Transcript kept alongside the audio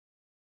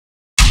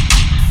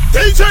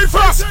DJ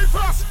Frost.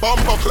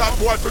 Bumper clap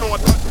boy for no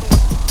one.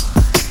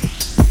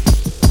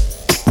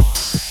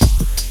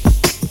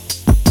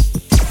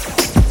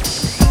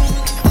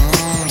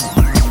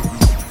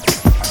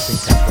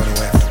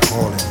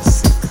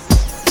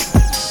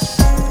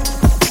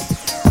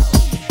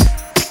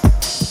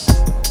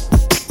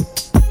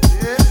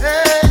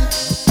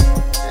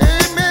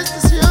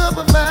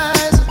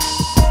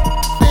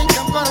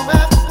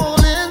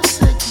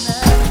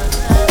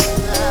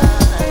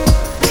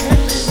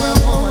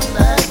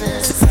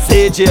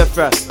 DJ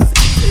Frost.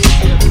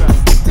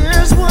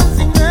 There's one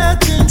thing I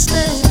can't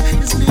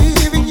stand, is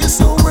leaving you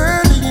so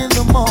early in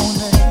the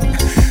morning.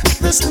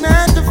 This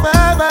 9 to 5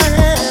 I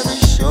have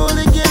is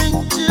surely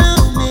getting to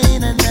me.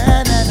 Na,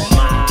 na, na, na.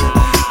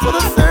 For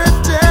the 3rd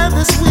time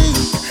this week,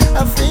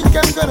 I think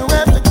I'm gonna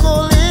have to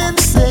call in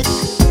sick.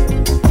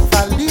 If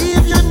I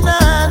leave you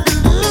now,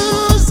 I'm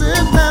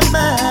losing my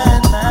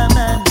mind. Na,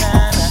 na,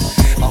 na, na.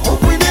 I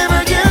hope we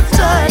never get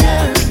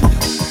tired,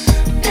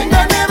 and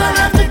I never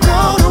have to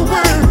go to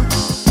work.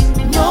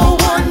 No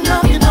one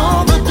knocking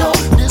on the door,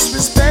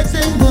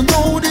 disrespecting the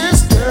no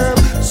disturb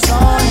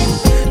sign.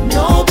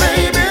 No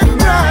baby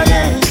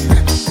crying,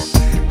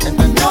 and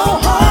the no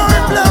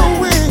horn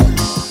blowing.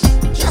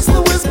 Just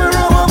the whisper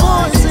of our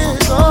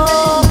voices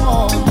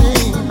all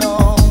day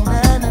long.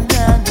 Na, na,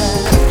 na, na.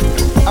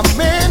 A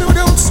man who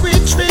don't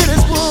sweet treat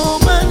his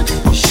woman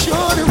is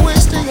surely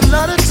wasting a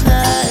lot of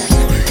time.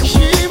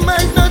 She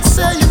might not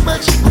say it,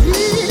 but she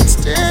needs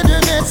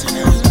tenderness in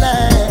her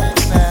life.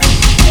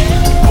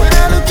 When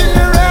I look in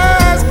your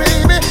eyes,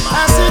 baby,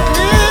 I see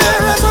clear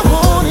as a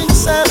morning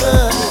sun.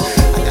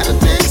 I gotta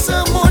take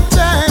some more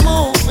time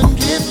off and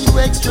give you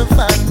extra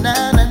fun. Na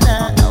na na,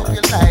 I hope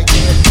you like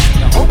it.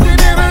 I hope you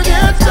never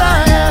get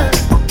tired,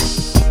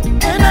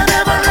 and I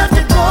never have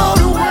to go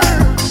to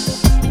work.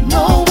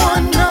 No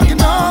one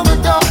knocking on the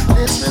door,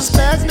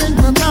 disrespecting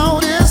the no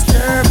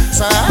disturb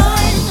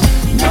sign.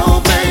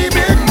 No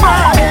baby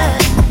crying,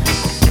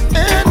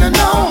 and the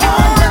no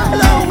horn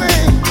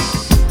blowing.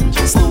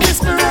 Just the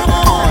whisper of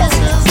our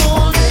voices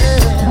all day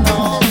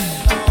long.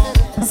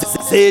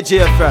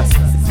 DJ Frost.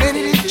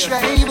 Many did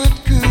try but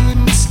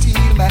couldn't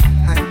steal my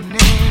honey.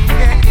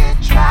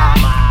 Try.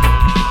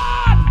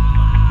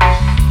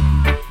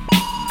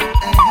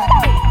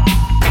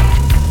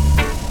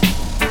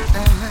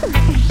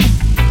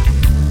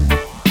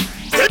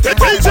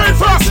 DJ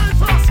Frost.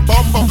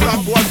 Bumper clap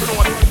boy for no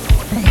one.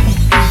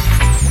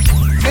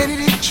 Many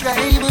did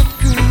try but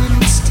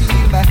couldn't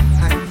steal my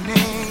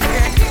honey.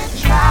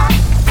 Try.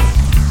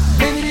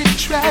 Many did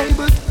try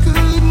but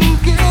couldn't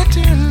get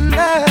her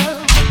love.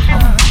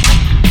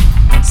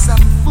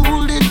 Some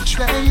fool did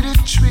try to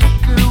trick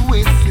her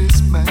with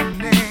his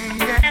money.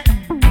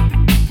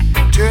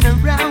 Turn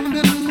around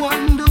and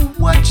wonder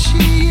what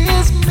she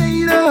is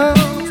made of.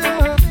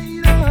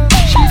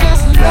 She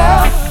just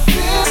loves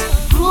this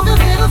groovy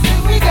little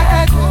thing we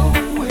got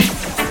going.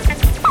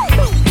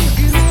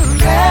 It will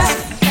last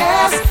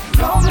as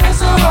long as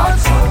her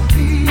heart's so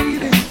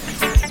beating.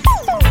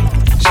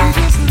 She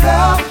just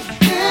loves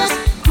this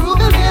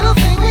groovy little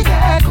thing we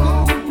got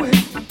going.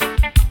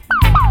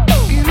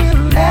 It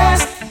will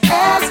last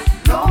as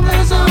long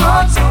as her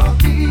heart's so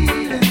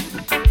beating.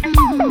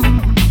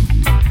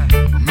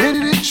 Many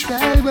did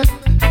try, but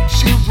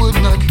she would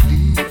not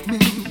leave me.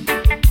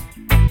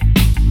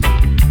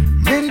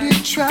 Many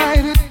did try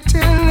to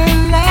tell her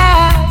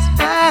lies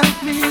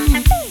about me.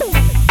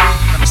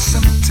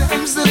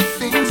 Sometimes the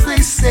things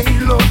they say,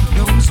 Lord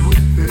knows,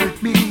 would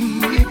hurt me.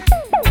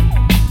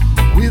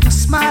 With a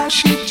smile,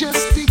 she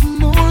just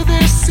ignored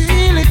their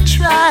silly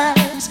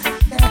tries.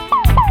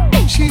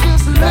 She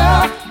just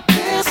loved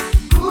this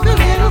groovy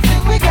little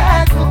thing we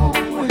got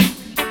going.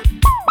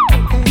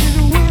 And it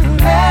will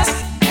last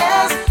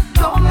as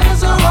long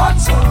as her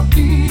heart's are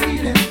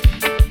beating.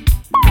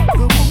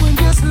 The woman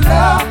just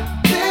loved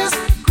this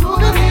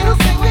groovy little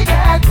thing we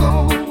got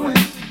going.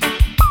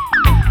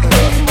 And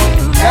it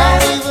will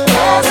last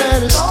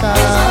as long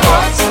as her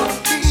heart's are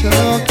beating.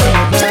 Talking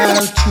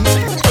about you,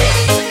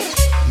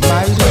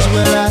 might as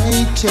well I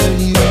tell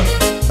you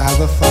about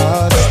the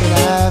thoughts that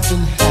I've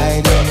been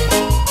hiding.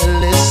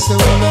 So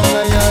long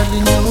I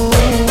hardly know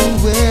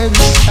where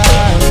to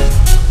start.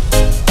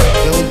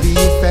 Don't be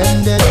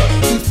offended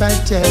if I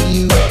tell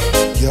you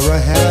you're a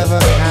hell of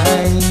a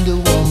kind of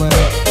woman,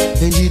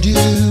 and you do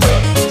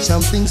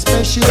something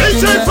special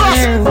in my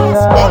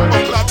area.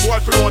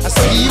 I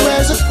see you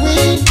as a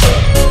queen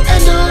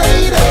and a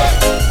lady.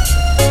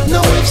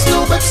 No ifs,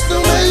 no buts, no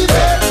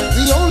maybe.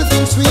 The only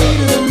thing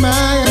sweeter than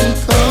my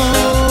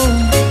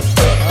honeycomb.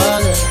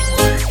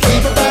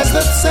 Keep up as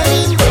the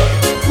same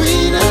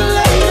queen and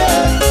lady.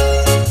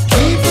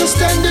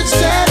 Standard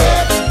steady,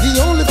 the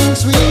only thing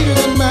sweeter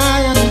than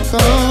my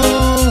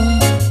honeycomb.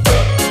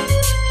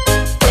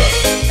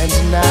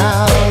 And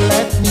now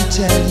let me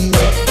tell you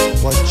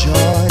what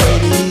joy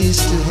it is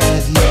to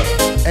have you,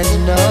 and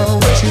know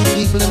two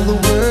people in the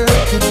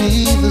world could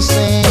be the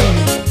same.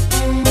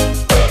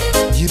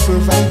 You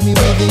provide me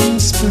with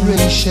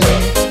inspiration,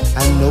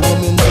 I know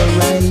I'm in the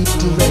right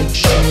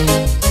direction.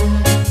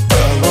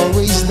 You're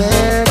always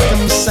there,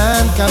 come sign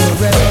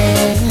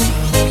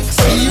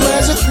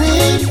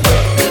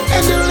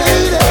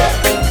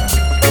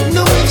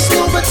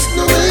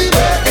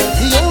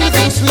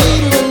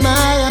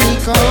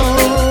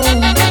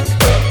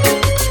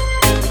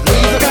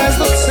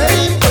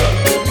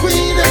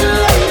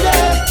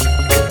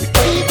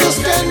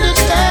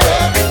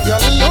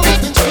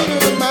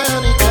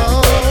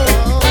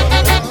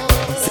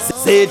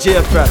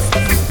CJ Press.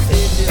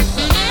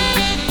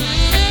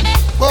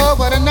 Oh,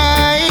 what a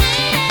night.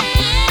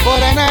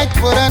 What a night,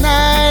 what a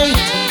night.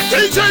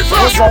 DJ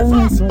Frost.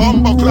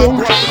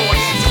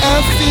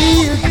 I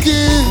feel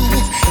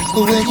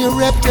good when you're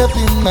wrapped up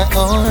in my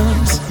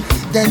arms,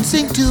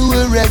 dancing to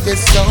a reggae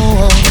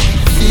song.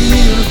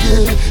 Feel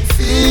good,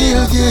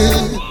 feel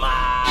good.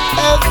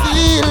 I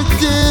feel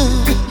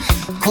good,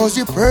 cause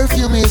your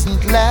perfume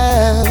isn't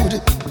loud,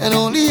 and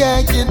only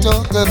I can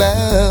talk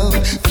about.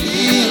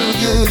 Feel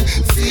good,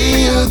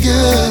 feel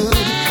good.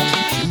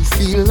 You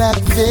feel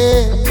like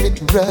velvet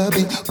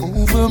rubbing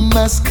over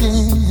my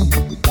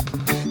skin,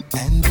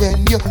 and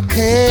when your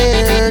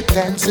hair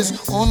dances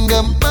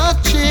under my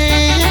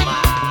chin,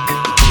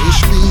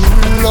 wish we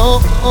were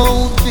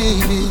alone,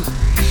 baby,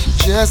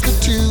 just the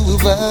two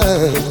of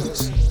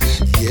us.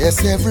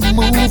 Yes, every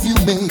move you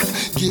make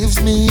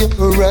gives me a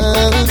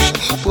rush.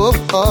 Oh,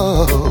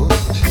 oh.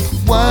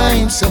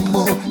 Wine some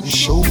more and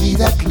show me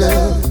that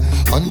love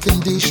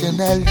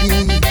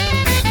unconditionally.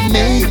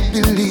 Make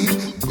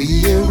believe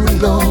we're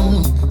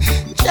alone,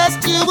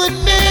 just you and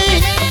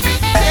me.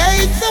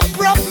 Take the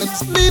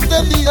problems, leave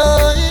them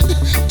behind.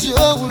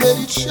 Don't let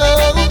it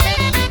show.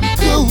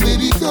 Go,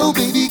 baby, go,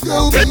 baby,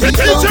 go, baby,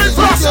 go, baby,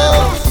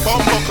 go.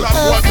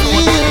 I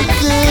feel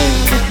good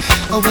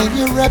when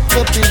you're wrapped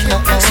up in your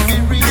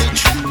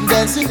arms,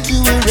 dancing to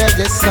a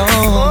reggae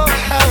song.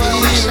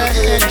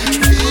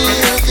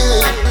 Feel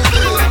good.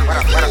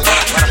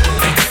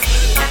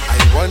 I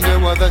wonder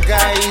what the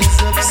guy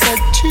is upset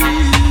to.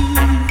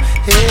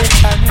 Hey,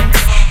 honey,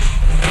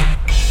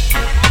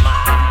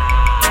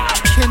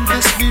 can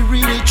this be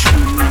really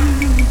true?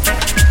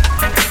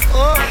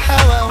 Oh,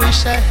 how I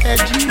wish I had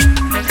you.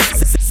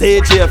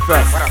 CJ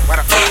Press.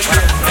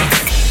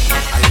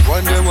 I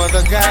wonder what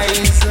the guy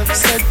is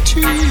upset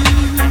to.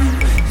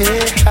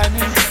 Hey,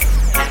 honey,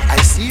 I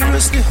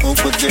seriously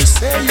hope what they're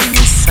saying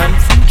is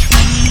something true.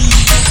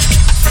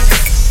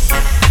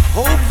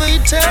 Hope they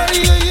tell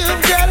you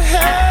you've got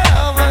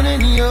heaven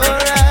in your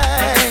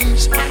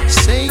eyes.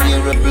 Saying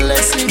you're a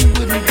blessing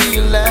wouldn't be a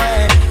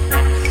lie.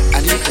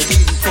 And if they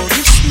didn't call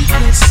you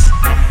sweetness,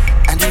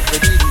 and if they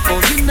didn't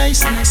call you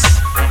niceness,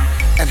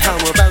 and how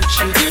about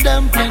sugar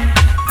dumpling,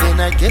 then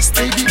I guess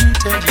they didn't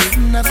tell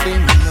you nothing,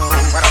 no.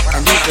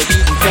 And if they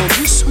didn't call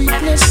you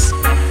sweetness,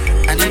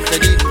 and if they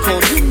didn't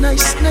call you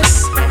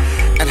niceness,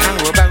 and how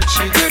about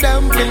sugar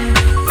dumpling,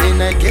 then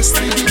I guess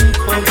they didn't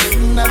call you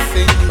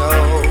nothing,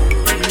 no.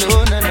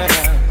 No, no, no,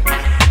 no.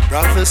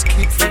 Brothers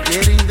keep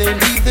forgetting they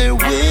leave their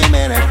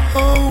women at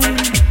home.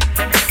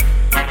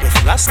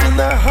 With lust in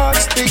their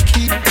hearts, they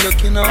keep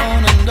looking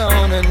on and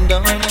on and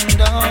on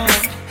and on.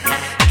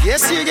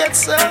 Guess you get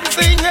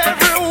something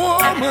every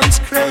woman's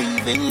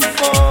craving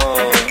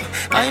for.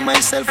 I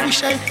myself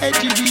wish I had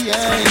you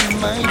behind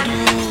my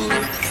door.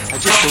 I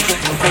just don't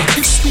want to call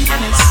you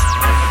sweetness,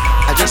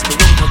 I just don't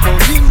want to call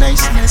you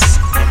niceness.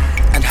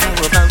 And how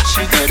about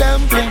sugar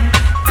dumpling?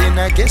 Then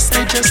I guess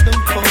I just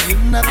don't call you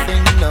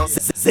nothing, no.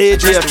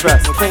 CJ Press.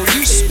 I just don't call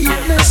you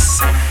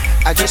sweetness,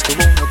 I just don't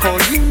want to call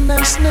you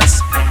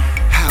niceness.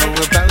 How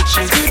about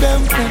sugar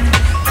dumpling?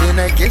 Then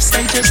I guess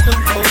I just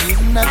don't call you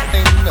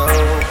nothing, no.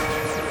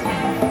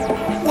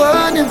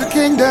 One in the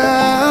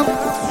kingdom,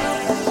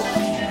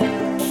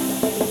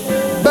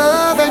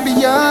 above and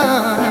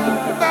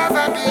beyond, above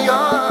and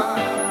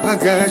beyond. My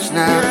gosh,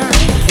 now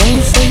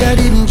can't say I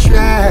didn't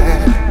try.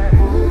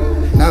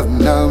 No,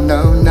 no,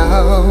 no,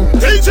 no.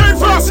 DJ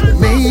Frost.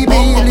 Maybe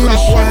a little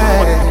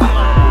shy.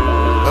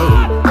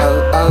 Oh, oh,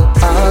 oh,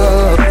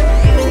 oh.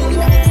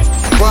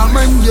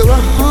 Woman, you're a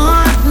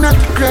heart not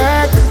to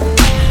crack.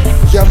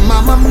 Your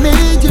mama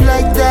made you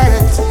like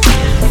that.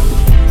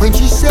 When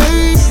she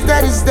says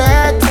that is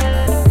that,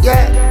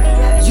 yeah,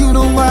 you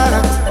know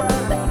what?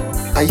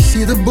 I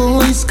see the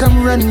boys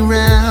come running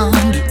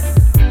round,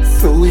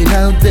 throwing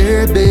out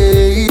their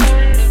bait.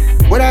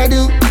 What I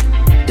do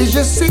is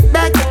just sit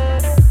back,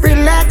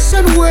 relax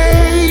and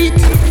wait.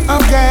 Oh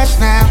gosh,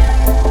 now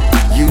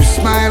you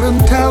smile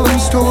and tell them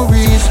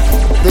stories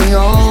they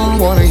all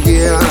wanna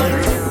hear.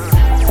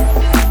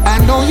 I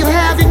know you're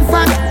having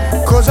fun,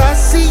 cause I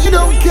see you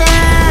don't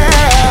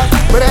care.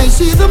 But I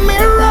see the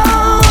mirror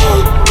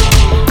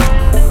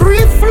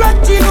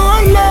reflecting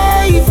on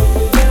life.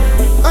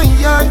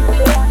 Ay, ay.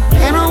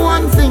 And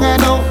one thing I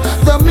know,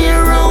 the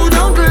mirror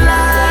don't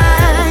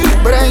lie.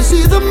 But I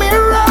see the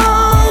mirror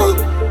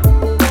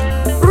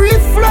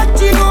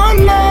reflecting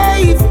on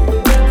life.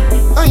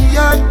 Ay,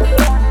 ay.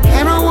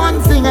 And one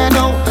thing I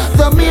know,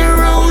 the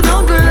mirror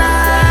don't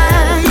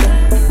lie.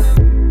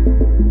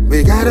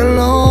 We got a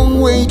long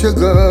way to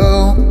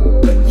go,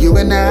 you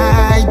and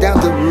I down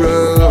the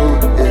road.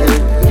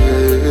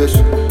 Yes.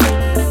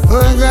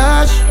 Oh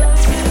gosh,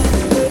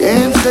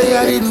 can't say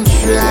I didn't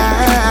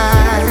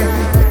try.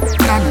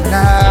 Nah,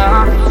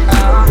 nah.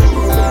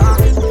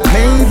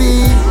 Maybe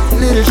a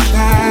little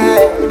shy.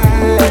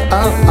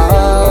 Oh,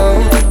 oh.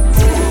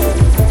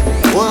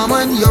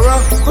 Woman, you're a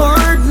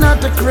heart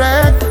not to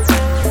crack.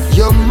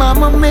 Your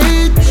mama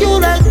made you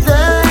like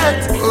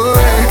that. Oh,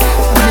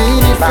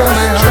 made it from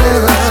my heart.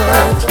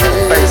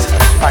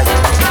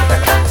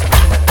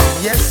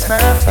 Yes, my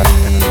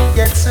feet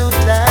get so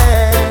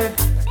tired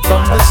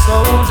from the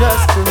soul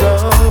just to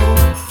roll.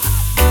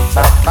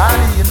 My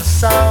body and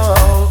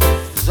soul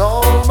is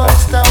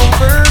almost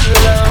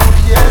overload.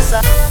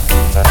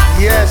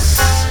 Yes,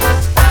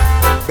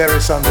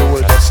 Beres on the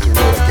world just to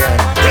roll again.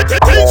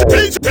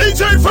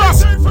 DJ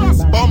Frost,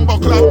 Bumbo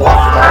Club,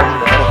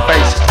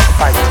 face to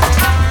fight.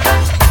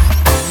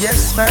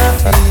 Yes, my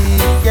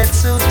feet get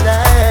so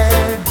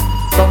tired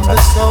from the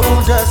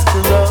soul just to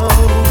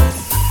roll.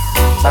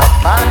 My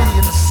body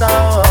and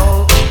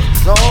soul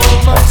is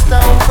almost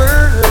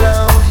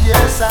overload.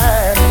 Yes,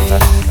 I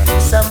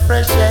need some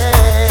fresh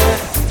air.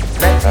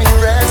 Let me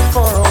rest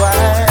for a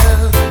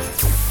while.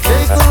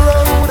 Take the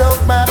load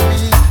off my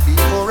feet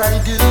before I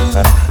do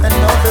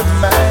another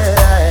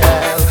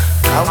mile.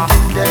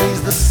 Counting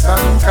days, the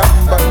sun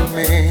come burn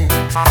me,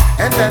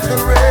 and then the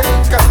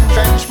rain come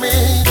drench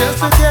me. Just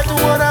to get to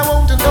what I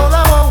want, and all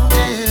I want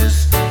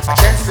is a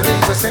chance to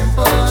live a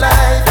simple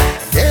life,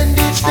 and end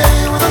each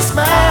day with a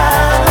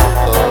smile.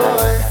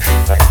 Boy,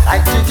 I'd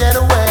like to get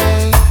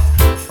away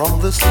from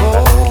the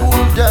slow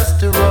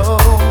dusty road.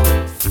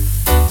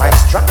 My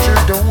structure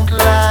don't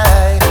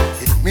lie,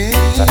 it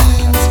means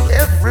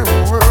every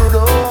word.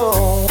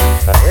 Oh,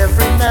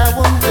 every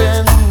now and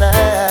then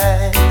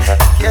I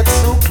get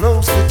so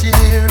close to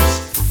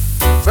tears,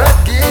 but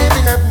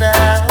giving up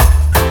now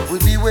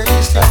would be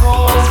wasting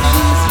all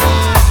these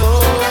years. Oh,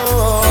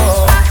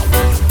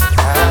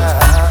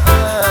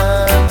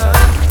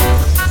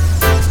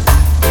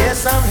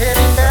 yes, I'm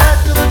heading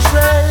back to the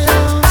trails.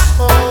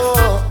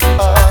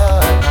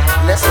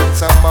 Lessons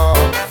some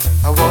more.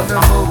 I wanna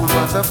move,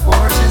 but the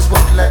forces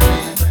won't let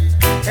me.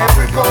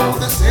 Every goal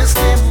the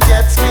system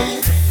gets me.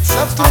 It's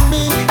up to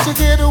me to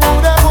get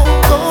what I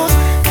want. 'Cause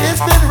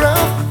it's been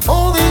rough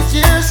all these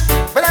years,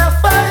 but I'll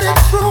fight it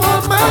through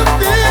all my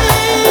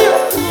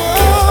fears.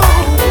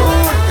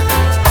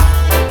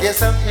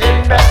 Guess I'm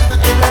heading back to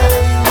the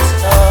trails.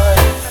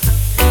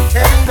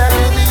 Heading back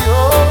to the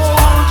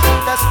old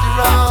dusty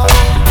road.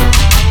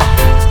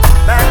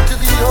 Back to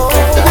the old.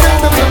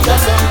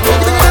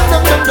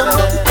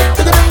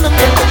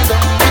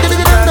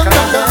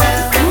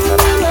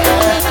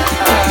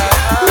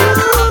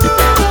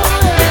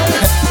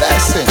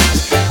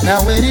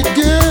 Now ain't it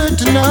good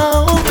to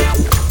know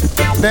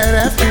that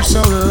after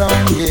so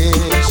long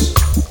years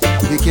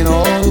we can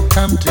all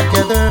come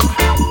together,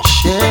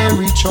 share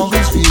each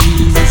other's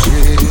views,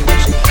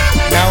 yes.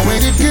 Now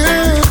ain't it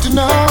good to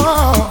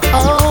know,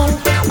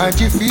 aren't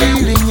you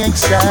feeling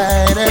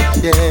excited,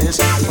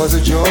 yes, for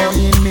the joy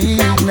in me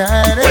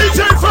ignited.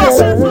 DJ Frost,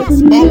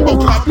 Bumbo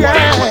Club,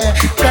 yeah,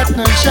 got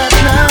no shot,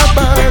 no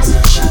buzz,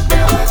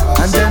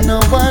 and then no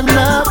one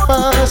no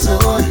buzz,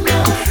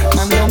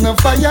 and then no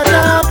fire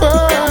no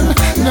burn,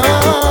 no,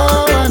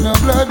 and no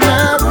blood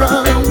no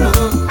run.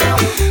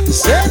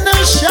 Say no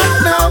shot,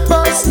 no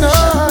buzz, no,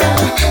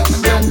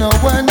 and then no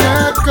one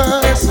no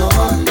curse,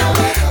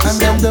 and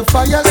then the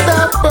fire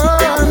stop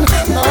burn,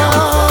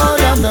 oh,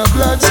 and the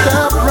blood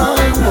stop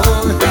run.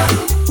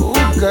 Oh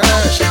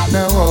gosh,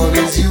 now all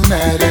is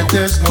united,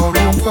 there's no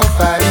room for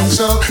fighting,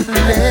 so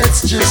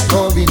let's just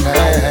all be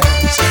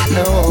nice.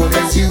 Now all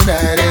is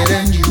united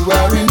and you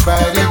are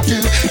invited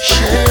to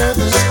share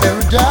this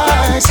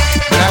paradise.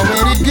 Now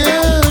ain't it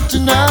good to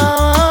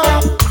know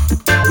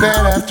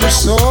that after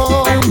so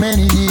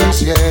many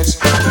years, yes,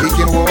 we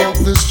can walk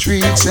the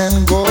streets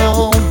and go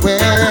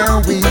where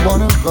we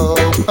wanna go.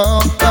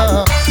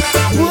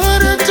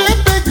 Wouldn't it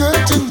be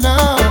good to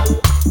know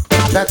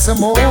that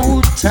some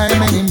old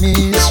time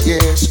enemies,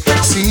 yes,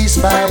 cease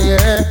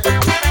fire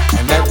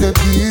and let the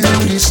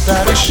beauty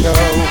start to show.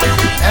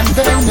 And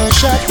then no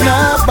shot,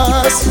 no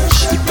bus,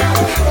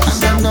 and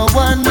then no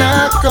one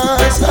no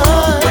cause,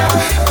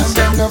 and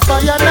then the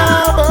fire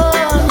no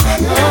burn,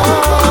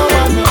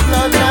 and the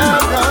blood no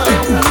run.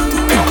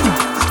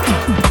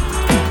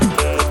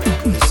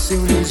 As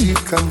soon as you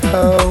come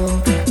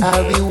home,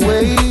 I'll be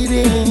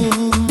waiting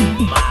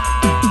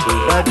to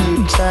rub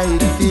your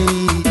tired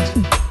feet.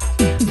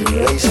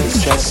 Erase the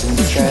stress and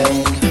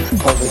strain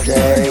of the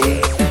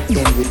day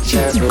in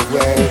whichever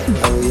way,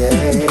 oh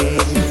yeah.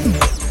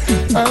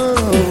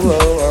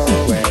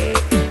 Oh,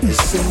 as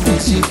soon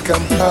as you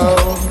come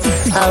home,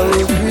 I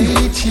will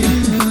greet you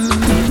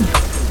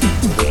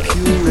with the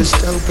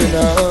purest open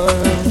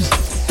arms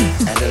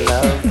and a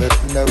love that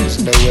knows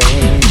no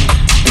end,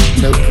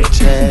 no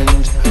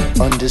pretend,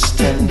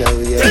 understand, oh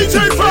yeah. DJ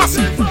Frost,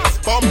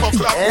 Bumbo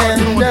Club,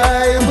 And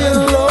I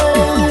will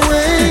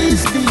always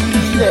be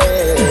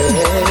there.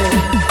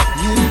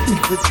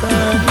 The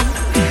time,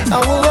 I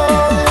will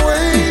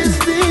always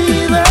be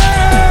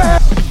there.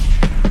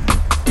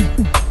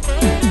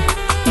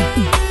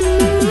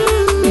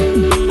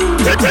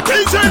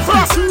 DJ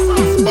Frost,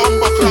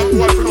 Bumbo Club,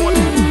 what you know?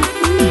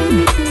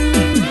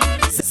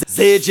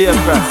 DJ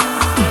Frost.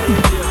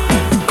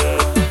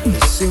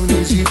 As soon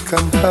as you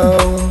come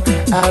home,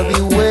 I'll be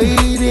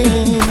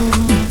waiting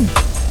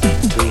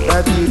to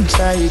rub your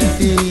tired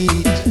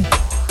feet,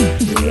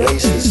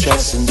 erase the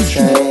stress and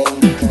strain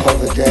of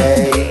the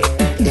day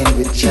in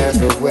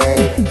whichever way,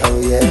 oh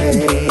yeah.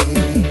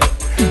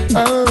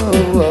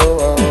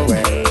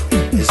 And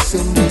as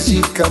soon as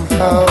you come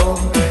home,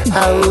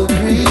 I will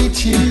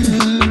greet you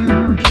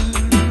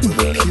with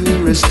the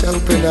purest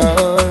open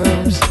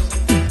arms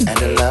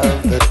and a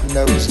love that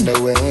knows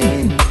no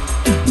aim,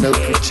 no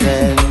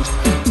pretend,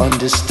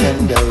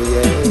 understand, oh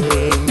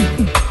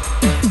yeah.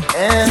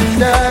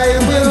 And I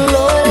will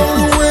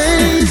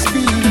always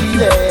be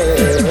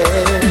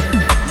there.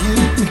 You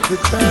pick the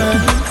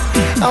time,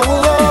 I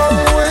will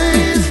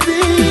always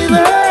be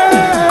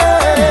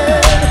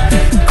there.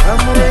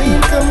 Come rain,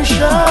 come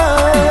shine,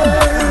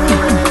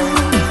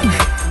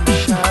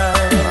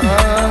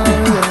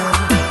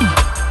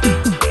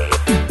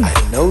 I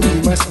know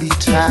you must be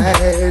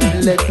tired,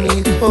 let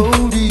me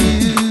hold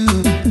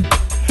you.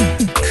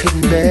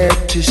 Couldn't bear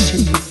to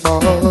see you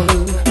fall,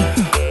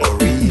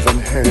 or even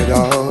hurt at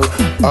all.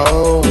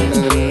 Oh,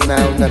 no,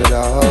 not at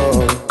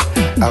all.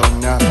 Oh,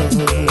 no.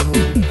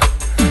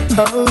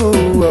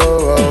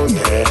 Oh,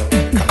 yeah.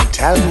 Come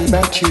tell me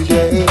about your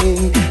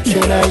day.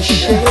 Can I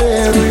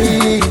share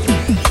it?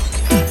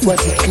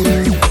 Was it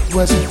good?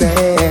 Was it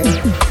bad?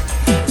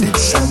 Did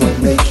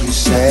someone make you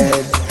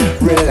sad?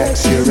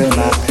 Relax, you're in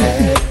my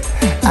head.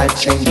 I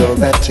change all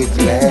that to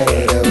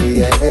glad, oh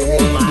yeah.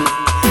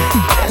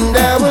 And I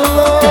will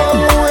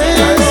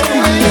always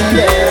be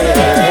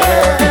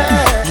there.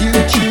 You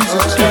choose a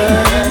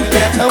turn,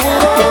 I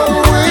will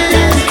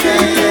always be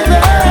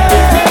there.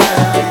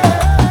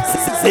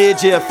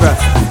 CJ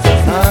Fresh.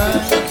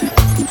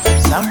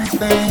 Some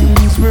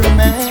things were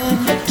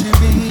meant to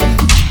be,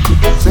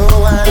 so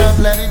why not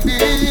let it be?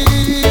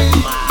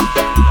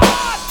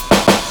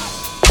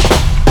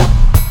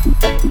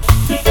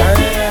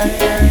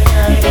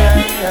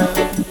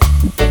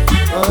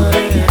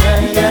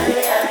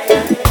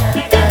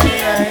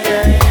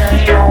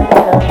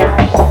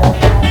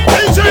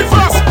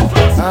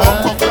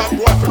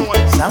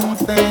 Some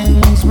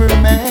things were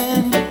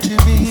meant to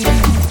be,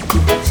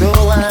 so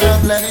why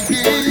not let it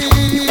be?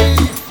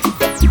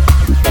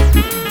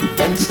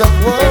 And stop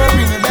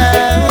worrying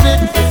about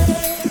it.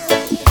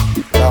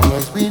 Long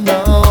as we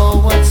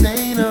know what's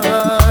in our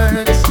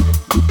hearts,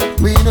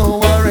 we know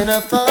we're in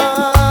our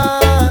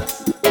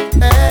thoughts.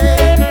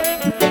 Hey,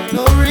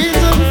 no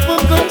reason for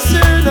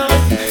concern.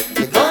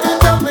 They're gonna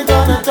talk, they're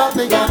gonna talk,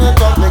 they're gonna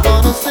talk, they're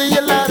gonna say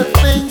a lot of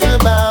things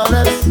about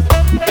us.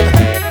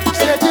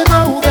 Said you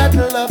know that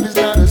love is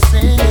not a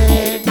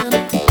sin,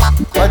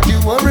 but you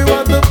worry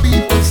what the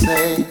people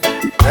say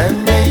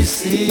when they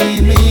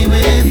see me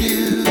with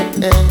you,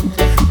 and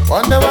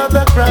wonder what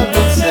the crowd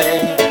will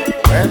say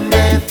when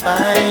they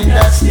find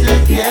us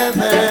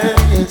together.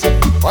 Yes.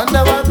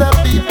 Wonder what the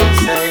people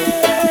say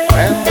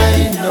when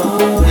they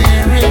know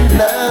we're in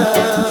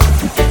love.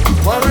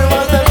 Worry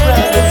what the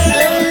crowd will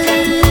say.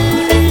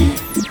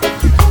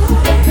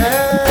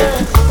 Hey,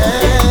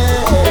 hey,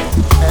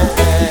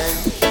 hey.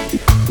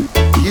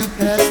 You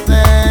pass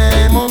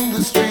them on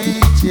the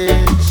street,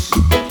 yes,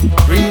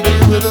 greet you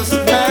with a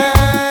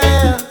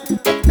smile,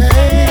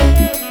 hey,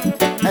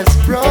 as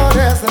broad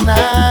as the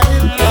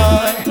Nile,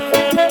 boy,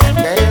 and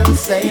they'll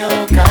say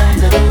all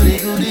kinds of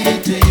goody-goody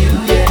to you,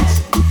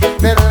 yes,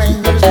 that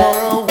lingers for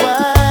a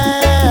while,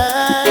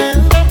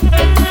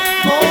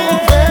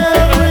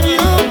 over in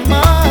your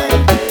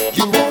mind.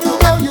 You wanna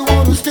go, you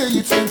wanna stay,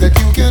 it seems that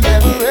you can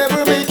never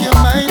ever make your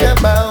mind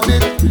about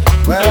it.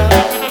 Well,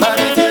 but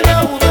if you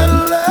know that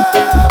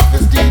love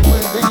is deep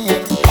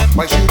within,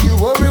 why should you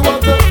worry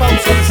what the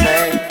folks will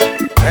say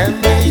when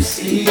they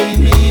see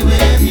me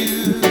with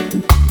you?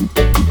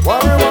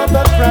 Worry what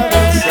the crowd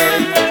will say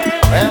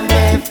when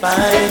they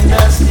find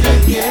us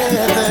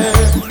together.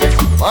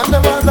 Wonder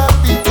what the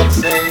people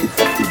say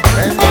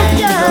when they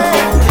know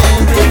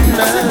we're in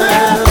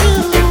love.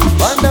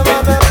 Wonder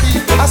what the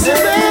people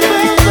say.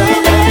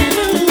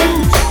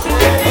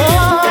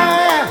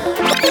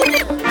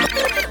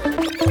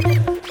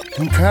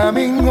 I'm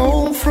coming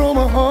home from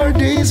a hard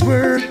day's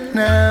work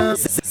now.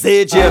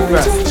 CJ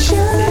Fresh.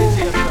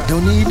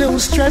 Don't need no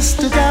stress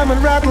to come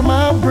and rattle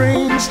my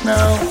brains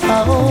now.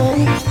 Oh.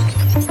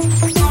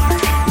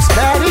 It's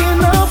bad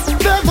enough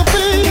that the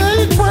thing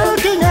ain't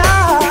working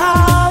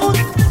out,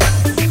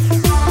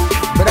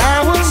 but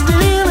I was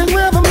dealing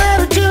with a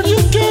matter till you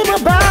came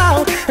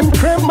about and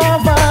cramped my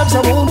vibes.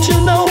 I want you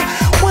to know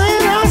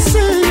when I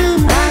see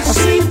you, I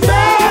see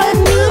bad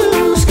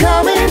news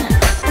coming.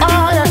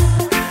 Oh yeah.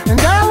 And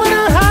I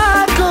wanna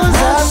hide 'cause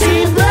I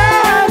see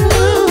bad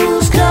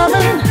news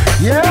coming.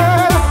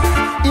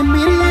 Yeah.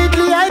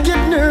 Immediately I get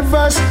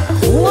nervous,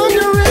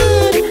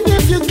 wondering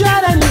if you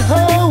got any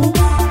hope.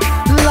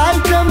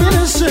 Like I'm in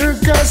a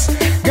circus,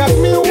 got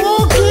me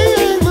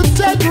walking the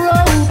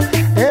tightrope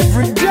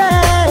every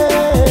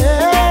day,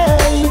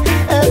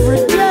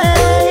 every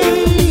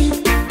day,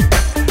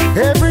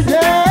 every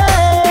day,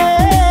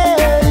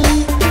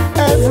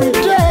 every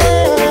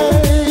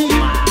day.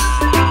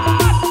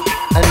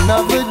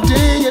 Another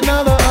day,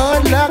 another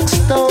hard luck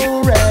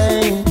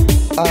story.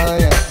 Oh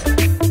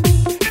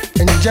yeah.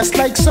 And just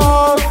like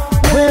Saul,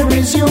 where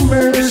is your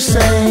mercy?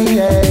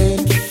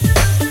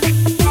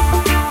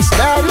 It's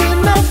bad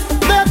enough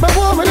that my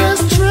woman is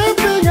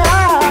tripping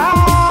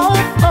out.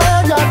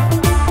 Oh God.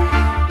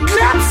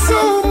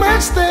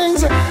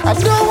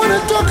 don't wanna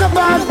talk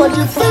about, but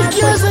you think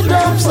you're a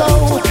dumb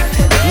soul.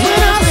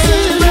 When I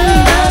see you,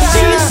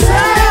 she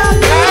said,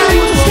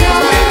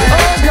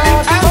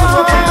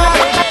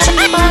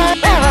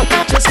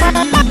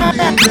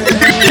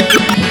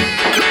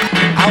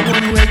 I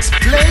want to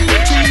explain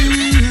to you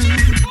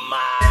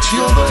that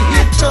you're the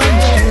hit on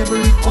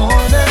every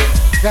corner.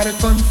 Gotta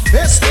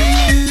confess to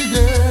you,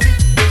 girl,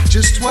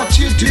 just what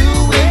you're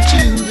doing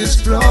to this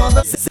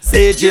brother.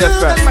 CJ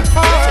Fresh. My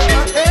heart,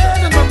 my head,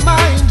 and my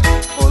mind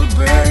all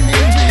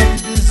burning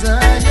with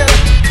desire.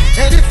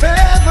 And if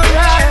ever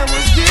I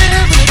was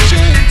given a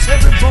chance,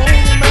 every bone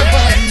in my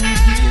body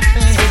would give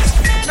thanks.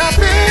 Now,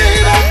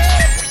 baby,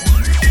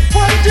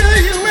 what do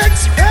you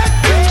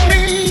expect of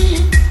me?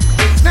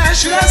 Now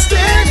should I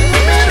stand in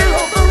the middle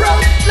of the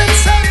road, let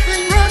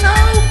something run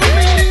over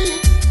me?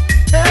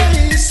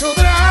 Hey, so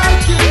that I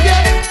can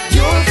get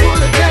your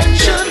full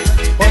attention.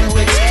 Wanna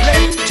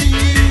explain to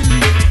you,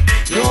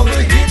 you're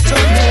the hit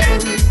on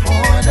every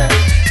corner.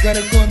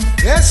 Gotta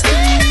confess to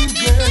you,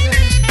 girl,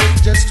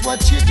 just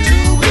what you're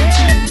doing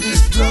to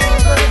this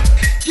brother.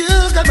 You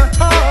got my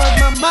heart,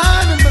 my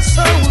mind, and my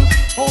soul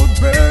all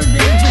burning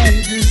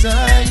with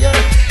desire.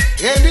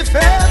 And if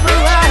ever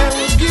I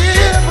was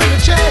given a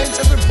chance,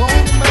 every bone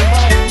in my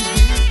body would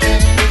give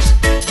thanks.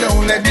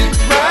 Don't let me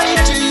cry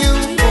to you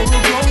for a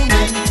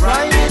groaning.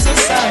 Crying is a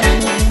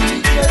sign of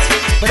weakness,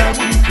 but I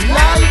wouldn't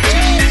lie to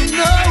you,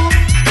 no,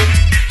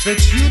 that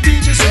you'd be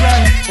just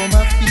right for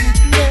my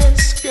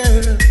fitness,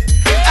 girl.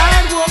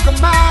 I'd walk a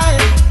mile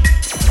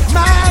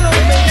or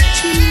maybe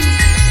two,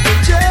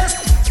 just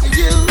for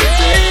you,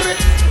 baby,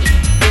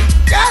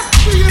 just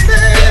for you,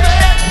 baby.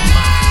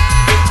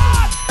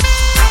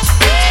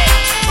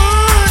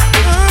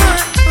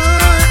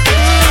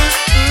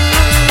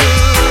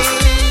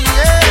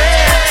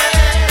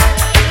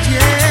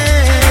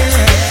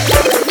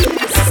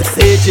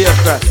 CJ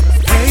Fresh.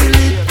 Hey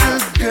little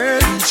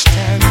girl, each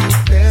time you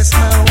pass my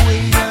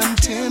way, I'm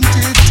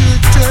tempted to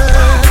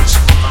touch.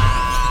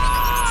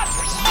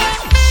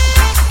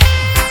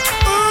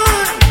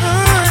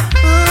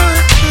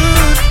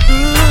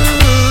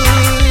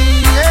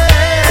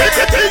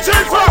 DJ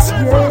Frost,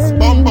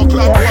 Bumbo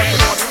Club.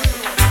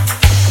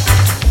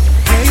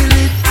 Hey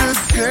little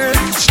girl,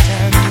 each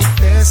time you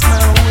pass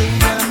my way,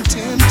 I'm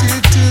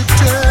tempted to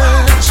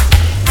touch.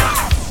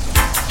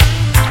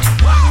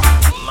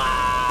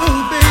 Oh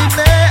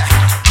baby,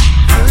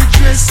 the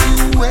dress you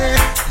wear,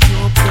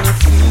 your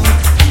perfume,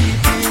 keep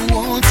me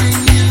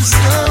wanting you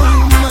so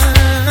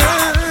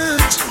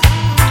much.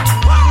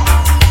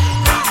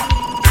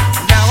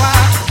 Now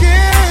I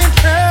can't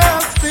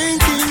help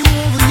thinking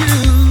of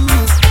you,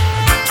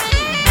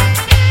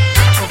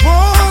 of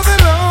all the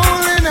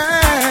lonely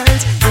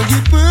nights that you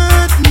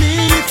put me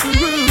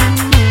through.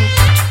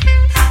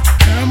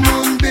 Come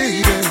on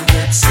baby,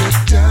 let's sit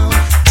down,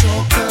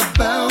 talk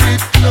about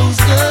it, close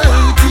the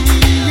deal.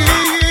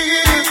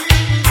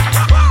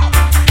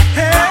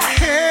 Hey,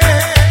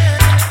 hey,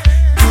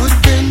 good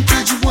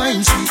vintage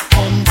wine, sweet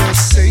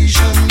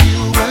conversation,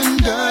 you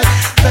and I,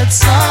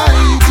 that's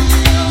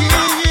ideal.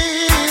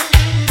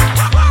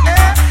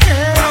 Hey,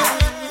 hey,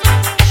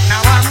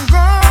 now I'm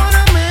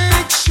gonna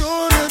make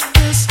sure that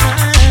this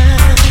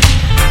time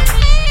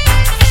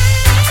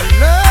a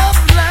love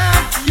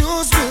like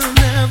yours will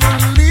never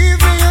leave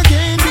me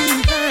again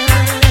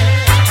behind.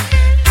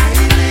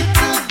 Hey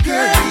little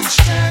girl, each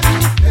time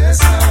you pass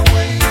my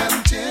way, I'm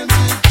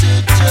tempted to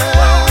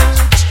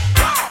touch.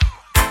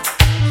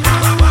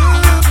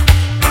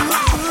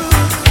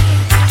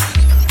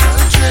 The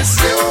dress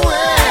you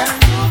wear,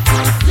 your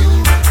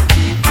perfume,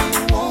 keep me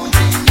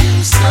wanting you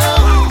so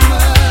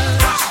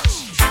much.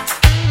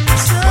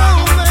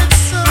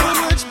 So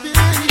much,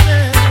 baby.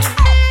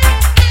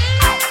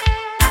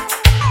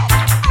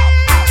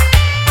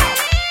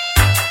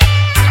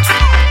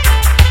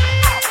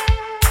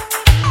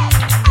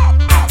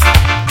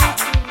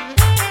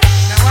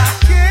 Now I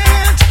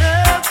can't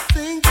help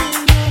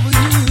thinking of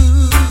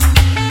you,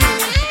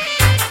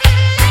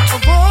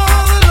 of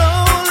all the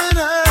lonely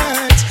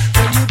nights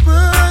that you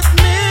put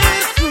me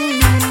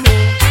through.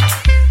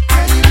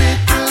 Hey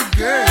little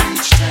girl,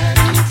 each time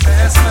you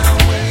pass my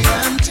way,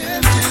 I'm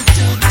tempted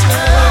to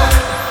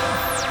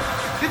touch.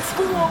 It's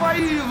good over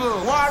evil.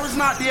 War is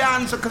not the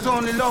answer, cause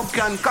only love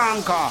can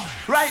conquer.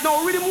 Right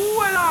now, with him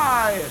well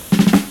high.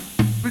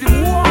 With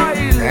him wild.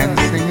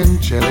 Dancing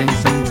and chilling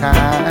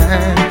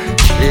sometime,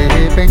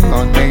 sipping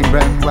on name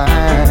brand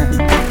wine.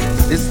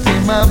 This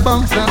team of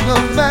bunks and the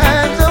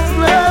vibes of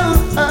flow.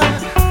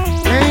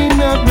 Ain't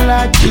nothing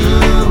like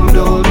good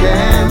old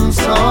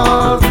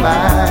dancehall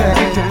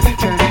vibes,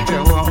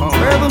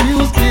 where the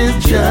music is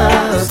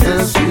just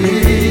as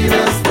sweet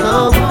as the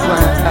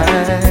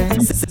wine.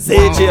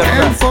 CJ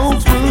And Fresh.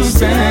 folks will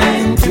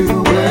sing to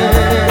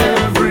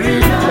every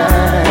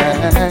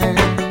line.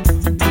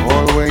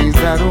 Always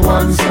that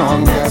one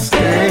song that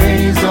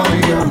stays on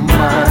your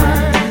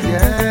mind.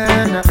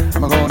 Yeah, now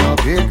I'm gonna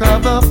pick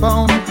up the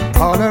phone,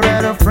 holler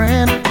at a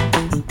friend.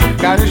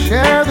 Gotta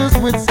share this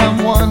with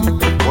someone.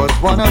 Was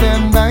one of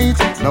them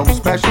nights, no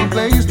special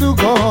place to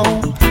go,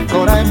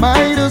 thought I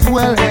might as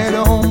well head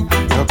home.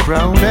 A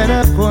crowd at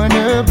a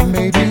corner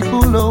made me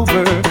pull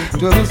over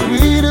to the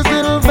sweetest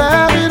little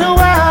vibe in a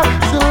while.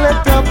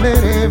 Selector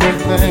played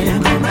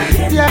everything.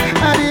 Yeah,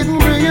 I didn't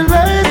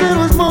realize it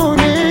was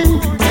morning.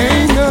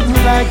 Ain't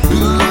nothing like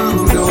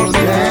good old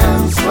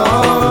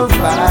dancehall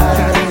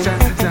vibes.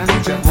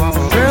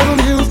 Girl,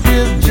 the music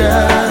is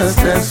just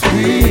as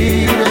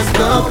sweet as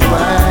the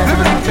wine.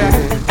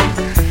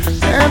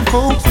 And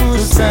folks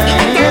would say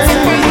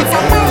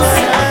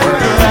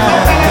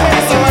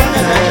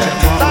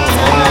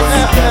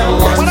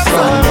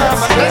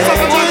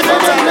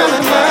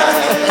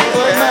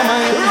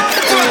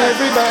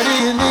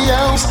everybody in the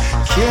house,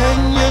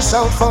 can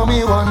yourself for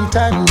me one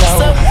time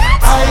now.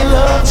 I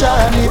love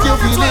John, if you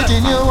feel it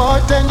in your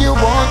heart and you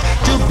want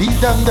to beat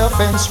down the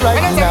fence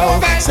right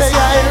now. Say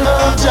I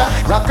love John,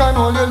 rock and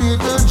roll your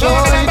little joy.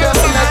 Don't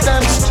let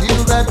them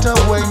steal that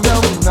away,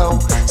 no.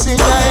 Sing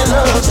I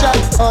love John,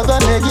 all the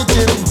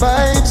negative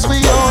vibes, we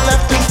all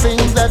have to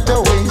fling that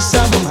away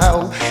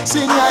somehow.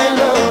 Sing I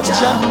love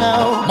John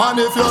now. Man,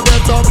 if you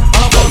get up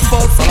and a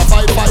fuss and a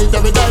fight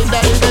every day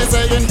they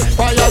saying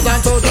prayers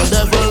unto the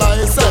devil,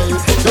 I say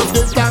just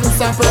give thanks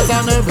and praise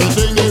and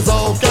everything is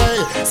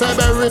okay. Say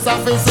Beres a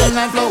fi sing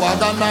and flower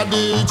than a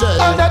DJ.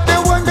 And that they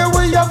wonder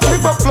where you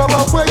flip a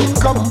flower, where you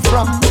come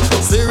from.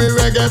 See we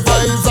reggae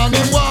vibes and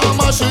him want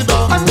mash it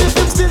down. And if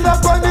him still a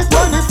bunny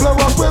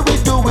flower, where we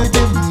do with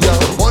him, yo?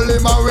 Hold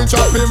him and we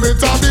chop him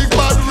with a big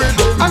bad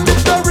rhythm. And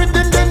if the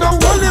rhythm then no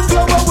hold him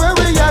flower, where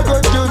we are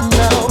going to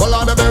now? Hold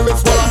on the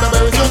berries,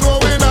 you know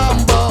we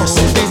number. You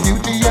see the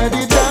beauty of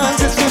the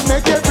dance is to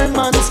make every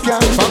man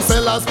scan. From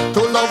sellers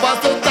to lovers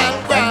to that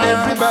ground. And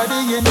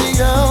everybody in the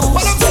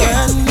house,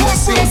 can you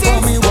sing for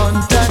me one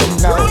time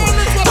now?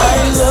 I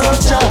love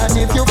John,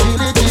 if you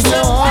feel it in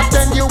your heart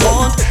and you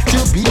want to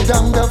beat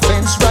down the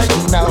fence right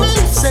now.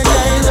 Say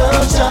I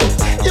love John,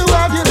 you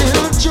have your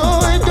little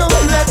joy, don't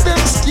let them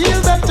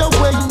steal that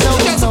away, no.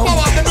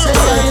 Say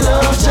I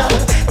love John,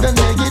 the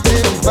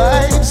negative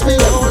vibes, we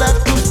all have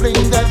to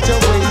fling that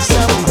away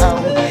somehow.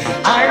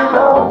 I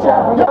love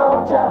John.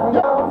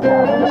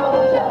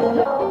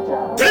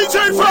 DJ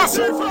Frost,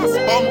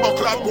 Bumbo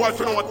Club boy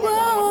for what?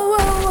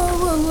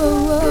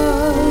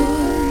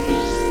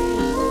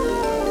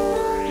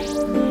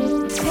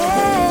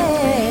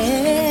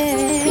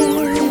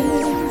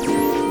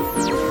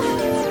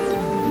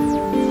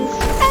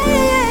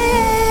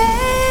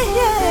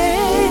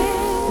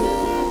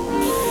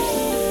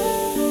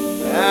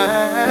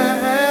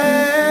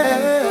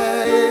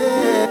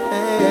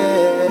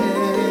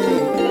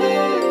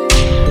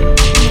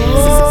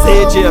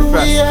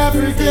 The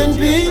African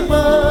people.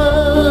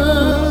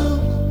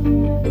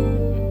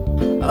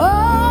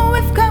 Oh,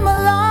 we've come a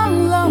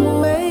long,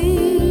 long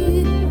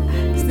way.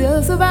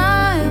 Still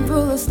survive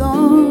through the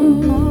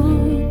storm.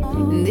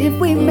 And if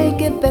we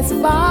make it this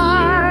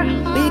far,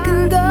 we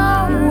can go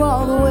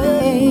all the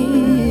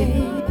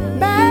way.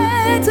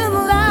 Back to the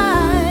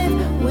life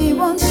we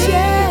once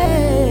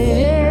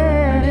shared.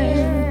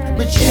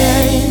 But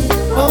shame,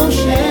 oh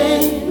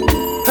shame,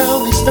 how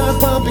we start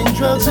pumping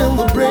drugs in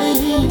the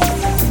brain.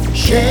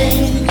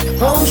 Shame,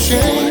 oh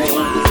shame,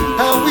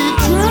 how we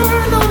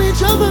turn on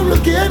each other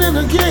again and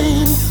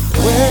again.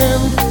 When,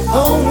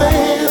 oh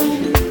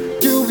when,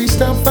 do we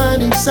stop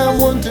finding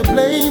someone to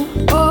blame?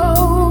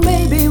 Oh,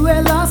 maybe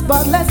we're lost,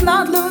 but let's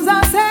not lose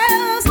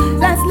ourselves.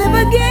 Let's live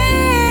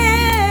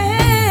again,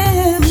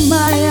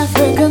 my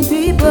African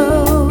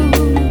people.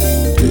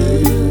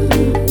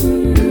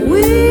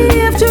 We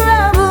have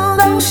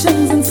traveled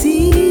oceans and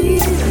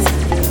seas.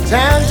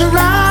 Time to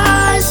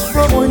rise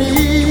from our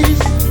knees.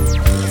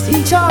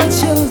 Teach our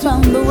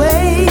children the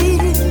way,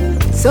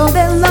 so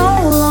they'll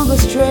no longer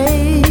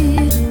stray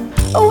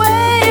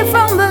away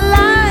from the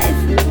life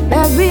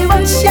that we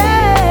once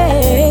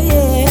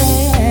shared.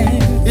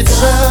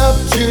 It's up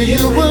to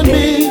you and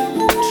me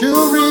to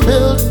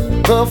rebuild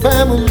the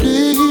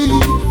family.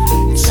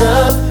 It's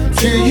up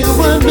to you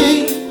and me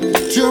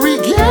to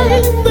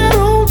regain their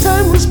old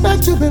time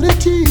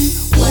respectability.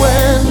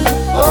 When,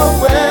 oh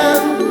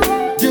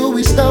when, do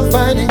we stop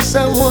finding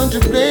someone to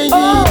blame?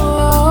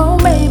 Oh,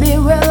 maybe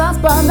we're lost,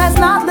 but let's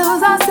not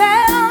lose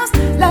ourselves.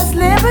 Let's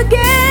live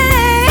again.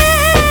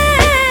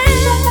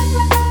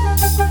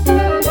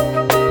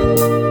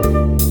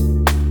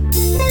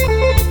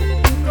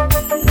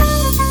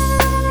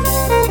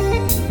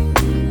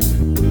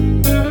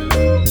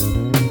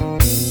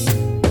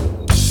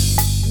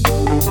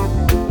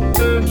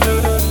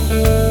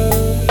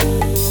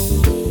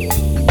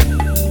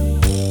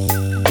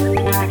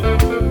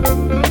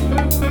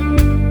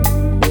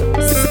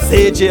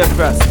 DJ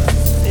Frost.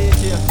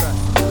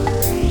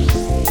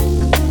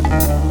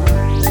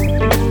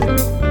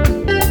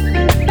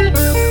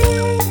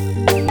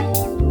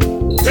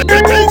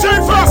 DJ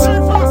Frost,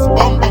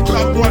 Bumbo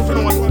Club boy for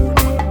what?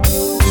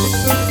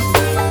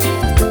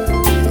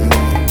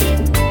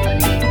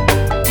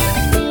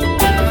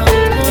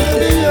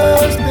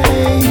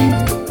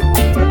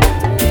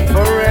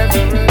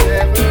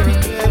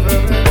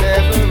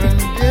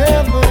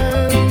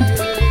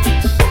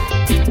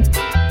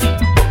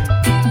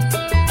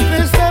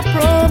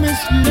 Promise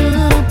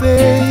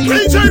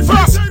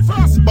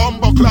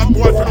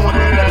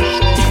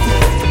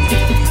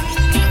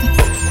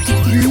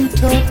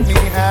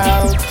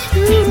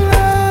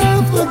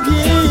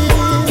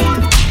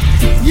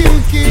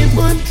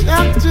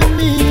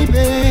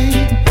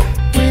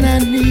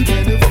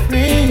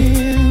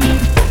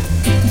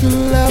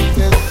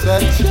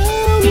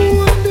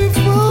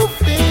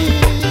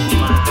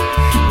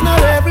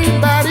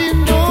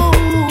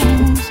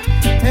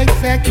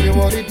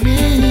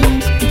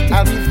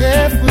I'll be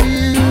there for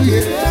you,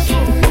 yeah.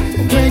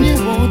 When you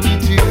want me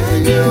to,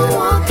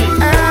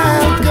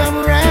 I'll come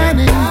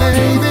running,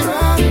 baby.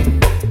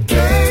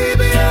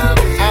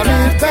 I'll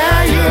be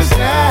by your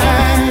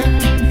side,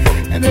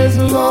 and as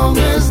long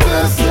as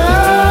the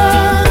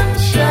sun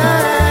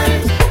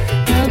shines,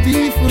 I'll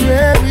be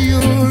forever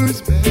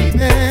yours,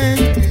 baby.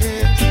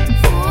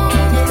 For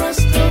the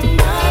rest of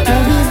my life,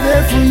 I'll be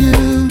there for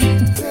you.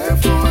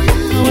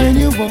 When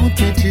you want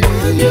me to,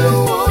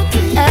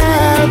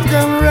 I'll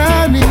come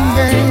running,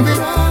 baby.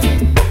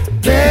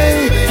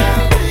 Baby,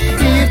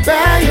 be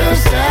by your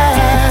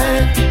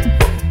side,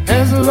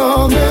 as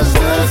long as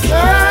the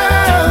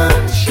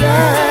sun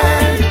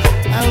shines,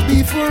 I'll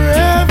be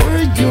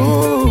forever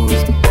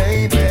yours,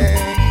 baby.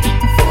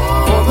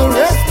 For the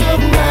rest of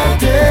my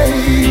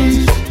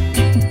days,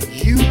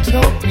 you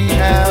taught me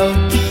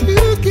how to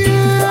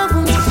give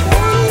and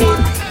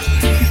take.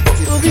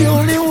 You're the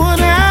only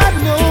one I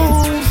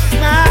know.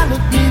 Smile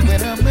at me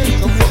when I make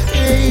a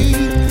mistake.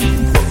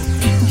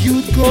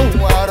 You'd go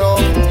out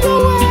of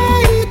your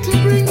way to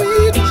bring me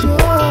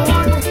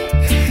joy.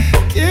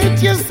 Can't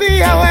you see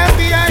how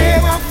happy I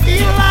am? I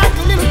feel like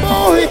a little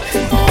boy.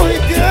 Oh, you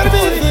gotta be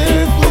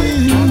there for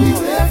you.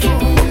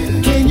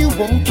 When you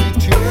want me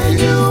to,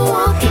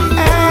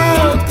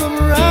 I'll come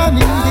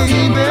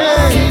running,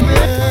 baby.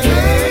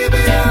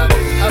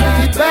 I'll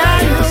be by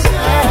your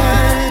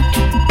side,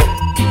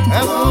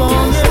 as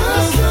long as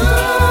the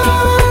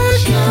sun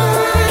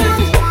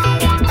shines.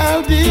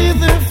 I'll be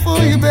there for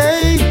you,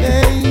 baby,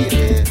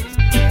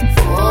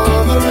 for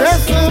the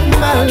rest of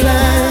my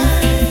life.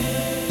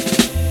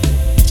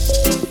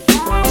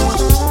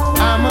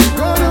 I'm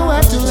gonna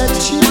have to let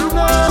you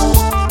know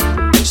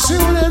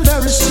soon and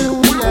very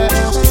soon, yeah.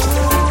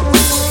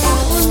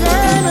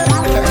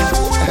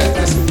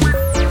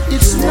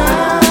 It's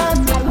not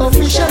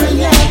official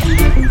yet.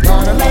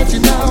 Gonna let you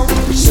know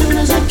soon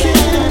as I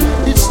can.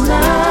 It's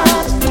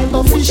not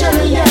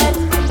official yet.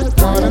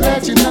 Gonna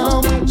let you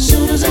know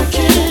soon as I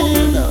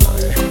can.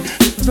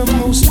 The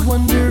most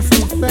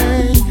wonderful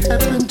thing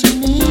happened to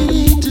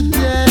me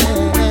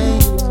today.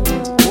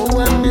 Oh,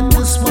 I met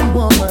this one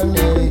woman,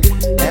 eh.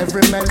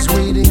 Every man's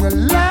waiting a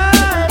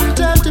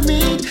lifetime to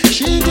meet.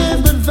 She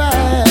gave me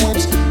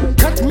vibes,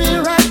 cut me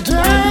right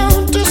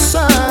down to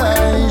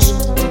size.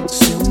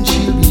 Soon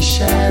she'll be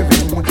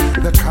sharing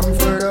the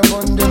comfort of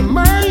under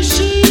my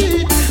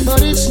sheet.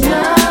 But it's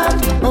not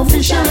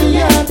official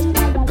yet.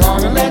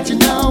 Gonna let you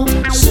know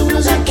soon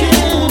as I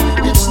can.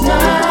 It's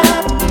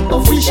not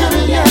official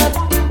yet.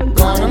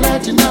 Gonna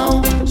let you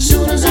know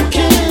soon as I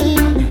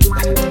can.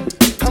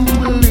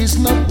 Humble is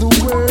not the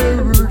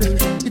word.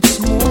 It's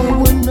more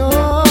one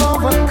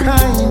of a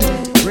kind.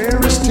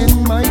 Rarest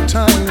in my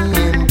time,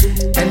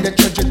 and the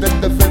treasure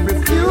that the very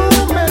few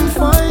men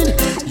find.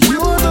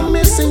 You're the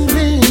missing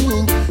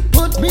link.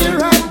 Put me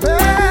right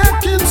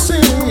back in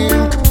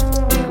sync.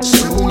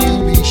 Soon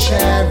you'll be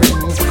sharing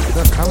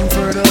the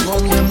comfort of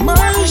only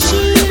my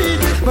sheet.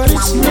 But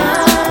it's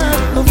not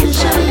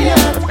official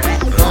yet.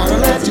 Gonna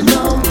let you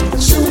know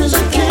soon as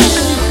I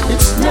can.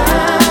 It's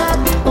not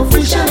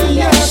official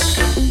yet.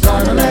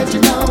 Gonna let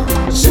you know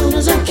soon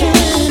as I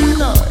can.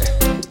 No.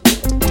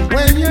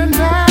 When you're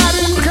not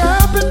in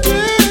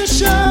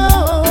competition,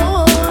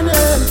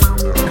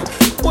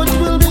 what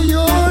will be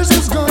yours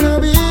is gonna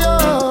be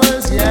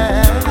yours,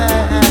 yeah.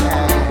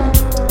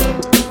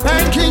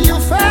 Thanking you,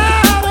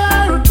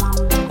 Father,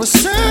 for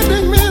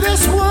sending me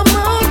this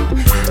woman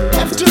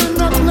after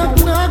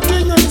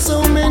knocking on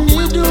so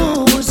many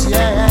doors,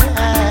 yeah.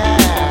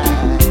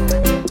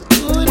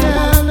 Oh,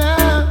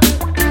 now,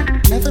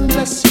 heaven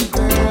bless you,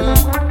 girl.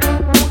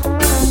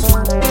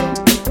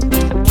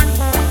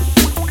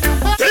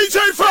 DJ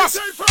Frost,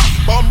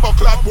 Bumbo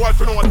Clap boy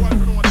for no one.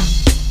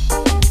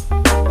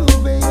 Oh,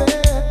 baby,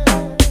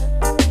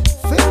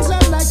 things I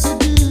like to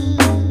do,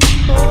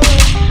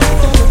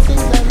 all the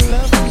things I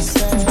love to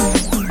say.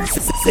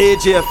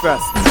 CJ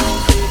Frost.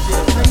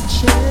 I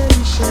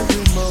cherish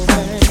every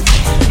moment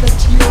that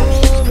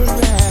you're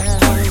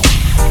around.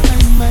 I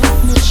might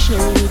not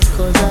show it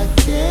 'cause I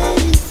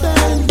can't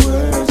find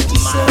words to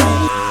say.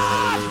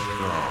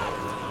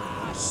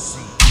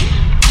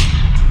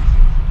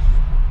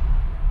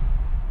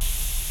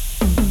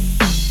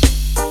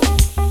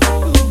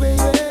 Oh,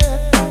 baby,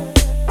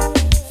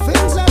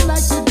 things I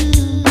like to do,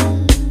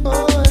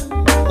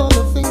 all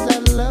the things I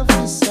love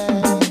to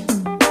say.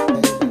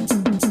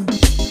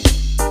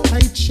 I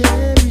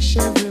cherish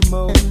every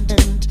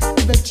moment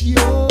that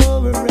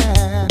you're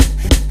around.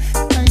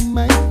 I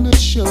might not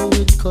show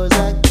it 'cause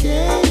I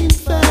can't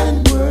find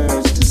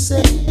words to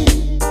say.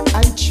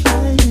 I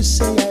try to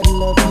say I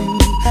love you,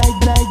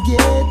 I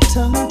get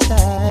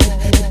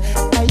tongue-tied.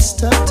 I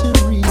start to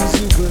read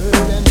the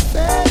word and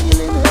fail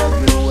in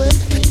every way.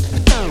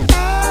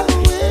 I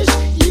wish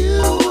you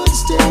would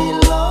stay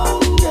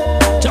longer.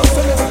 Just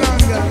a little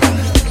longer.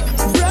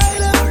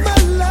 Bright up my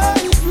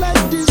life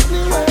like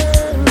Disney World.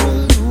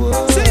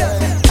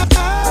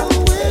 I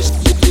wish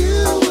you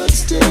would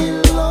stay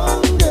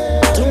longer.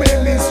 To make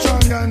me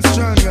stronger and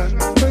stronger.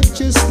 But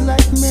just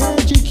like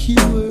magic,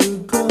 you were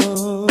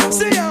gone.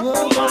 See ya.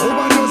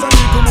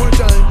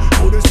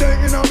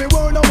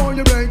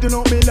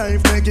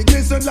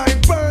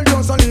 like pearl.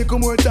 Just a little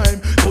more time.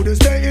 Couldn't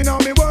stay in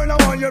on me world. I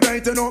want you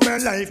brighten up my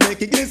life,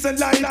 make it glisten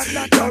like.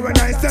 You're a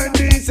nice and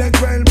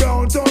decent, well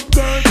brought up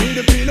girl. Be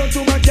the pillow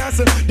to my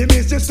castle, the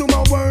mistress to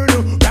my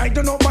world.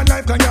 Brighten up my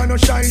life, 'cause you're no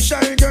shy,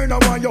 shy girl. I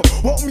want you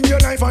walk me your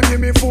life and give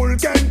me full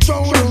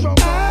control.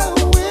 I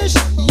wish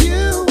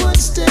you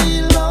would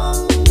stay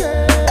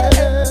longer.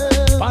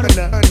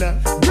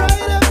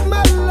 Bright up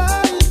my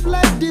life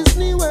like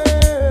Disney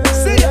World.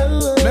 See ya,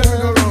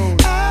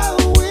 merry-go-round. I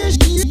wish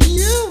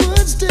you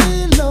would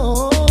stay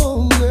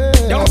longer.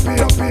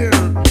 Up here.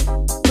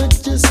 But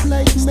just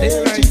like Stay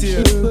magic, right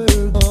here. you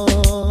were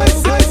gone.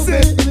 I see.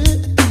 Baby,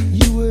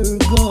 you were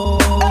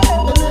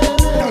gone.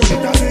 Now she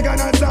doesn't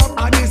gonna stop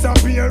a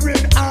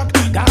disappearing act.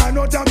 Gone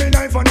out of me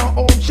life and I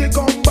hope she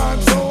come back.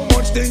 So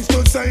much things to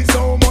say,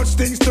 so much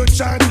things to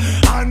chat.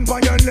 Hand by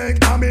your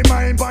leg and me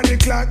mind by the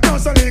clock.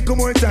 Just a little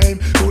more time.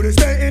 Couldn't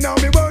stay in on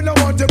me world. I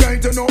want you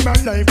right to know my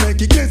life.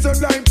 Make it glisten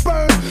like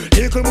pearl.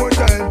 Little more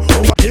time.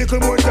 Little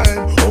more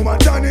time. Oh my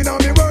turn in on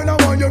me world. I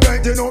want you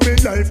right to know me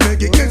life.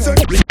 Make it glisten.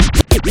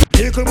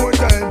 Little more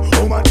time.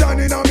 Oh my turn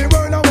in on me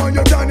world. I want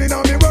you turning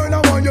on me world.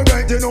 I want you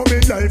right to know me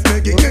life.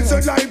 Make it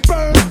glisten like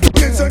pearl.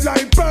 Glisten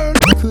like pearl.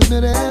 Could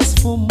not ask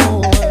for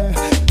more.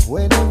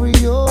 Whenever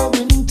you're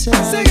in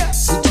town,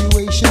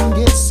 situation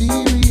gets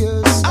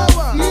serious.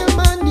 Feel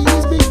my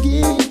knees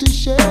begin to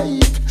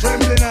shake.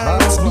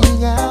 Heart's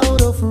being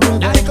out of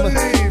rhythm.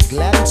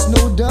 Glad it's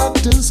no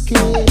doctor's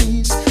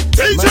case.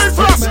 DJ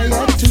Frost.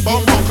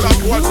 Bump up, clap,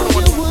 watch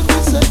It would be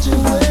such a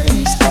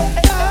waste.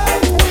 I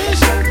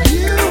wish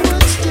you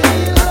would stay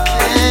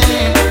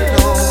longer.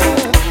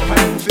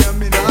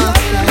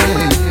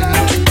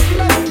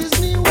 Like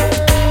Disney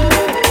World.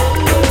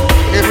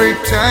 Every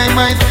time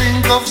I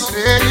think of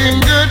saying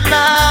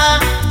goodbye,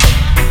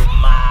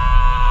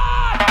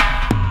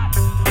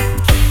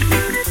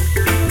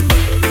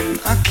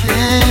 I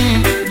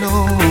can't, no,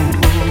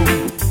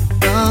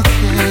 I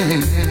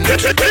can't.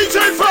 DJ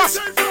Frost.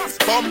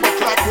 Bump up,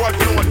 clap, watch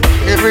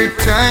Every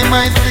time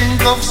I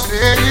think of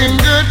saying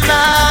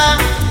goodbye,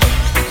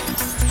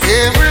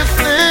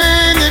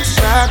 everything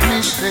inside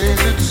me says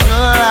it's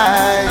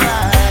alright.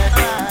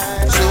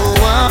 So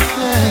I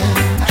can't,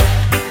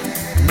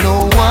 no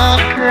I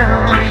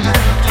can't,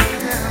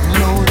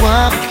 no I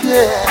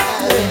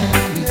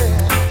can't.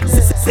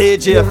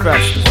 CJ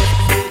Fresh.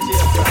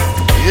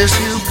 Yes,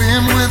 you've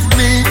been with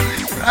me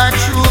right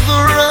through the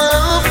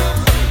rough,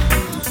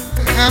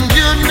 and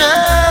you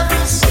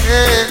never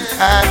said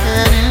I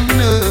had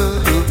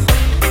enough.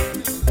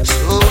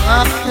 So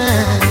I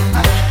can't,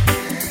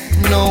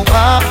 no I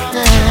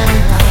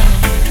can't,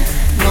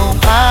 no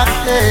I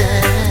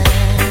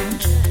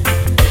can't.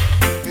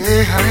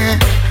 Hey honey,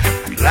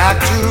 I'd like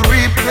to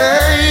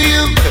repay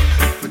you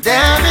for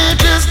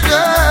damages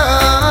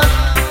done.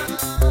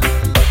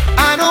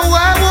 I know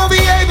I won't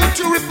be able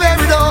to repair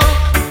it all,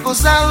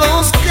 'cause I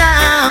lost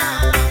count.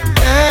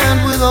 And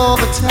with all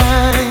the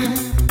time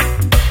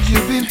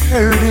you've been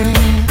hurting,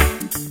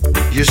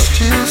 you're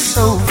still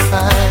so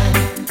fine,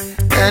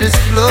 and it's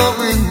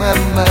blowing my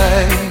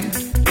mind.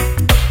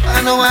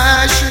 I know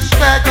I should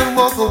back and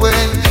walk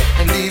away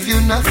and leave you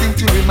nothing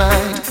to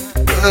remind,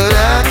 but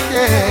I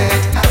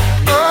can't.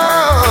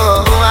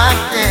 Oh, I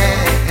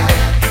can't.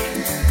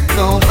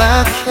 No,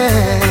 I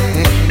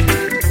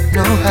can't.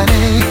 No,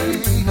 honey,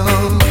 no.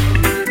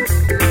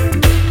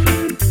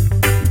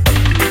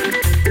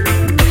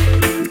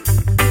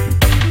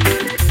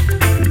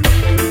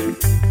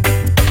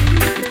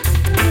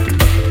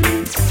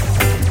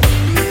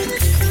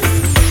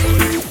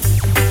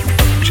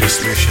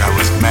 Just wish I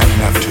was man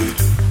enough to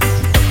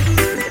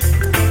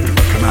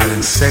come out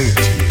and say it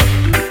to you.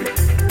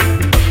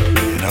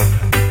 You know?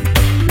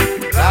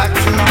 Like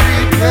to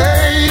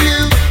repay you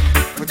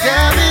for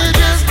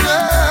damages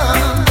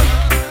done.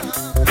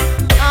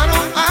 I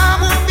know I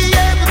won't be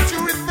able to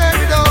repair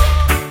it all,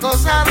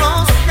 'cause I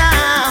lost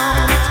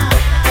count.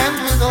 And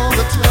with all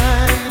the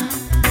time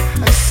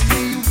I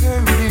see you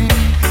hurting,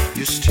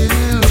 you're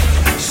still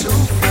so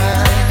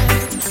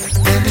fine,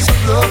 and it's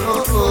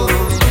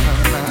blowing my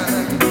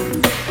mind.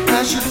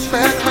 I should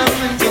pack my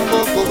things and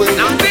walk away.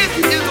 Now this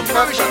is the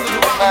version of the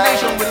rock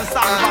nation with a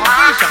sound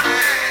foundation.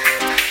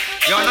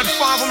 You're not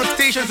far from the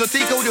station, so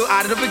take out your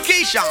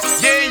identification.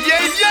 Yeah,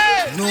 yeah,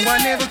 yeah. No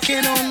one ever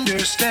can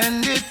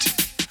understand it,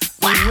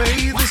 the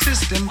way the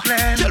system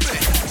planned.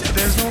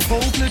 There's no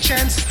hope, no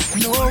chance,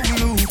 no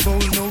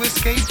loophole, no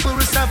escape for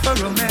a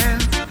sufferer man.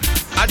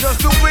 I just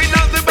to wait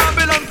on the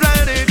Babylon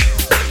planet,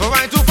 for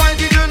I to find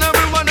each and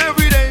everyone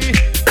every day.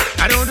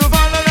 I don't to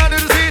follow that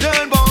little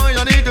Satan boy.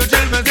 I need to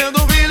change myself,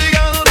 don't really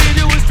gonna lead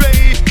you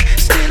astray.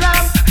 Still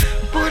I'm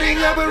putting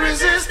up a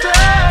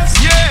resistance.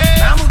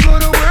 Yeah, I'm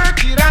gonna work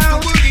it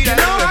out. You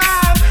know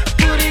I'm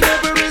putting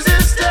up a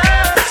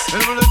resistance.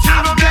 and for the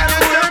children, I've gotta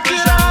work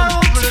it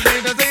out. for the day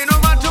that they no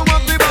matter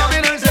what the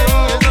Babylon say,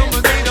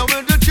 no day that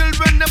when the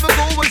children never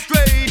go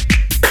astray.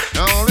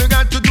 All you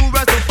got to do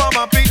is to follow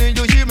my feet and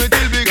you hear me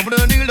till we come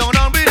to kneel down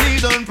on my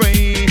knees and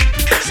pray.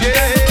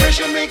 Sometimes the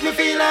pressure make me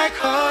feel like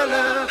holler.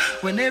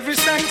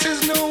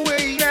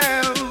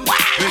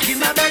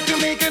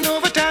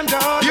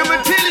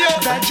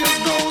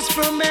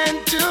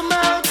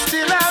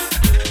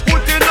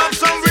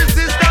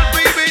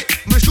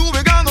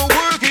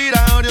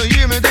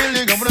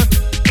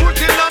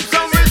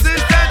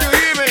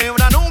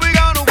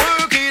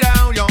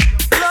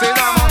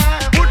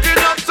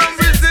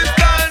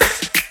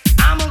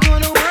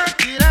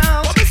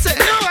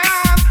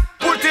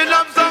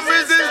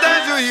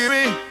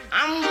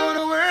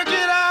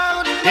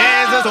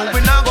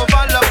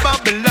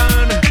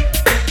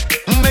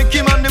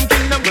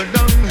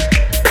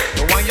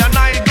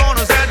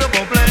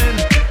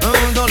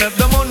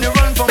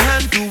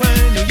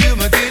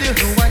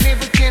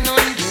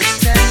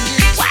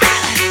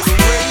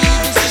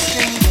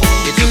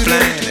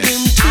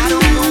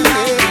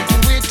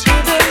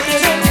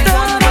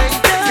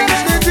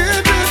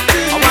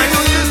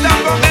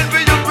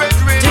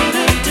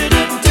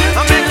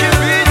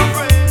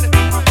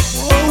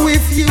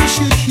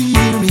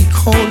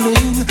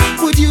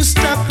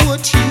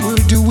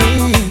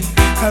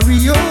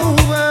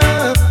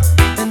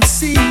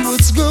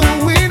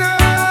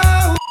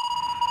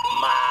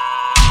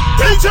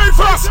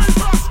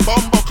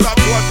 Bumbo clap,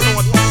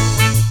 what note?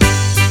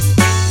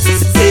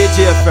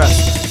 CJ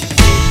Fresh.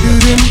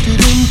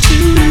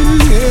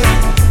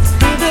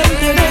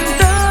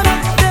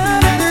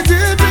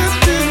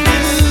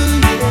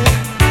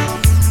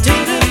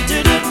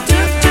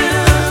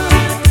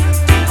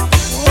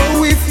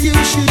 Oh, if you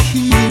should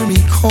hear me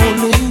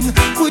calling,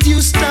 would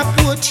you stop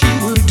what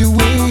you were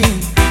doing?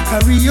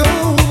 Hurry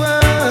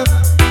over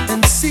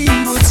and see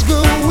what's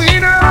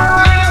going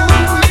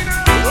on.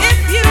 If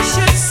you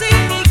should see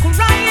me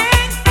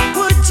crying,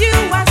 would you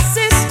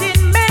assist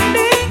in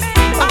mending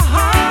a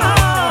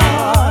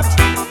heart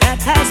that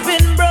has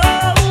been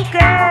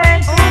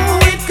broken? Oh,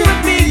 it could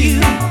be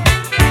you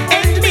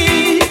And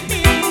me,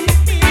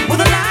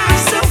 with a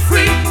life so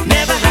free,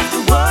 never have to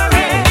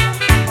worry.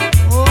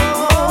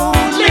 oh,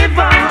 Live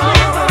on.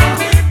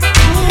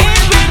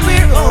 And when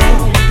we're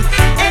old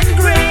and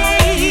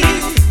gray,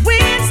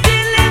 we'll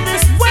still live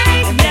this way,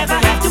 never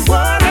have to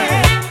worry.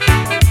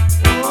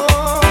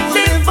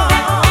 Live on.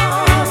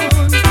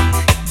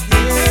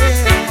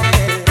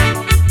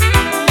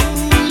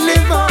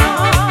 live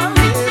on,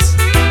 yes.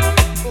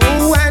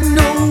 Oh, I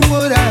know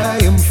what I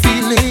am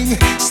feeling,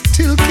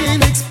 still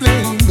can't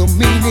explain the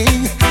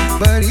meaning,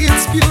 but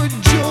it's pure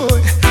joy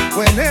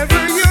whenever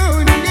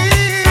you're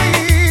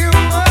near.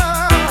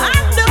 I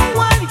know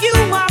what you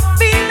are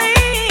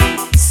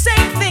feeling,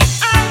 same thing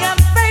I am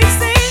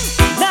facing.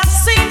 That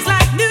seems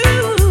like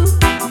new,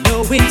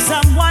 knowing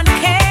someone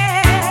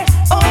cares.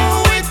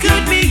 Oh, it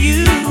could be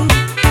you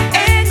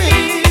and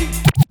me,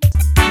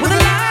 with a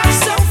life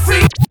so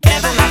free,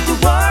 never have to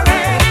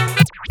worry.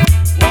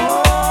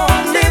 Oh,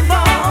 live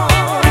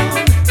on.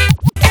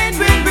 And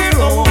when we're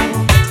old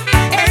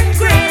and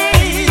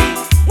gray,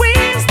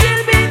 we'll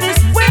still be this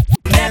way,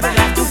 never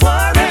have to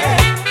worry.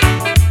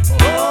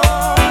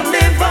 Oh,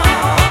 live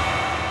on.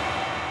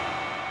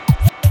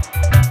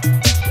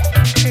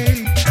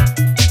 Hey,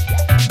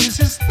 this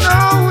is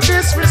no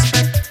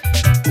disrespect,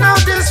 no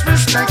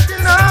disrespect,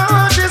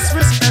 no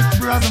disrespect,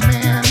 brother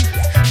man.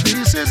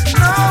 This is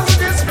no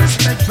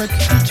disrespect, but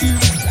could you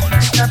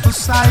step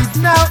aside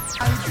now?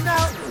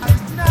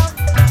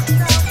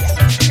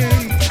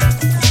 Hey,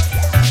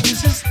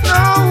 this is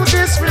no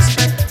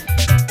disrespect,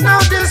 no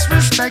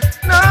disrespect,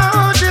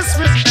 no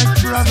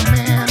disrespect, brother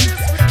man.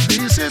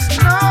 This is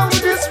no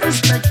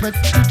disrespect, but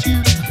could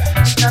you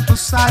step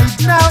aside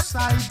now?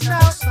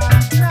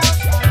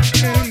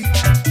 Hey,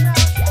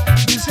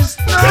 this is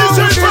no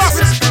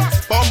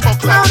disrespect, Bumbo no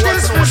clap, what note?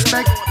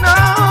 disrespect,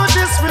 no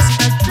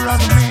disrespect,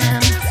 brother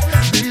man.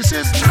 This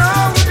is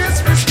no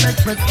disrespect,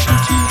 but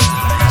could you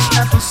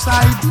step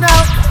aside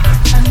now?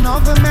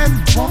 Another man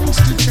wants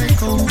to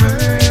take over,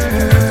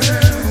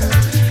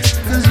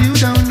 'cause you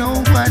don't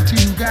know what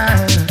you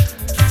got,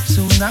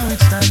 so now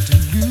it's time to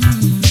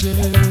lose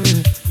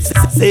it.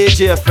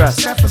 CJ Fresh.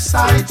 Step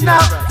aside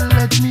now,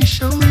 let me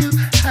show you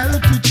how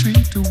to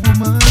treat a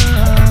woman.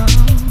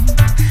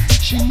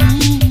 She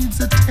needs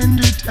a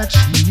tender touch,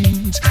 she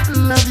needs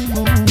loving,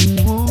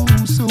 oh,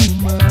 so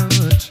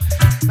much.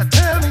 Now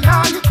tell me,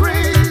 are you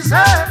crazy?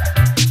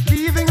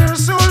 Leaving her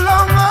so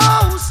long,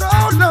 oh, so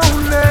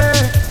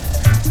lonely.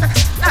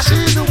 Now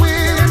she's a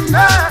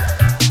winner,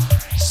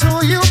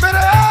 so you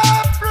better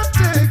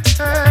protect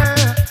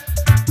her.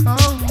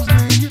 Oh,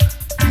 when you're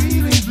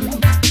feeling blue,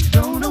 you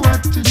don't know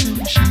what to do,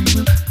 she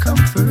will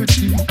comfort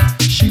you.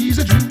 She's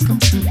a dream come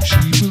true,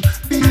 she will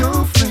be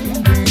your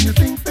friend when you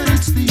think that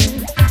it's the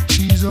end.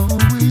 She's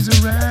always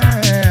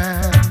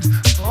around,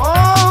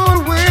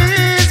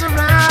 always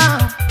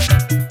around.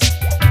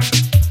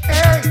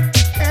 Hey,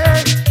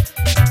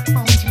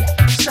 won't you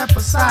step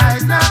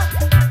aside now?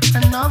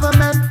 Another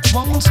man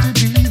wants to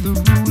be the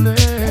ruler,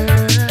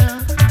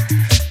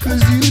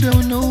 'cause you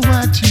don't know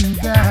what you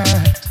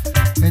got,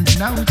 and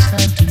now it's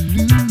time to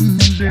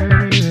lose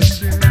it.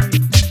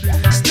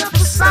 Step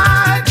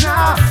aside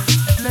now,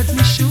 let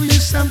me show you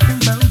something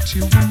about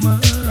your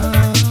woman.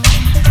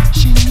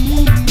 She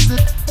needs a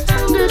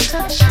tender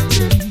touch,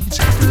 she needs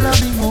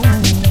loving,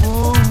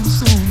 oh,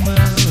 so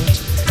much.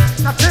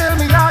 Now tell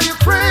me, are you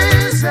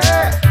crazy?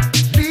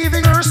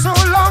 Leaving her so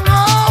long,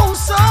 oh,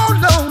 so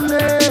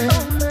lonely.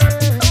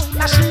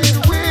 Now she's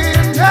a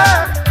winner,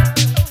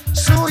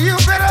 so you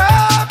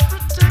better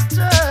protect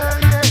her,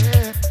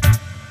 yeah.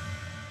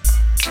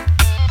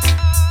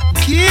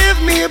 Give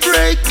me a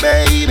break,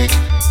 baby.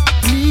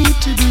 Need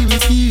to be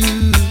with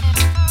you.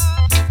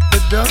 The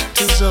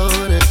doctor's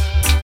ordered.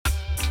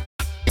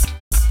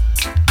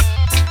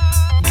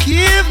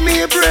 Give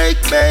me a break,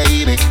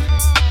 baby.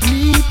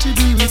 Need to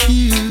be with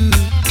you.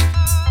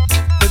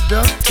 The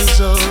doctor's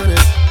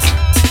ordered.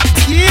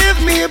 Give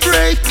me a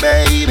break,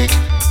 baby.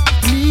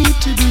 Need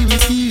to be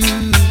with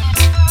you.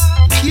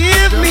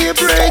 Give me a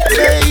break,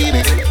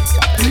 baby.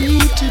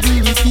 Need to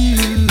be with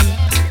you.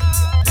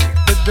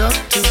 The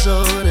doctor's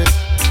ordered.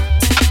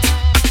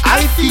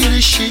 I feel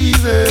a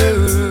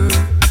shiver.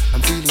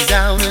 I'm feeling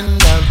down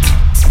and out.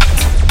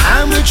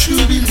 I'm a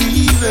true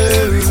believer.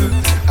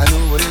 I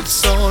know what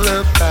it's all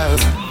about.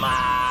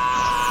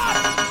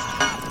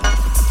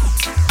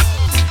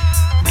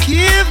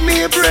 Give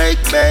me a break,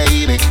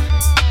 baby.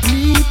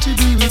 need to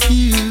be with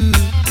you.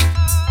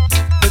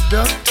 The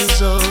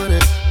doctor's order.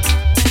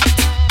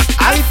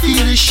 I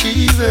feel a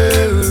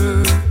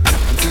shiver.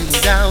 I'm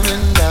feeling down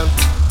and out.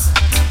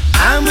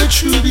 I'm a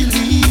true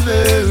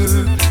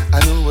believer. I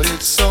know what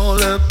it's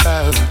all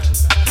about.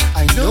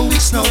 I know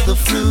it's not the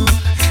flu.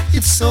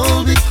 It's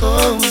all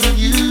because of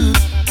you.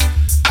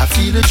 I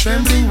feel a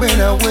trembling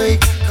when I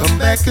wake. Come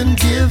back and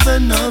give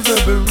another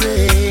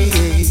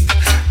break.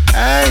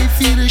 I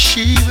feel a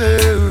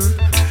shiver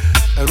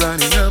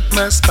running up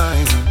my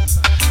spine.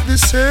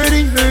 This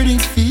hurting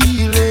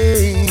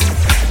feeling.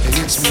 It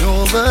hits me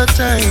all the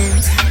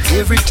time.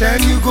 Every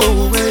time you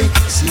go away,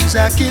 seems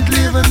I can't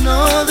live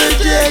another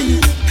day.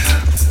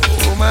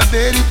 Oh, my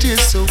bed, it is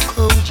so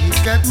cold. You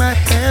got my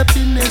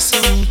happiness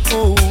on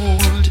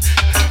hold.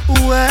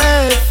 Oh,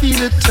 I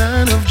feel a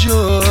ton of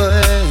joy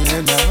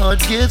and my heart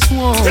gets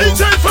warm.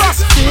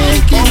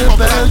 Thinking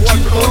about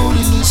you,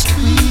 holding you,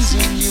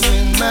 squeezing you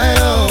in my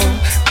arm.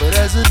 But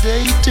as the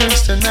day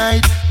turns to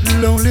night,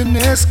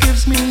 loneliness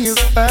gives me a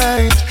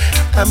fight.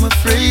 I'm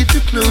afraid to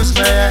close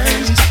my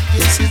eyes.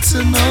 Yes, it's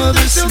another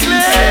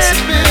sleepless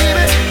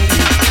night.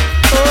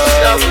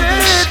 Oh, I'm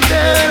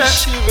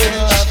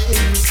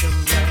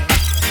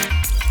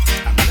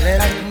glad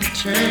I didn't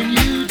turn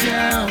you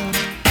down.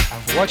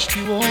 I've watched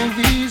you all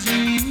these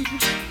years,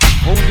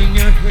 holding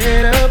your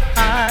head up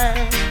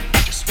high,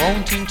 just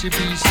wanting to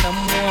be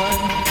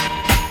someone.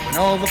 When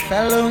all the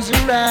fellows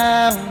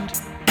around,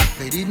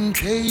 they didn't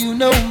pay you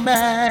no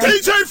mind.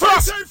 DJ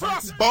Frost!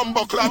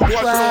 Bumbo Club,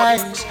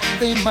 twice,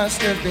 they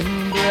must have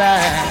been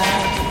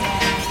blind.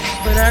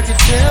 But I could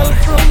tell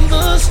from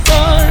the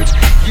start,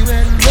 you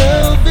had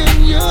love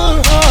in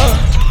your heart.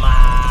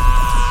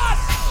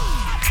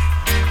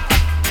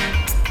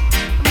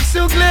 I'm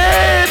so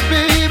glad,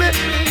 baby.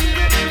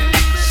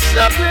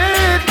 So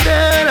glad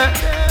that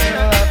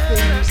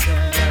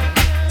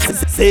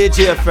Say it,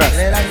 J. Frost.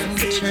 That I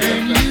didn't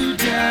turn you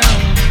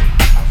down.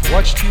 I've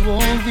watched you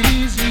all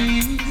these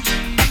years,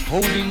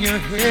 holding your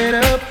head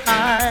up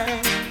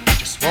high,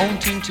 just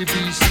wanting to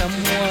be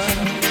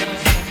someone.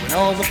 When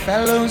all the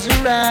fellows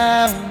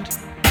around,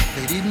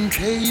 they didn't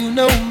pay you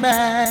no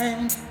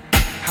mind.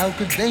 How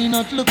could they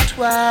not look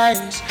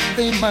twice?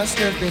 They must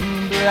have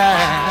been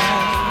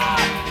blind.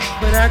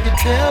 But I could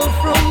tell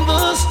from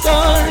the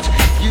start,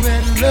 you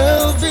had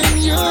love in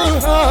your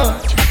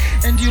heart,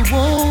 and you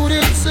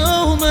wanted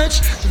so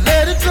much to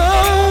let it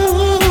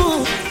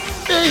go.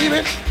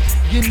 Baby,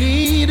 you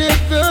needed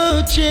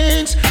the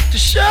chance to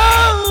show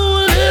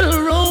a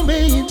little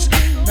romance.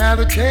 Now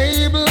the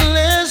table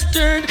has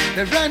turned,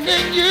 they're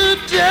running you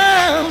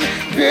down.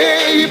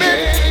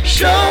 Baby,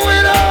 show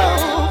it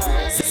all.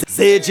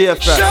 Say it, J.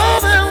 Frost. Show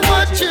them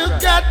what you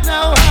got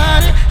now,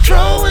 honey.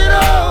 Throw it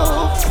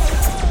off.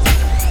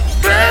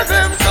 Burn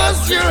them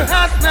 'cause you're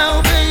hot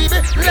now, baby.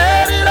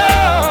 Let it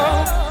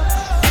off.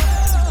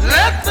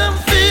 Let them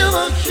feel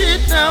the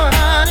heat now,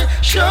 honey.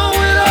 Show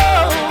it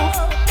off.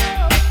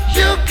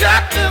 You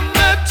got them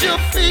at your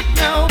feet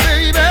now,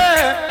 baby.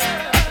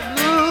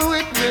 Ooh,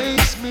 it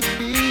makes me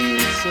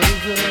feel so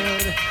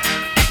good.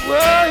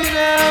 Whoa,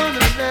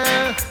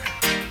 now.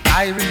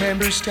 I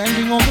remember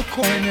standing on the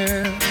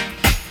corner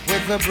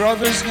with the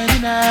brothers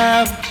hanging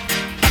out,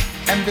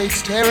 and they'd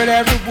stare at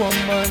every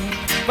woman,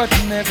 but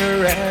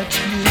never at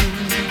you.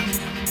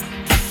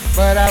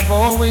 But I've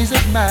always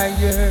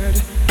admired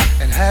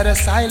and had a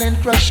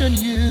silent crush on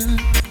you.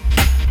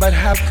 But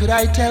how could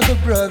I tell the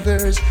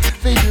brothers?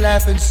 They'd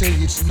laugh and say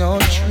it's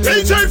not true.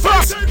 DJ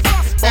Frost!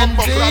 And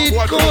they'd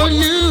call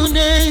you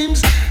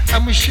names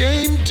I'm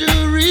ashamed to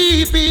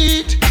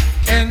repeat,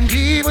 and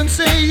even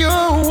say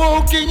you're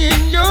walking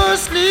in your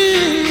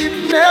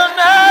sleep.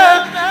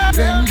 Now,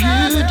 then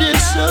you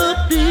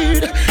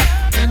disappeared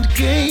and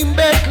came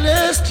back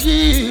last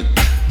year.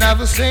 Now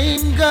the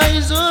same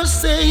guys are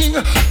saying,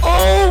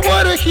 oh,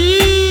 what a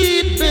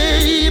heat,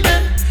 baby.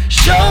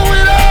 Show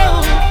it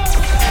all.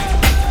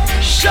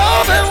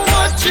 Show them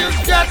what you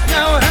got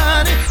now,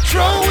 honey.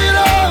 Throw it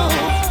off.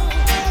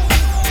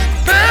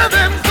 Bear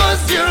them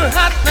 'cause you're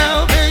hot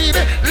now,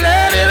 baby.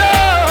 Let it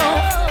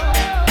off.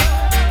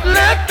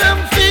 Let them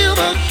feel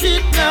the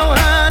heat now,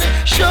 honey.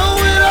 Show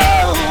it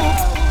off.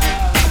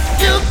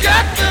 You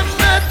got them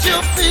at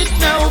your feet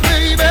now,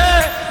 baby.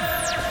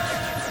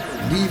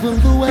 Even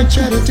though I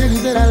try to tell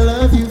you that I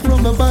love you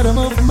from the bottom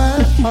of my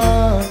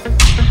heart,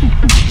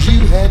 you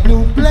had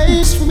no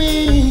place for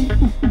me.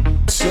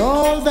 It's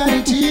all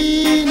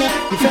vanity.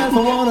 You fell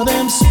for one of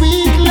them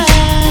sweet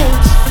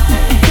lies,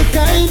 the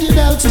kind you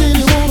doubt still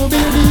you wanna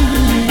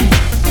believe.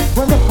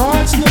 When the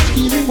heart's not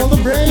healing, when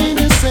the brain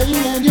is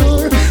saying and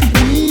you're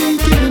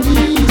weak in the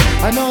knees.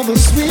 Another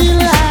sweet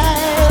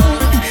lie,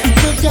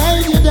 the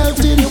kind you doubt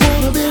still you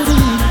wanna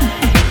believe.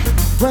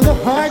 When the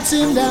heart's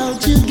in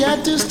doubt, you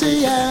got to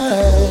stay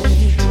out.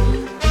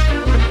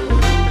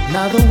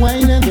 Now the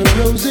wine and the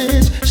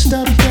roses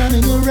stopped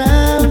coming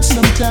around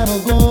some time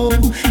ago,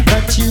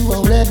 but you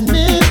won't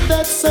admit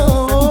that,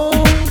 so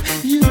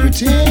you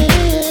pretend.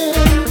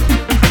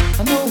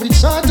 I know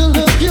it's hard to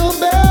look your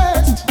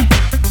best,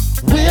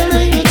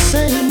 wearing the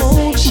same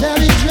old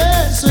shabby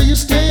dress, so you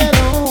stay at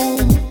home.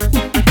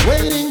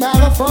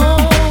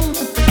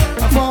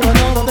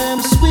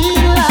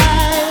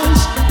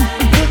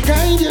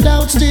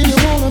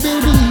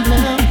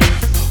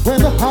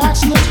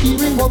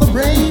 hearing what the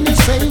brain is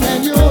saying,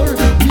 and you're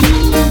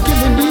weak in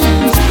the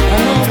knees.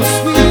 And all the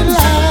sweet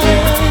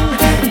line,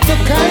 the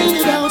kind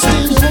you don't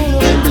still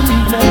wanna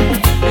believe now.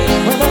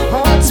 When the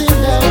heart's in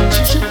doubt,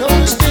 you should go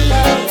stay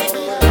out.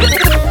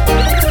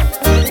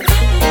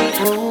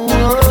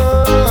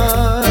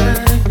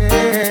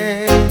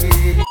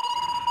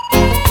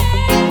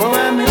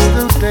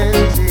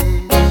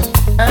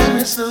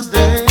 Those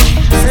days,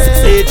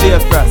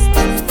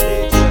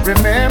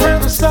 remember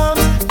the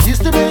songs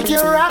used to make you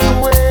rock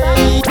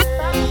away.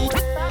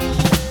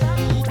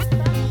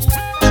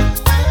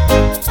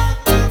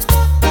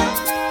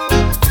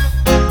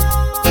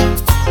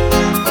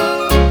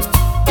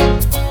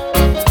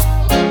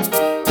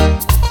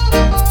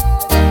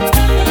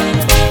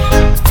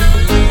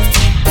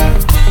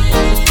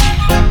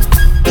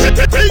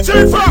 DJ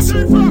Frost,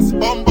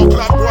 Bumbo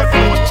Club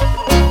Road.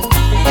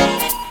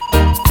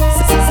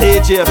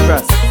 CJ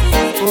Frost.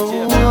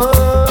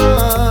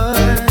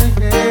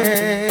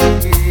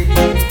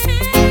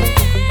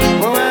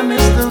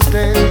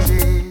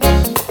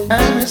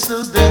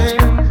 Those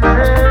days,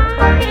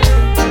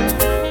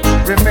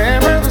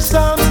 remember the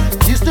songs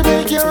used to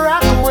make you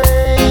rock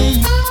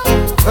away.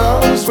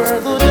 Those were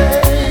the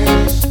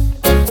days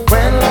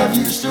when love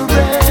used to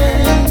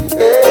rain.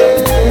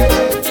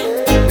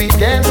 We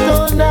danced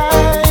all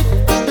night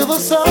to the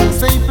songs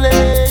they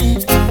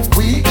played.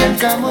 We can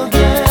come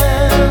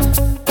again,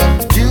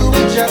 do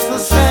it just the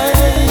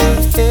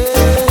same.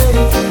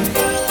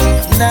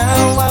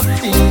 Now I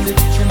feel it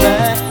in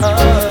my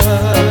heart.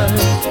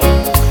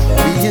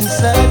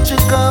 Such a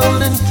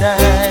golden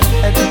time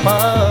at the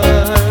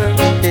park,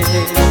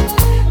 yes.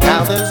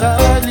 Now there's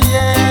hardly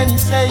any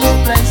safe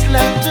place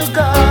left to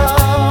go.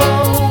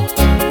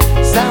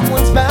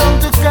 Someone's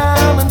bound to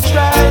come and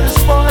try to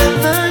spoil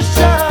the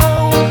show.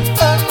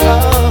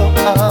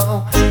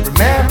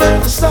 Remember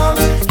the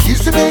songs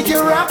used to make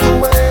you rock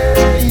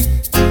away.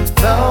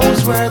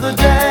 Those were the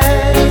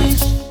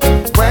days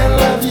when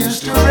love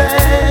used to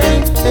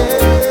rain.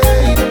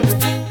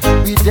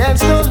 We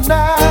danced all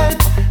night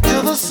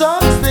to the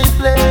songs they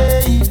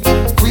play.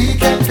 We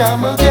can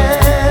come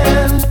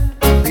again.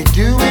 We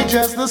do it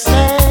just the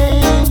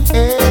same.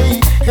 Hey,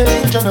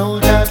 hey, John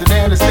Old Alton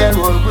Ellis,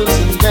 Errol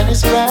Wilson,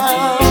 Dennis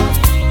Brown.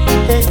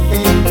 Hey,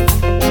 hey,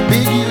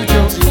 Big U,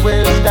 Josie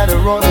Wells, that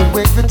are all the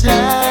way to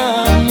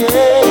town.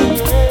 Yeah,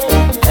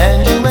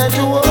 and you had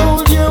to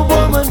hold your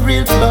woman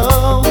real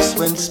close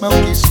when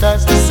Smokey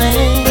starts to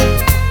sing.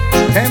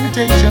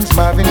 Temptations,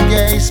 Marvin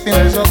Gaye,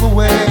 Spinners all the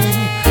way.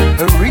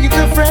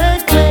 Aretha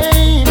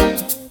Franklin,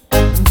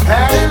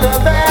 Patti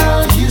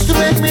LaBelle used to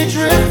make me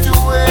drift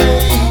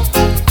away.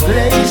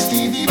 Play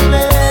Stevie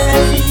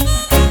play,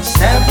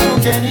 Sam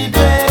Cooke any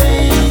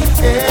day.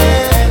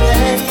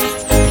 Hey,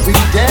 we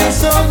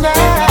dance all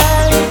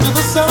night to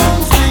the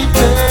songs we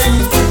play.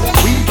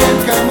 We can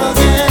come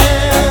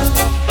again,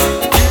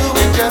 do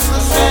it just the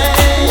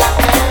same.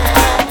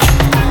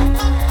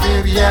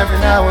 Maybe every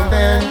now and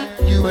then,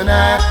 you and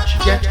I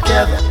should get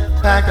together,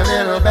 pack a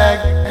little bag,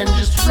 and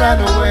just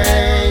run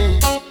away.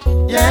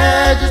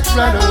 Yeah, just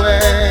run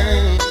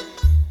away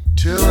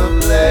to a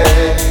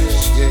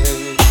place,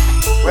 yeah,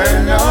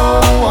 where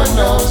no one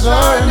knows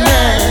our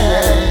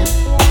name.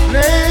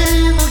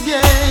 Play the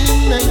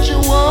game nature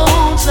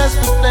wants us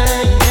to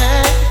play,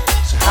 yeah.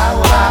 So how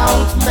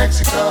about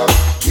Mexico?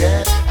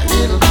 Yeah, a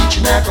little beach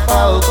in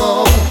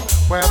Acapulco,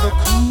 where the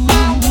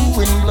cool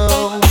wind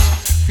blows.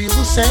 Feel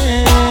the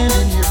sand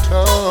in your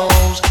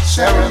toes,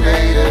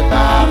 serenaded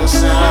by the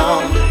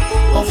sound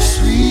of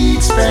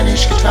sweet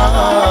Spanish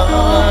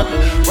guitar,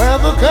 where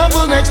the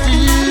couple next to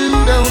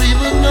you don't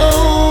even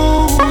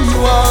know who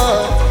you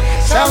are.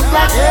 Sounds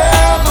like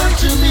heaven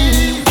to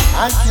me,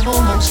 I can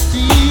almost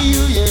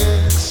feel,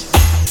 yes.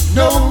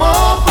 No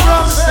more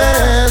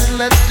promises,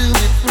 let's do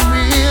it for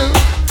real.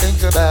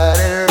 Think about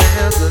it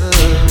real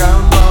good.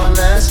 Come on,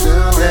 let's do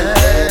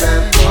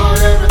it.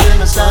 Put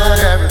everything aside,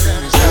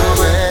 everything is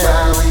good.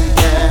 While we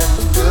can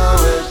do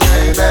it,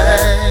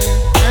 baby.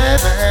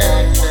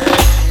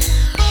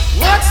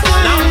 What's the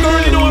Now I'm girl,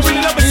 you know I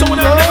really love it, so I'll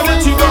never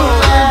let you go.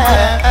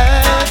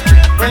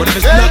 But if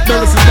it's not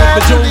Beres, it's not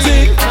the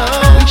Jonesy. I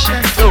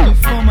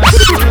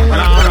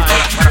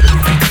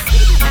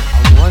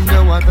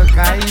wonder what the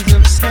guys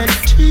have said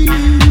to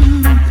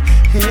you.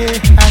 Hey,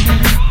 honey.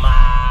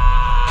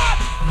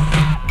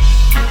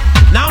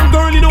 Now I'm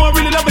girl, you know I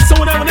really love it, so I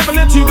will never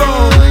let you go.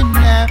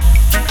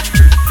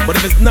 But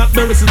if it's not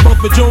Beres, it's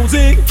both the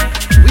Jonesy.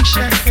 Wish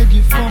I had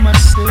you for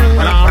myself.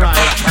 Alright.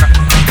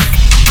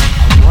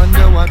 I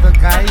wonder what the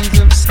guys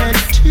have said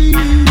to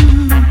you.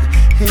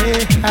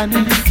 Hey,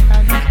 honey,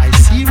 I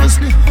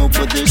seriously hope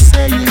what they're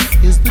saying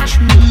is the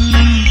truth.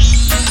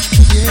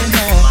 Yeah,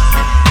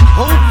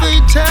 hope they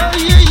tell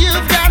you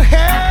you've got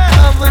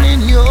heaven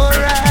in your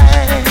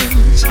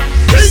eyes.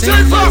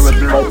 DJ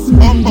Frost,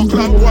 Bumbo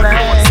Club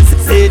Records.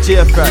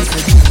 CJ Frost.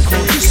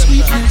 Call you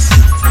sweetness,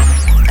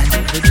 and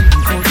if they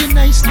didn't call you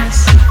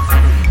niceness,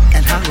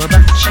 and how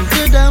about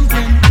sugar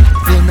dumpling?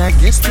 Then I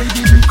guess they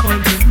didn't call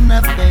you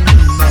nothing.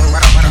 No,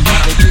 and if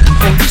they didn't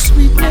call you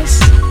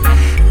sweetness,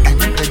 and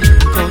if they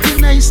didn't call you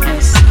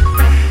niceness,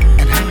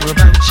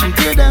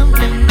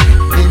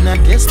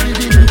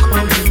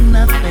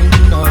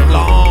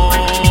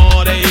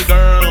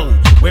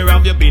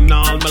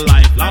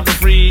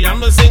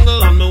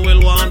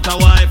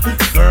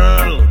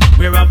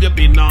 have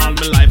you been all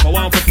my life? I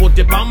want to put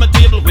you on my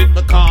table with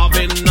my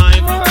carving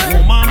knife.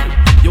 Woman,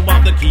 you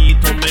have the key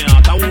to my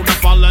heart. I wanna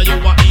follow you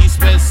east,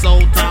 west,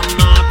 south and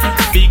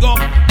north. Big up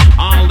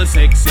all the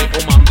sexy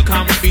woman, the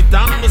confident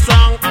and the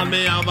strong, and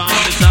me have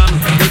ambition.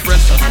 With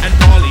Precious and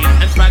Pauline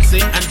and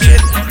Maxi and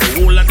Jean,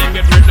 the whole of them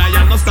get rid of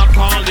you, no stop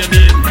calling your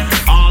name.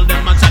 All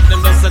them a chat,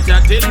 them just a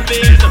chat in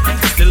vain.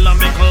 Still I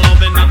make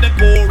loving and they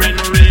pouring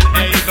rain.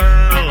 Hey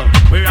girl,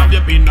 where have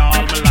you been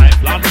all my life?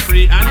 Lord, me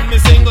free and me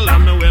single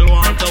and me will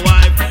want a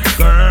wife.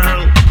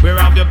 Girl, where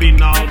have you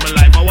been all my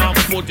life? I want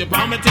to put you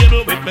on my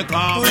table with me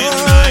carving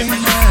knife.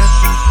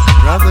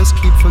 Brothers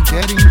keep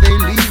forgetting they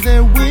leave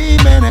their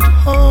women at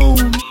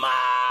home.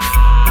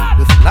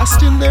 With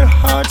lust in their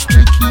hearts,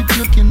 they keep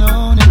looking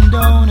on and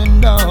on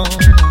and on.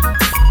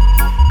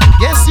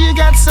 Guess you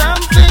got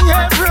something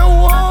every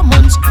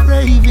woman's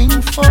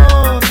craving for.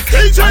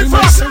 I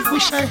myself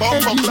wish I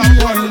had you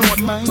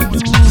behind my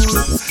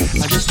door.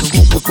 I just don't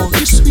want to call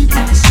you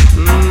sweetness.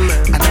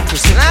 And I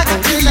just like a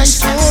really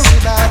story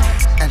about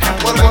and how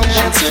what one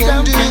dance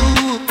can do.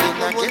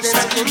 I guess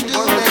I can do,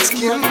 dance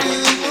can do,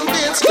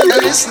 dance can do.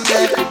 Listen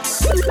that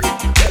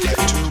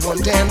after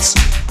one dance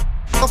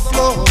the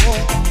floor,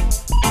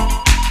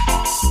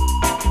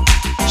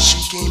 she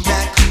came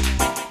back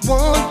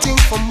wanting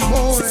for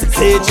more.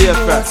 AJ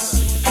Press.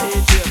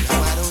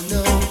 Now I don't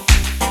know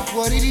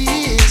what it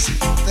is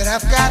that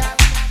I've got,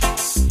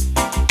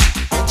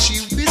 but she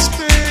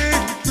whispered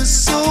it was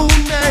so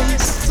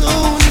nice, so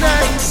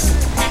nice.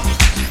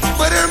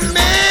 But her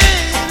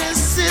man is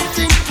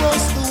sitting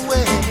across the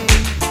way,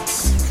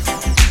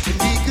 and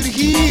he could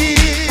hear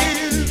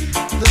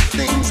the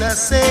things I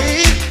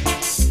say.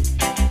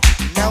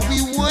 Now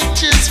he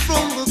watches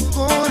from the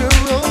corner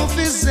of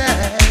his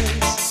eyes.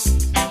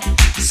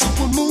 So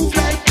a move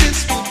like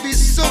this would be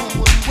so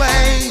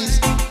unwise.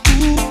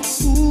 Ooh,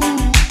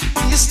 ooh,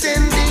 you're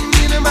standing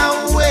in my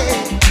way.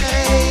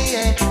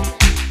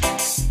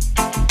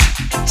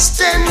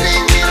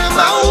 Standing in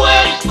my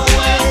way.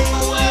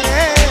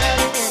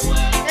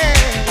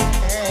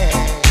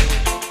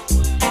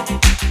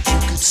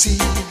 You could see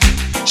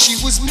she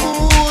was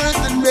more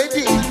than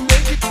ready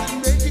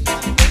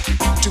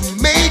to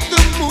make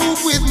the move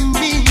with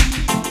me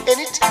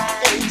anytime.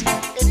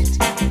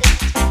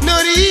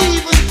 Not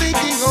even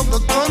thinking of the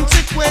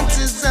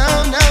consequences,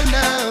 oh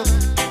no.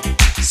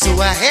 So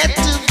I had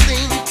to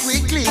think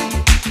quickly.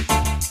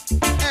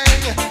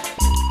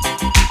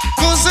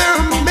 Cause her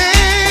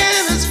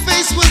man, his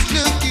face was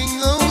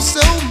looking oh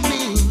so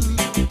mean,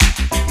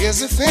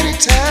 as if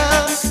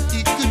anytime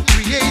he could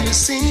create a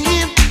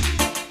scene.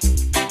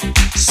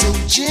 So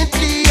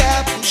gently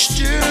I pushed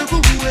her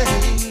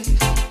away.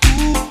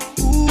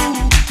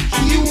 Ooh,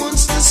 he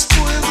wants to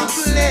spoil the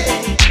play.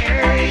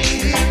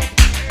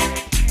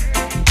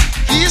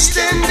 He's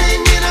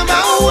standing in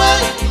my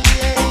way.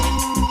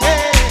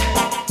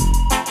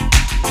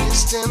 He's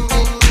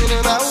standing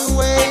in my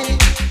way.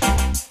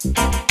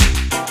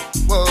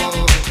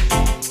 Whoa.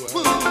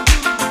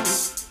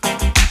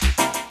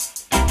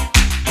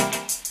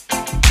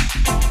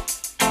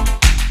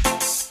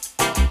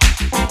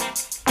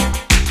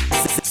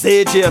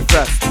 AJ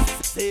Press.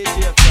 AJ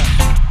Press.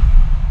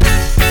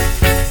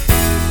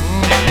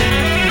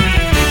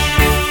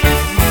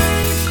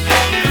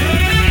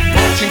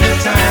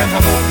 How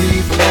more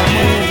people are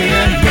moving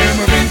and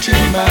murmuring to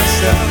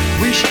myself,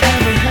 wish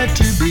ever had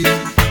to be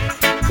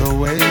the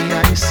way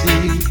I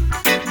see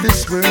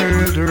this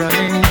world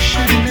running.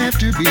 Shouldn't have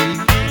to be,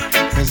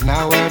 cause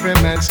now every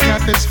man's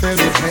cup is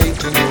filled with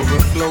hate and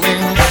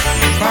overflowing.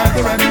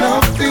 Father, I know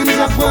things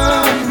are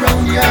going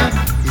wrong, yeah,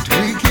 it's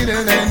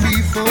wickeder than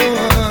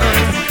before.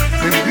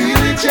 We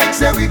really checks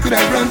that we could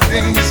have run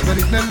things, but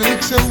it don't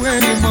look so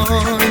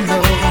anymore,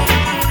 no.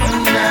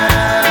 Come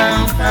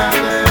down,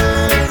 Father,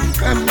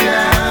 come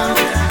down.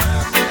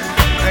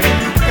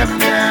 Come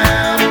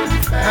down,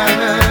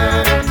 Father,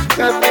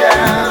 come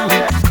down.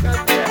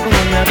 Oh,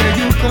 I beg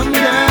you, come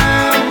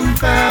down,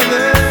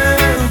 Father,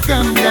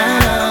 come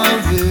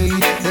down.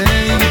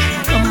 Hey,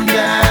 come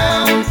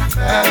down,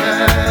 Father,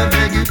 I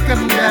beg you,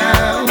 come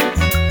down.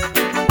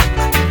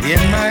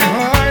 In my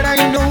heart,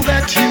 I know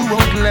that you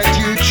won't let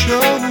your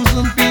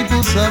chosen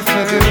people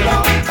suffer.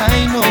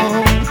 I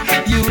know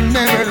you'll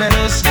never let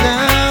us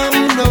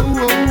down. No.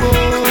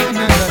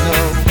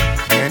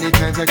 Many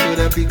times I could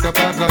have picked up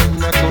a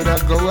gun, I could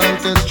have go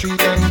out the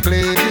street and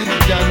play big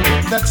gun.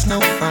 That's no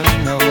fun,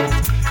 no.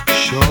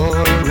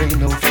 Sure ain't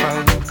no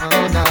fun,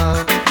 oh no.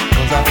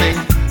 Cause I think,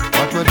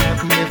 what would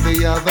happen if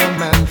the other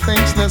man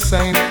thinks the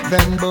same?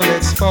 Then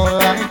bullets fall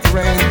like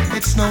rain.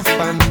 It's no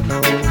fun,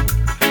 no.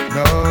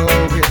 No,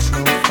 it's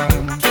no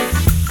fun.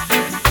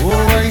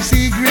 Oh, I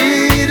see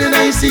greed and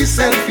I see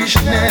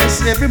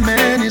selfishness. Every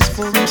man is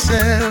for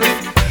himself.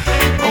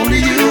 Only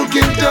you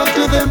can talk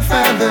to them,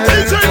 Father,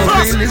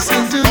 cause they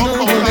listen to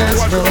no one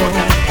else, no.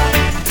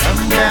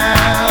 Come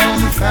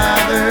down,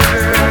 Father,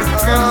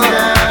 come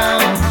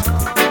down.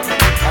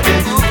 I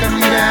beg you, come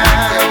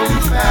down,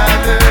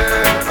 Father,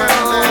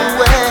 Father.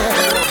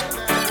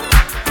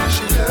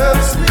 She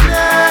loves me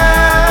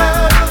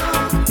now.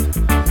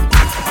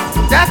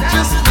 That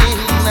just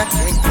means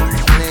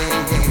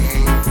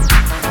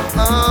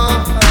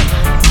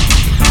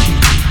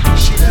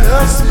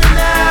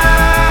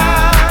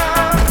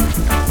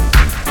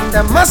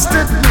I must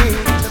admit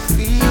I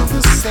feel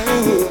the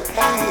same.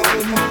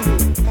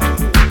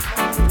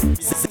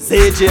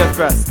 CJ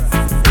Frost.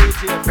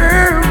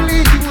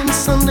 Early one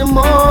Sunday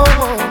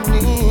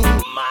morning,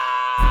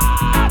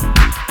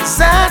 as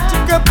I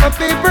took up my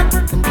paper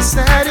and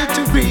decided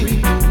to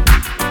read,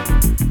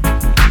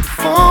 the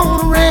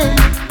phone rang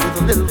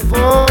with a little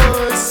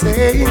voice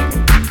saying,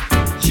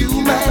 "You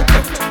might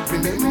not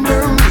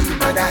remember me,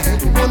 but I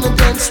wanna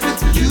dance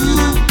with you.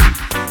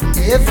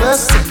 Ever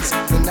since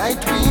the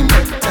night we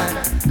met,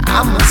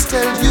 I must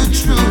tell you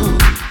true.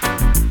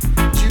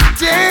 You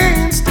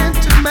danced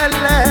into my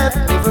life,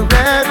 never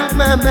out of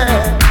my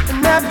mind.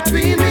 And now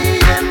between me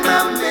and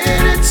my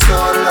man, it's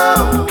all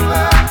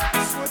over."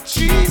 That's what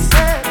she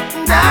said.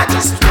 And I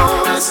just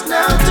want us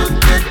now to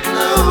get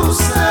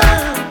closer.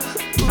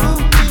 Ooh,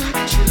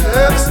 she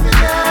loves me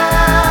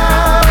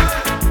now.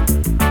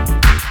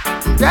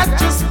 That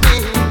just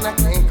means I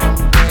can't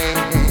complain.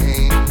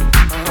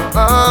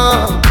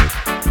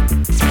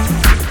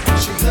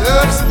 She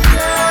loves me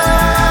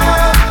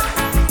now.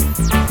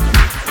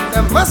 And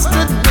I must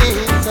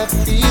admit I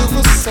feel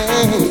the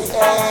same.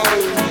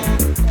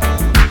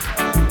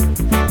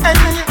 And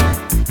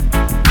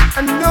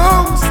I know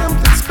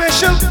something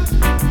special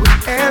would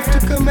have to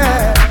come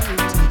out.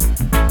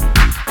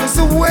 'Cause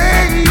the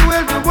way you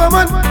held the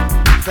woman,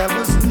 there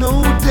was no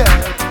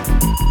doubt.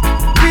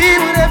 We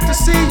would have to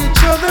see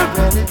each other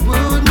and it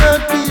would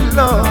not be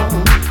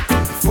long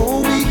before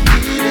we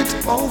hit it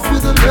off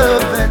with a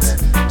love that's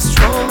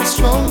strong,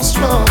 strong,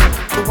 strong.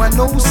 Though I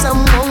know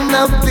someone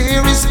out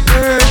there is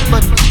hurt,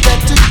 but we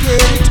got to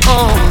get it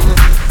on.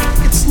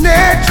 It's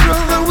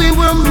natural that we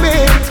were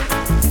meant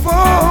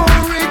for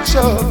each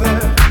other.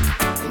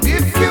 And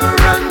if you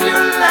run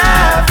your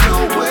life the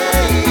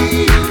way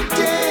you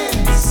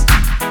dance,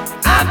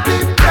 I'd be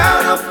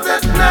proud of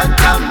that night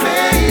I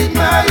made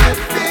my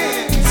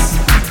advance.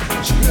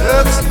 She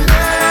loves me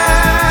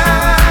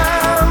now.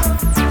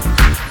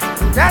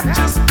 That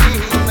just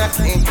means I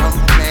can't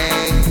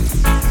complain.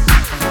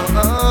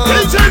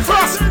 DJ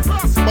Frost,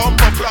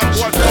 bumper clap,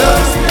 what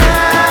Loves me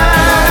now.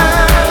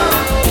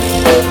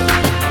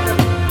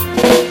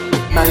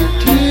 My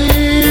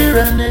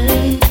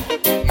tyranny,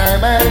 I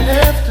might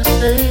have to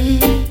say,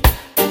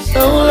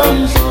 so long,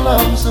 so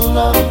long, so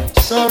long.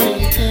 Sorry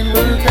it didn't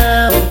work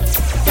out,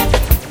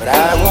 but I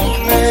won't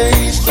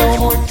waste no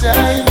more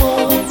time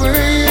over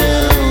you.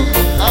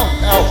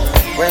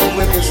 Well,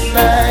 with this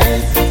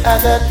life, I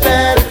got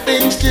better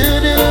things to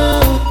do.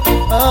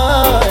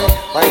 Oh,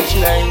 why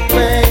should I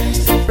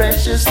waste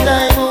precious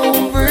time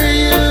over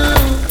you?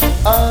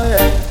 Oh,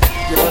 yeah.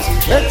 You must be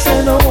checks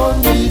and no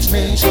one needs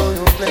me, so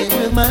you play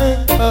with my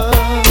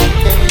heart.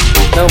 Okay.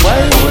 Now why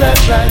would I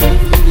try to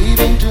be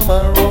leaving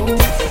tomorrow?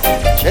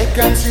 Check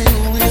and see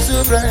who is so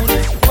bright.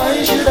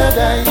 Why should I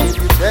die if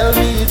you tell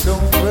me it's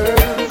over?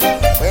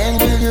 When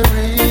will you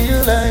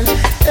realize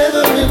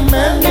every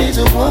man needs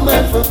a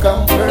woman for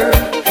comfort?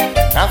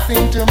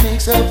 Nothing to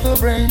mix up the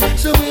brain.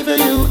 So if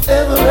you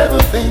ever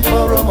think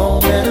for a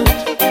moment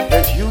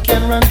that you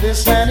can run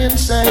this man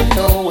insane,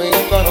 no way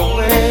gonna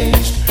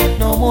waste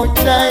no more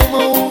time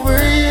over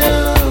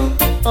you.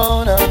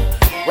 Oh no,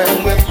 well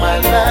with my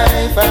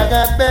life I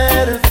got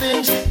better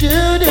things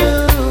to do.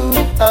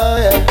 Oh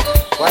yeah,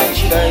 why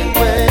should I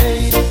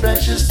waste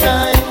precious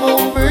time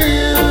over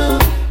you?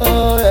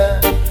 Oh yeah,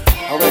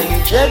 when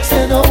you check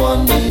say no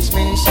one needs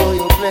me, so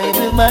you play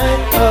with my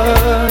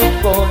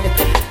heart, boy.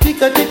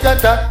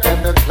 Tick-a-tick-a-tock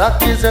and the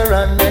clock is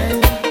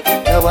a-running.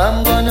 Now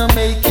I'm gonna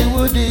make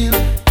you a deal.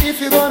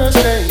 If you're gonna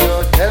stay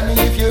or tell me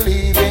if you're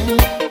leaving,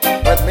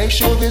 but make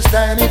sure this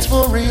time it's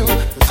for real.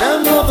 'Cause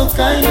I'm not the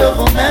kind of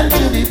a man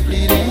to be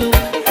pleading.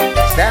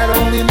 That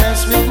only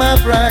mess with my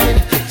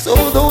pride. So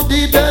though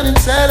deep down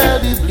inside I'll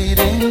be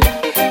bleeding,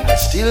 I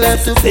still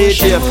have to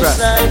push you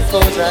aside.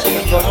 'Cause I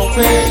ain't gonna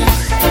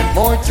waste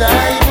more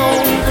time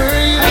over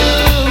you.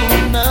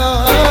 No.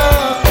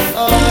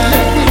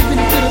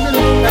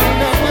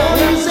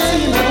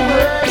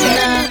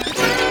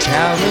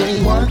 Tell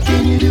me, what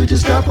can you do to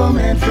stop a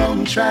man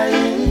from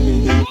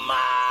trying?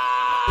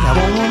 I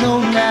wanna know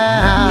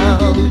now. What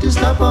can you do to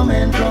stop a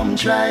man from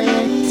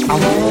trying? I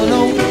wanna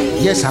know,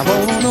 yes, I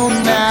wanna know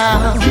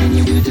now. What can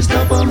you do to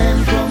stop a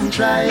man from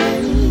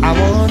trying? I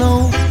wanna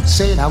know,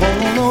 say it, I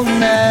wanna know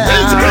now.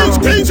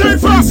 DJ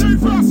Frost,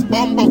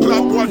 bumper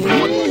clap, what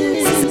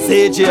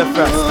CJ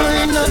Frost.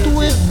 Not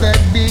with that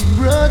big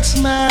broad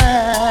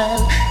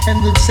smile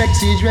and the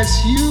sexy dress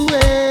you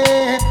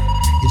wear.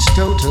 It's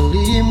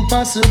totally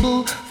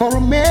impossible for a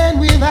man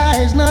with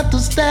eyes not to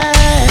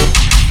stand.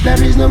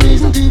 There is no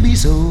reason to be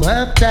so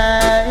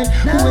uptight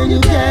when you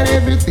got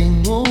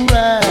everything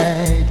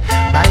alright.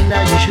 By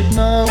now you should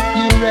know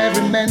you're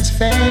every man's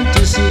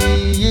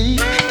fantasy.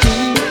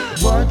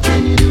 What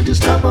can you do to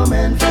stop a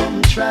man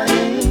from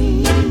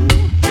trying?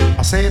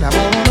 I said I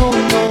wanna know.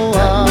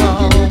 What can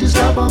you do to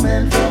stop a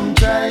man from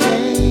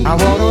trying? I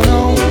wanna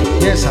know.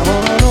 Yes, I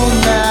wanna know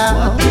now.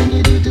 What can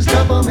you do to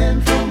stop a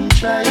man from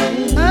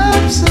trying?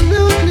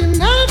 Absolutely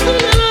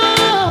nothing at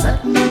all.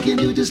 Nothing you can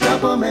do to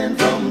stop a man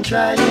from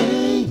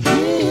trying.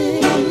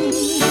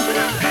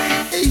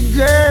 Hey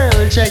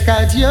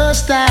got your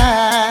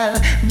style,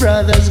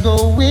 brothers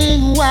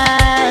going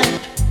wild.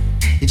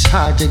 It's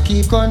hard to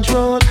keep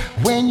control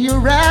when you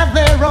have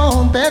their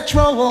own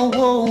petrol.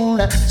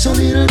 So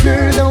little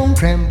girl, don't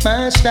cramp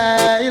my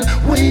style.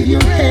 Wave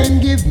your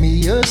hand, give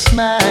me a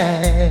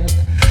smile.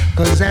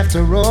 Cause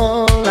after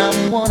all,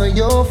 I'm one of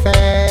your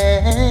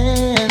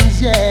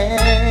fans,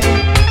 yeah.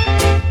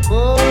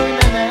 Oh,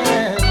 na na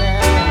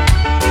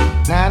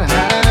na na na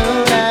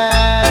na.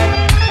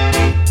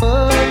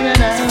 Oh, na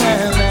na na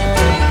na.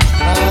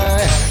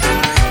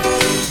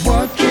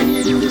 What can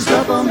you do to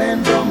stop a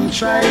man from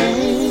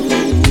trying?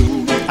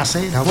 I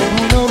said I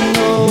won't no.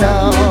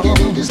 What can you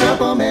do to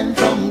stop a man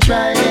from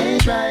trying?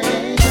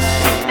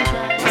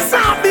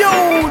 Sound the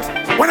old.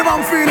 Whenever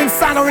I'm feeling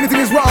sad or anything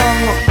is wrong,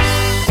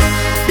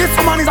 this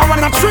man is a 1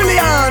 in a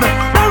trillion.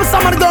 Now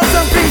somebody does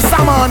some peace,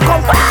 someone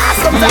come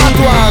fast, come down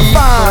to our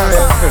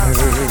fast.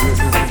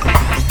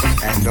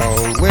 And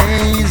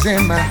always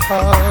in my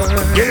heart,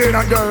 yeah,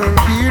 that girl.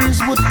 Here's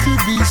what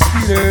could be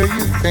sweeter.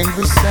 You think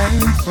the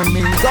same for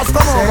me. Just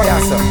come over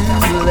here, sir.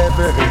 You'll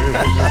ever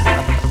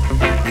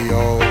be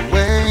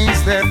always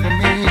there for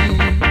me.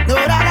 Know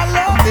that I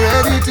love I'm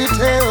ready to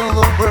tell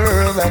the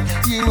world that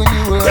you and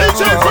you are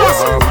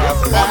my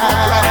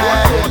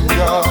pride and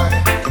joy,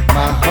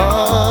 my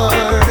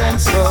heart and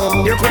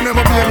soul. You could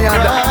never be any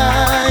other.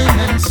 My rhyme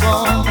and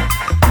song,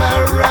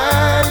 my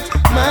right,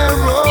 my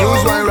wrong.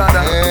 Use my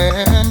rather.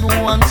 And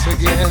once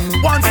again,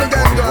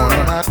 girl,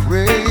 my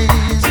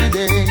crazy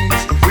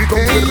days. We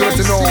come to the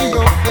to know.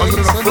 I'm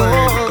not afraid.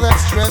 All that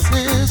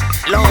stresses.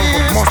 Love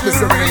must be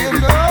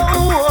serenity.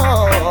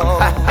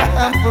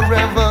 I'm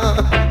forever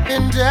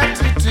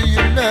indebted to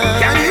your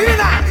love. Can you hear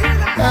that?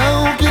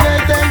 How can I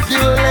thank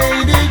you,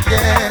 lady?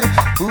 Yeah,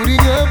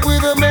 putting up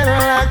with a man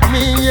like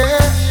me.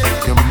 Yeah,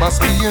 you must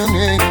be an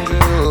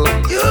angel.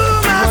 You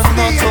must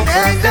be an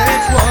angel.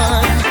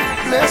 One.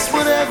 Bless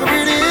whatever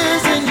it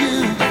is in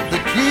you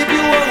that keep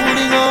you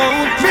holding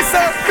on.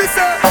 Mister,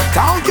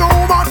 thank you,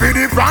 man, for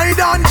the pride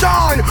and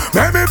joy.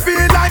 Make me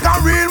feel like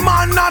a real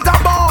man, not a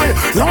boy.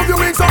 Love you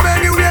in so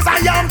many ways,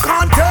 I am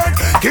content.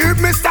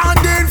 Keep me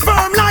standing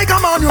firm like a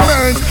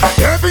monument.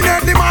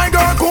 Definitely, my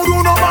girl, could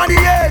you nobody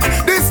else.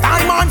 This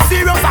time I'm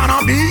serious and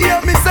I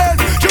behave myself.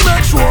 She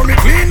make sure me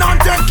clean and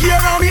take care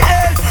of me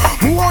head.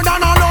 More than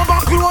a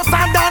lover,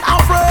 closer than a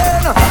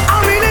friend.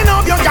 I really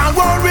love you, can't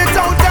work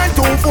without 10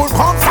 2 full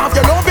cups of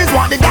your love is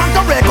what the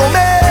doctor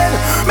recommend.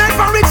 Make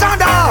for each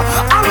other,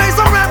 always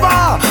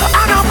forever.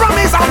 And I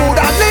promise I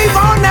wouldn't leave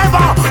or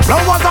never.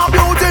 Flowers are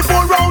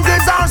beautiful,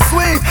 roses are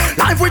sweet.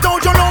 Life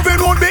without your loving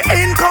would be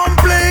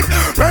incomplete.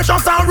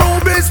 Precious and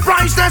rubies,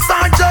 priceless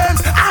and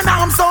gems. And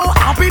I'm so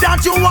happy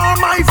that you are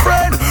my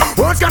friend.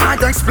 Words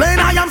cannot explain,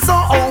 I am so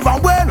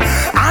overwhelmed.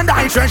 And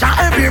I treasure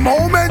every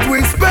moment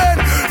we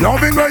spend.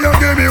 Loving where you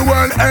give me,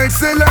 well,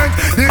 excellent.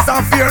 This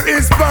affair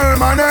is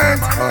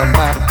permanent. On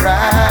my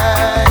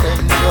pride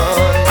and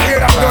joy, hear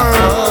that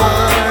girl.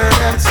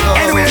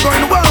 Anyway, you're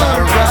going to work. My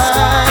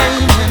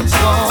rhyme and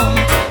song,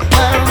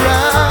 my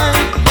right,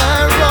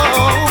 my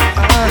wrong.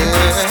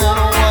 Yeah,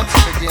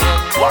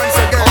 once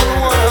again,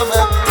 oh, what am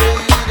I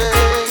breathing?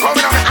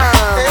 Coming on the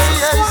arms. Hey,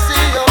 I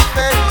see your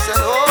face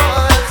and all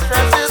that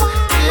stresses.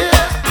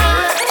 Yeah,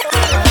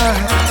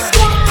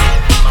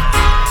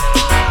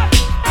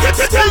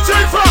 DJ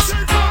Frost.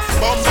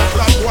 Bumper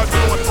flat, what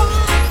you want?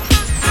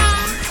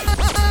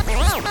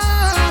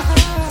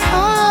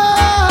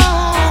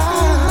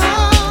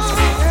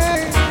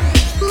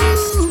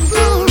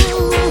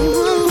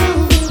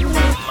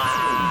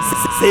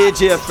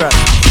 CJ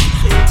Fresh.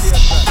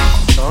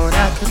 Thought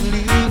I could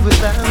live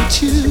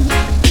without you.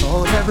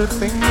 Thought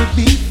everything would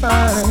be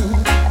fine.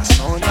 I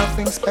saw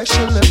nothing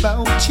special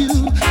about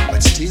you,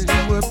 but still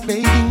you were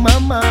plaguing my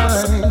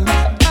mind.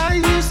 I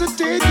used to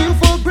take you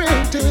for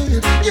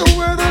granted. You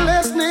were the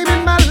last name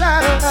in my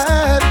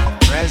life.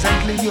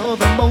 Presently you're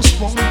the most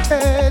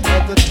wanted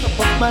at the top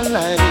of my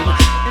line.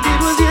 And it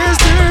was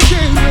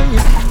yesterday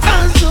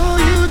I saw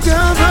you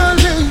down the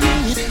lane.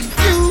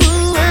 You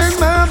and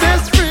my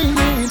best friend.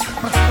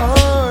 My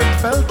heart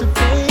felt the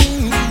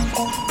pain,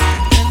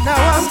 and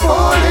now I'm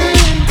falling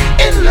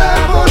in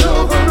love all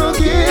over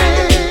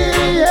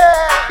again.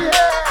 Yeah,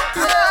 yeah,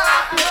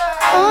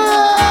 yeah. Oh,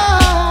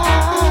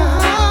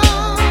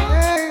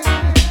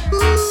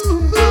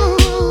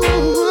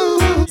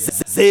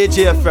 CJ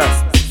Fresh.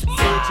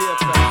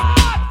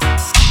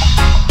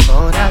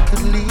 Thought I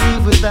could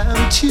live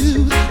without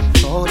you.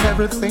 Thought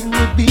everything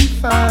would be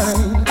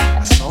fine.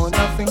 I saw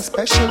nothing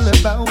special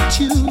about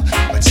you,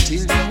 but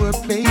still you were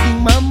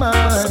plaguing my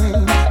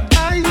mind.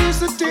 I used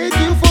to take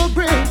you for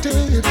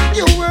granted.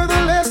 You were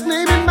the last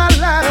name in my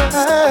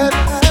life.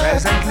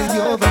 Presently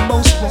you're the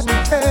most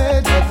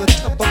wanted at the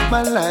top of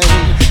my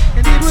line.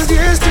 And it was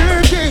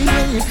yesterday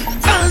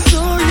I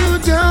saw you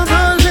down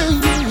the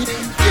lane.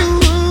 You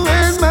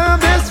and my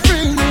best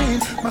friend.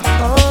 My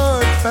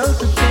heart felt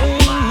the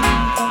pain,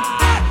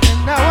 and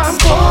now I'm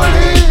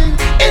falling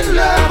in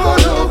love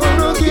all over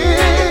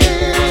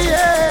again.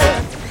 Yeah.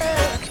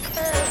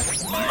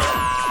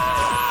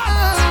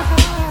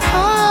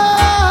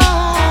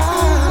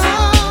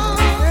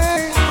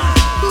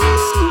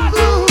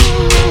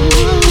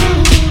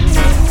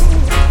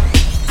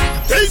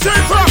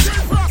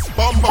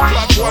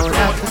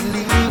 I could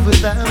live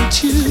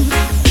without you.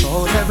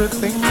 Thought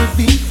everything would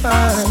be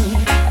fine.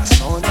 I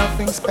saw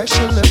nothing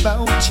special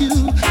about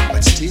you,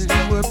 but still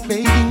you were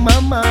plaguing my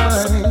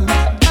mind.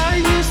 I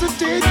used to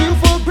take you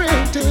for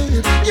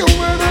granted. You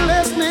were the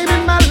last name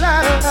in my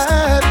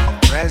life.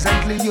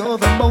 Presently you're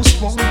the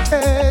most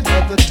wanted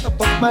at the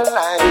top of my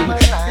life.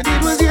 And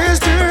it was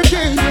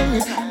yesterday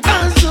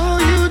I saw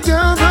you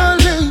down the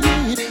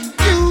lane.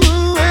 You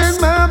and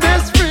my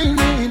best friend.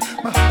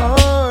 My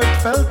heart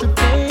felt the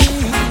pain.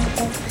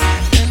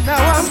 And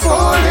now I'm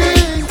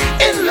falling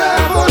in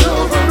love all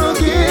over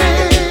again.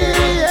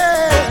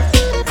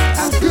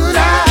 How could I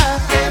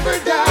ever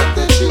doubt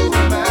that you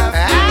were my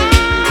friend?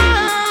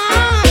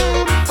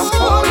 I'm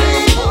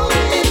falling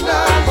in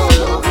love all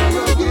over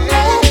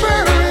again. Over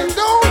and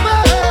over.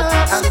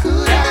 How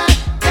could I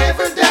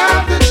ever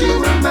doubt that you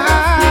were my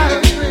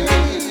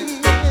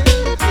friend?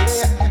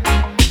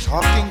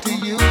 Talking to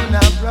you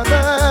now,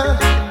 brother,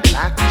 I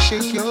can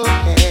shake your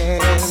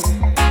hand.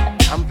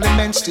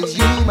 Compliments to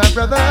you, my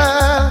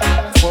brother,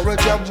 for a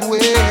job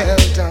well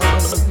done.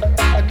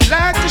 I'd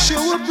like to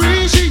show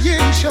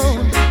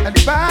appreciation and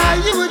buy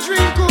you a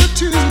drink or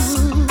two.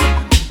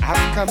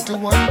 I've come to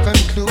one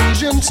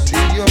conclusion,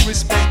 still your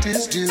respect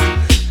is due.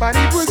 But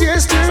it was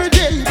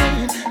yesterday,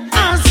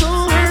 I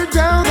saw her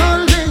down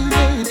the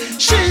lane.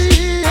 She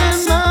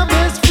and my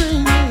best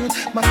friend,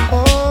 my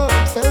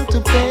heart felt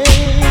the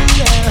pain.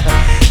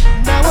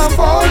 Now I'm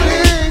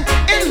falling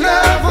in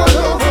love all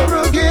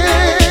over again.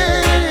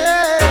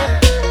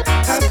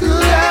 How could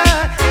I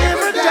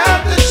ever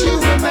doubt that you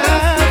were my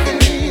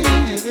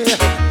friend?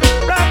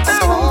 Right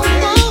now I'm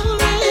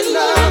falling in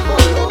love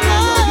all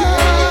over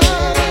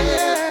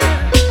again.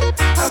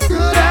 How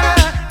could I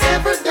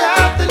ever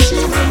doubt that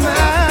you were my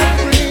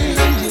friend?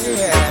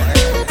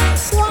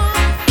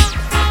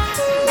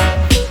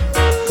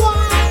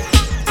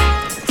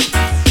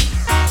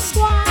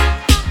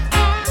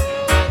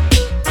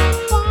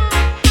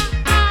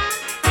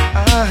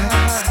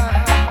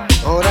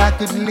 Thought I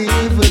could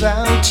live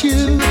without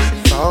you.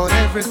 Thought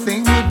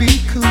everything would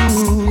be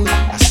cool.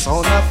 I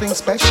saw nothing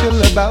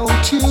special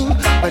about you,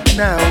 but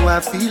now I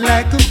feel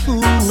like a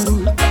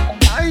fool.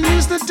 I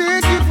used to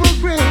take you for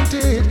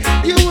granted.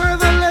 You were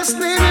the last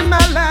name in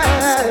my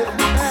life.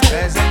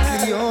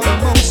 Presently you're the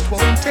most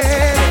wanted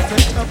at the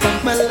top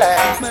of my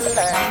life.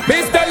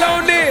 Mr.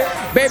 Lonely,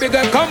 baby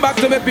girl, come back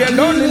to me. Be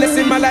loneliness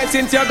in my life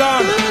since you're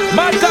gone.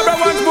 Man, Cabra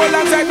wants more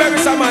alongside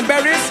Beres, man.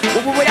 Beres,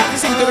 we have to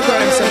sing to the girl,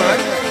 man.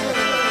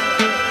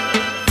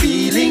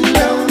 Feeling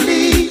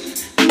lonely,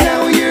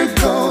 now you're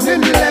gone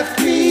and left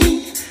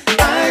me.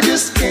 I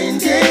just can't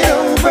get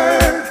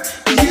over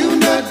you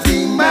not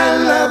being my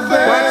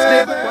lover.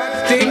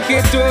 Think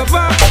it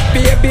over,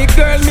 baby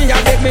girl, me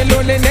I beg me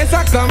loneliness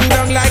I come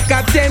down like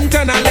a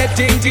 10-ton and let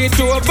think it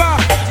over.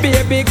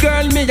 Baby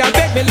girl, me I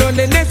beg me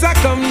loneliness I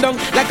come down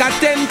like a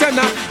 10-ton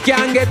and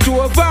can't get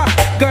over.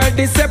 Girl,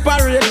 this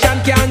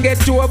separation can't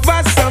get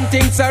over.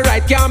 Something's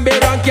alright, can't be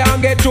wrong,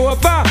 can't get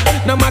over.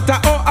 No matter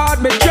how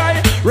hard me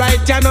try, right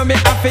now me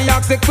have to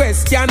ask the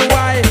question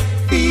why.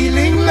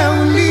 Feeling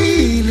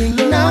lonely,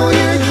 now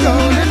you're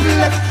gone and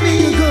left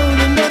me.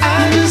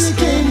 I just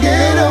can't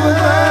get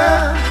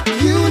over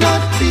you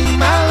not being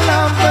my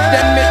lover.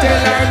 Then me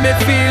tell her me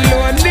feel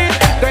lonely.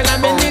 Girl, I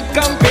me need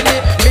company.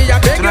 Me a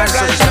beg you right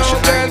now,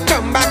 girl,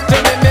 come back to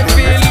me. Me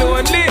feel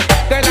lonely.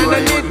 Girl,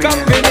 I need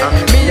company.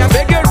 Me a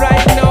beg you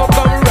right now,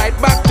 come right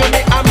back to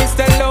me. I'm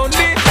Mr.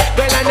 Lonely.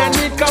 Girl, I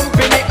need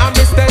company. I'm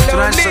Mr.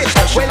 Lonely.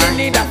 When you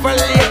need a for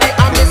lady,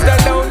 I'm Mr.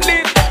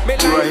 Lonely. Me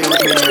like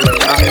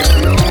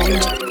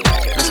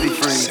Let's be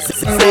free.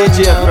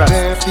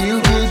 Feel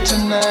good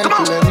tonight.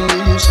 Let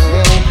me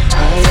say,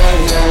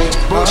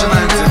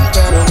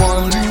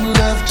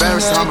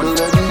 Beres, Hammond.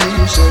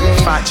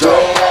 Fat Joe.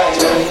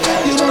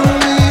 you wanna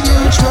leave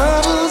your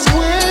troubles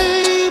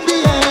way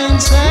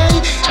behind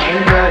sight.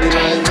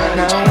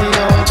 Now we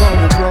all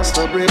gonna cross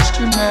the bridge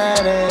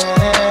tonight.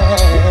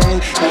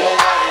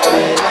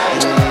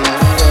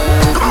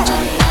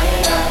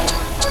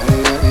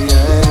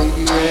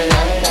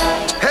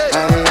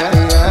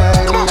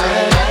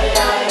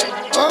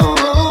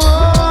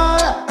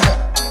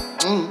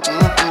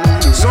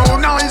 So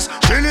nice,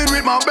 chilling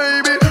with my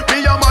baby,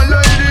 me and my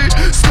lady,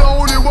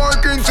 slowly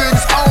working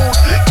things out.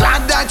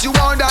 Glad that you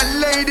are that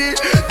lady,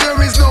 there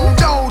is no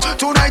doubt.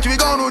 Tonight we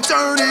gonna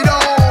turn it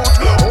out.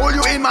 Hold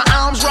you in my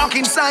arms,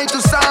 rocking side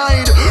to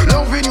side,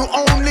 loving you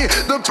only,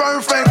 the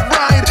perfect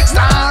bride.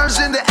 Stars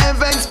in the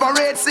heavens,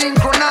 parade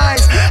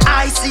synchronized.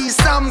 I see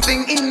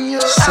something in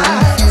your eyes. So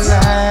if you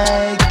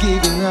like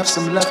giving up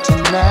some love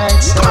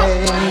tonight,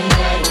 say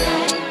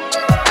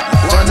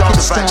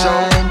it's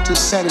time to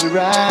set it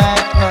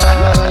right.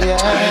 Oh yeah.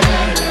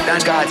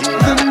 Thank God you.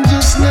 Then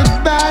just let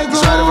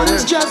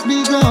bygones just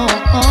be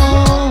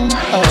gone.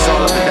 It's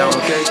all up and down,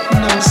 okay?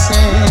 No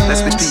sense.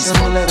 Let's be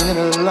peaceful. in letting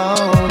it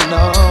alone.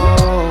 No.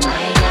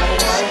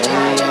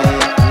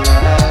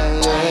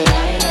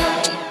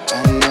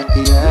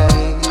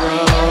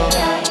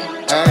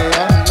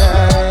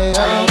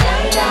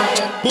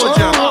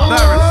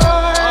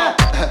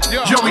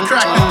 Joey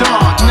cracked the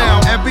dawn.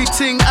 Now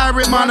everything I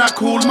remind man, I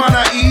cool, man,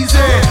 I easy.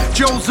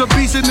 Joe's a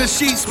beast in the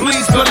sheets,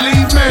 please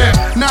believe me.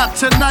 Not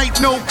tonight,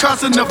 no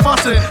cussing or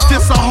fussing.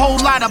 Just a whole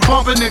lot of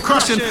bumping and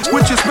crushing.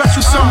 With your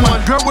special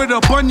someone, girl with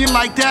a bunion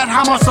like that,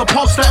 how am I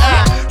supposed to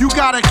act? You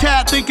got a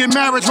cat thinking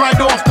marriage right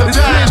off the bat.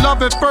 It's been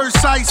love at first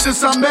sight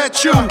since I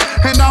met you,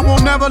 and I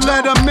will never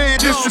let a man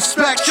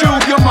disrespect you.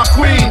 You're my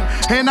queen,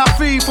 and I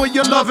feed for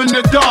your love in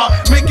the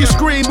dark. Make you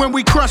scream when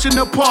we crush in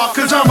the park,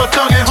 cause I'm a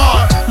thug at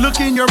heart.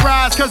 Look in your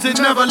eyes, cause it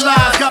never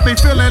lies. Got me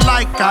feeling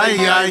like ay.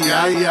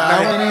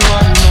 Now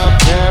anyone up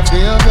there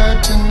feel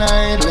good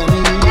tonight? Let me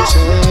hear you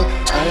say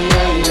ay.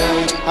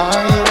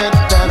 Are you with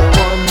that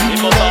one? You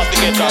must have to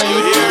get out of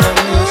here.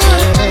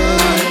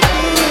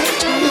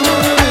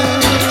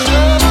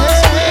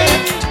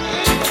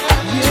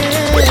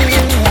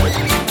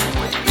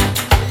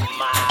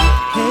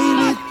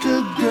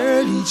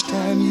 Each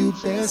time you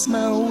pass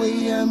my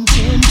way, I'm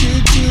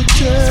tempted to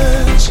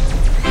touch.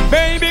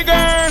 Baby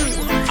girl,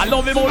 I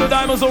love you more than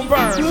diamonds on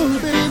burn. Oh,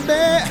 baby,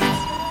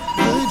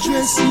 the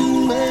dress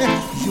you wear,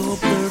 your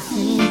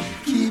perfume,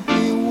 keep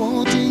me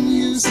wanting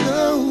you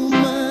so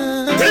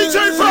much.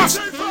 DJ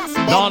Frost!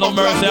 Lord of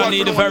mercy, I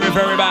need it very,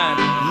 very bad.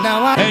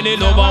 Now I any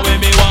lover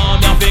with me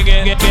want, me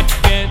forget, get.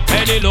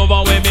 Any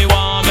lover with me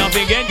want, me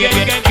forget, get.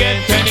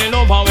 Any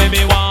lover with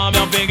me want,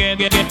 me forget,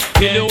 get.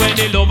 Tell you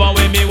any lover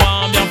with me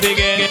want, me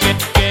forget, get.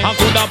 I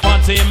could have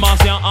party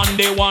Marcia and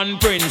the one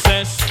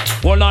princess.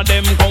 All of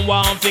them come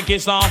want to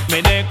kiss off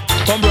me neck.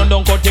 Come run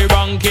down cut the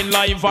ranking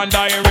live and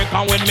direct.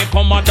 And when me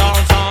come a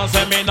dance and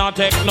say me not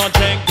take no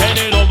check.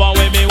 Any lover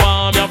with me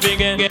want, me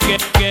forget,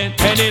 get.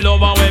 Any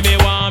lover with me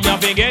want, me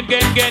forget,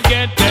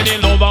 get. Any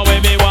lover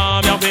with me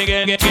want, me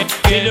forget, get.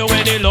 Tell you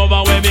any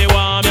lover with me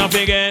want, me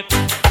forget.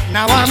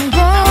 Now I'm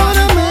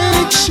gonna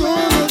make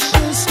sure that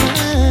this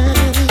time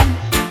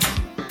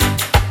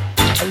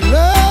a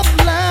love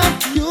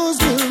like yours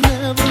will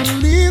never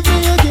leave me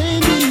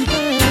again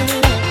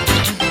behind.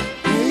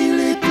 Hey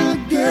little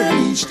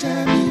girl, each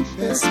time you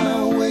pass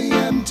my way,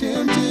 I'm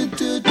tempted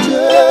to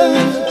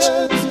touch.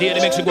 Steady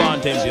makes you go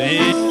and tempt you,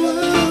 eh?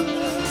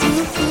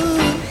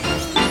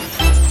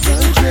 The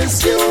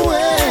dress you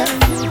wear,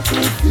 your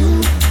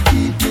perfume,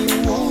 keep me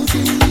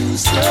wanting you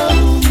so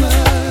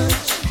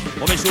much.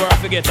 Well, make sure I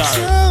forget her.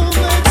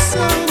 So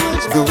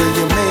much. The way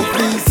you make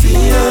me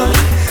feel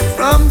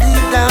from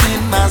deep down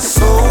in my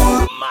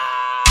soul.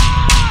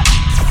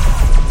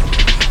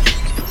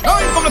 Now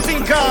you gonna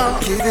think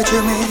give it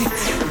to me,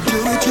 do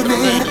it to me,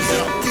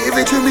 give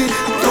it to me.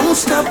 Don't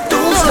stop,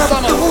 don't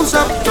stop, don't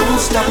stop, don't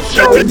stop.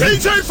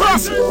 DJ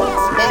Frost! The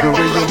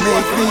way you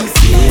make me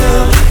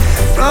feel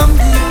from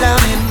deep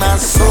down in my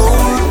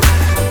soul.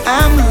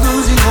 I'm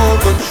losing all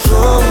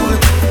control.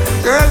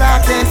 Girl,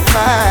 I can't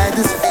fight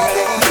this feeling.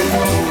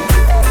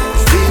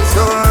 Feels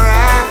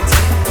alright.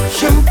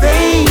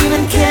 Champagne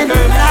and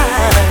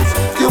candlelight.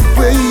 The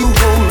way you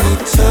hold me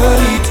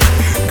tight.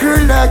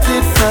 Girl, I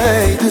can't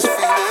fight this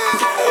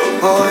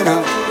feeling. Oh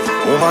no.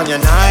 Woman, you're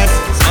nice.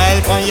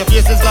 Smile on your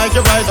face is like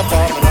you rise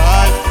upon the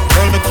light.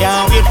 Girl, me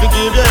can't wait to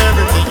give you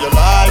everything you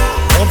like.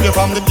 Hope you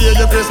from the day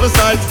your Christmas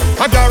night.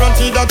 I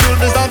guarantee that you'll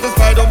be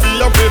satisfied. Don't be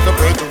afraid to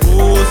break the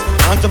rules.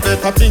 And to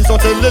better things, so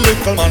tell the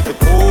little man to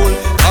cool.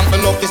 I'm the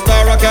lucky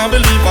star, I can't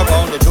believe I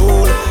found the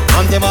jewel.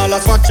 And them all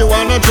that's what you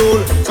wanna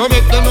do. So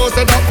make them know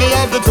say that me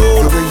have the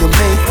tool. The way you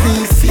make me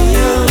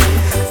feel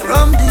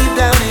from deep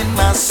down in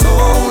my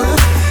soul.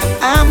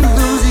 I'm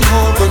losing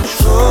all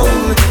control.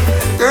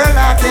 Girl,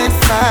 I can't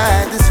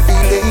fight this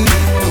feeling.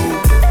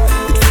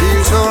 It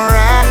feels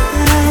alright.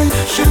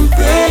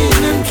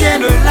 Champagne and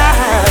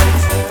candlelight.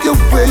 The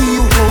way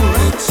you hold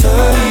me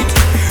tight.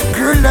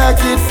 Girl, I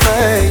can't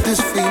fight this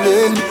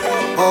feeling.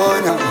 Oh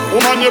no.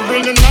 Woman, you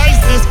bring the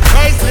niceness,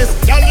 priceless.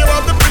 Girl, you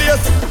have the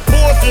place.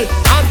 Bossy,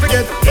 can't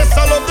forget. Yes,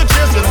 I love the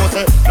chase. You know,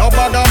 say no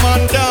bugger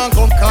man can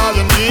come call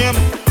your name.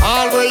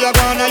 All where you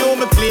gonna, you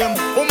me claim.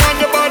 Woman,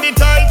 your body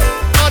tight,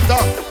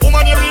 hotter.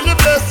 Woman, you really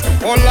blessed.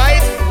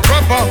 Polite,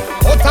 proper,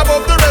 out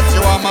above the rest.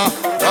 You are my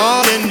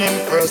darling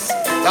empress.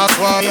 That's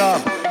why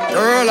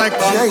girl, I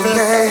confess.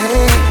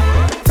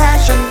 Yeah.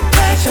 Passion,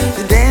 passion.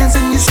 You dance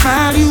and you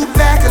smile, you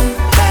beckon.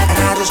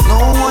 And I just know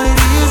what it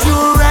is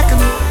you're reckon.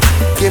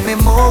 Give me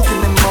more,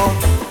 more.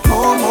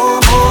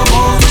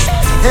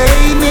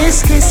 Hey,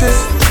 Miss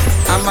Kisses,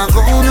 I'm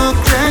gonna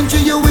grant you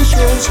your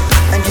wishes.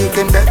 And you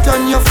can bet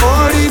on your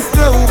 40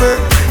 clover.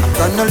 I'm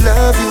gonna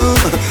love you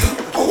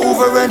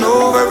over and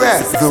over.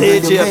 The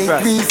way you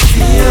make me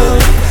feel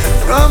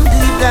from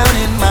deep down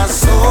in my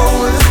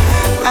soul.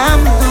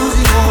 I'm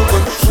losing all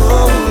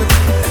control.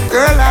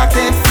 Girl, I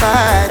can't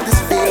fight this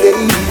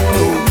feeling.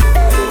 No,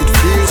 it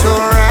feels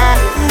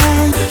alright.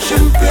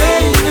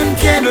 Champagne and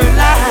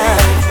candlelight.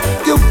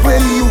 The way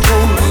you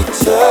hold me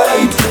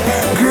tight.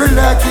 Girl,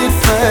 I can't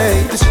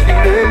fight this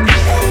feeling.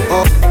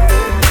 Oh.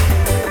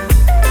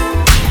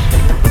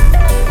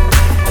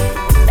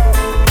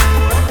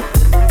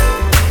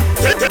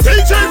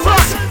 DJ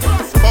Frost!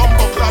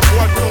 Bumbo clap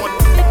one.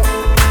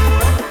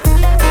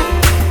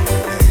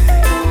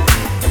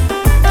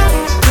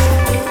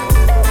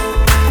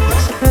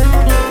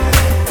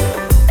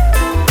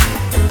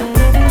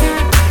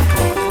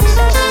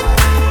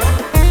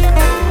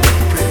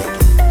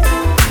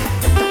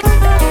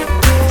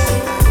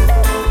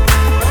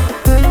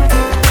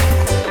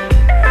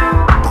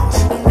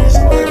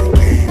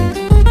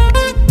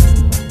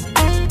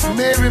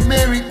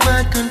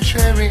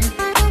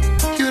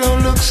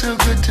 so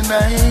good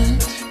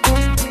tonight.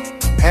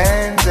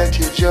 Hands at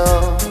your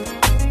jaw,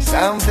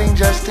 something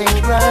just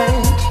ain't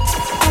right.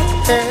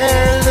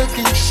 Hair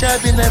looking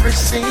shabby, never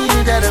seen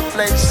it at a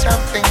place,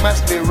 something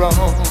must be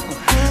wrong.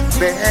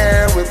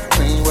 Bear with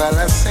me while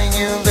I sing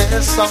you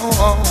this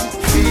song.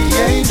 He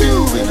ain't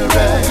doing it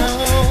right,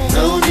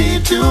 no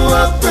need to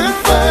up and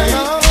fight.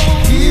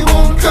 He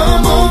won't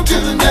come home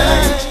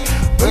tonight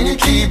when you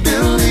keep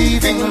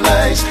believing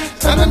lies.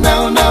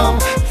 No,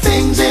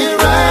 things ain't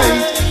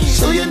right.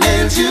 So your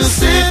nails you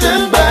sit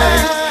and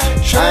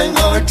bite, trying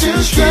hard to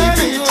keep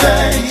it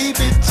tight.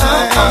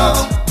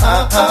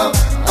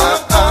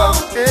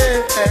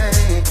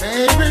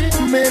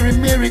 Hey,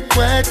 Mary,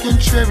 quiet,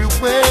 contrary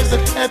ways.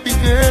 That happy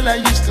girl I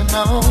used to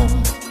know.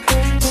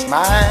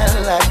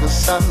 Smile like the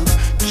sun,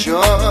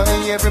 joy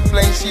every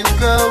place you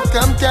go.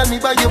 Come tell me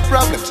about your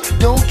problems,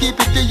 don't keep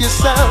it to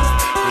yourself.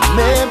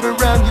 Remember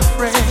I'm your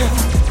friend.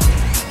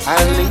 I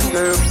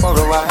linger for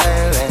a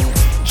while and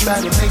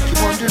try to make you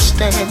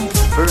understand.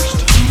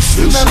 First,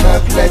 loosen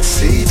up, let's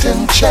sit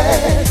and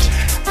chat.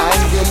 I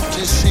hate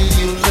to see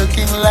you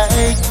looking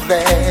like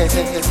that,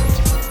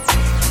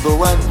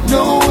 though I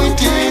know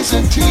it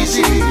isn't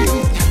easy.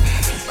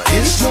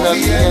 It's not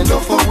the end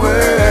of the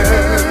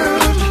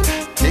world.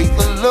 Take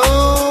the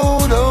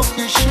load off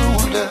your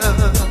shoulder.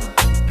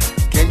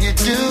 Can you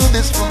do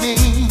this for me?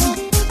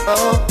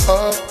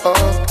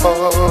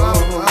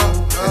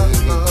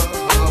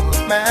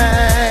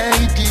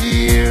 My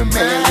dear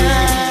Mary,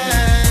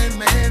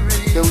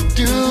 don't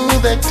do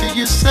that to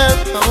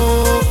yourself.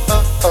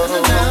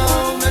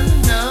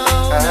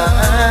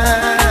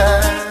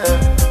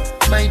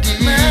 My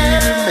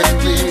dear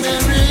Mary.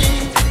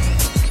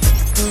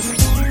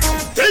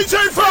 DJ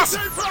Frost,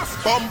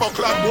 Bumbo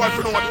Club boy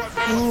for no one.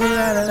 Ooh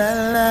la la la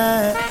la,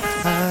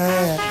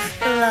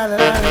 la la la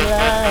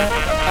la,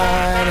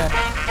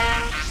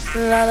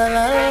 la la la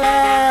la.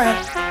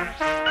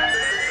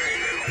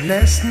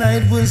 Last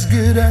night was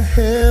good, I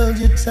held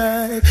you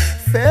tight,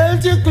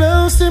 felt you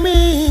close to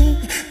me.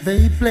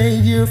 They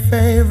played your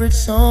favorite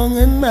song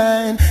and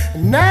mine, a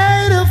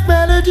night of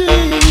melody.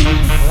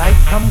 Like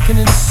pumpkin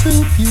and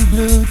soup you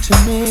blew to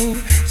me,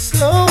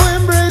 so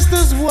embraced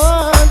as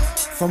one.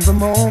 From the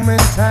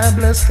moment I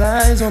blessed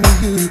eyes on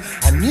you,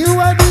 I knew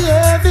I'd be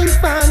having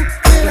fun.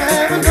 Can I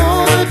have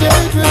another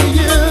date with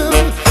you?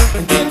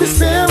 And can we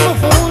spend the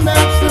whole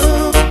night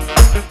through?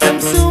 I'm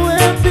so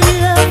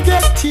happy I've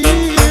got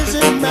tears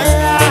in my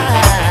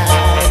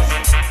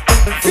eyes.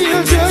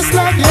 Feel just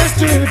like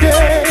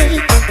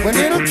yesterday when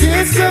little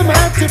kids come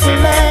out to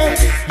play.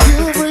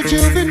 You've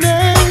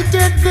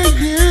rejuvenated the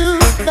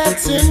youth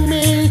that's in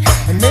me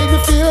and made me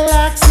feel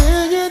like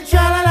singing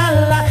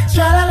tra-la-la-la,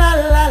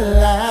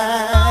 tra-la-la-la-la.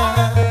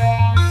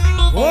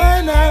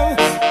 Oh no,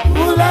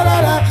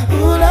 ooh-la-la-la,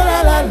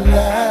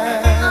 ooh-la-la-la-la.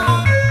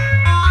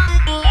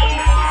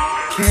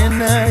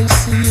 Can I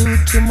see you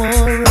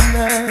tomorrow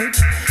night?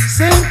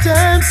 Same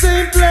time,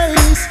 same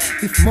place.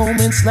 If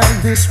moments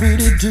like this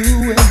really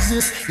do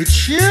exist, it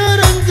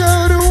shouldn't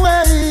go to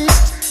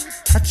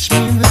waste. Touch me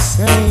in the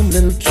same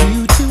little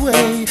cute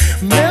way,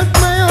 melt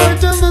my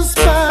heart on the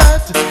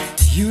spot.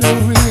 You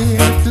don't really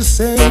have to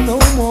say no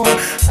more,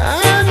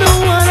 I know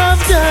what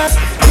I've got.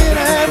 Can I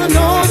have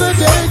another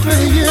date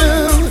with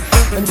you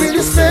and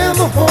really spend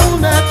the whole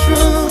night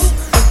through?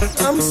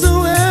 I'm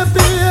so happy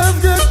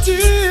I've got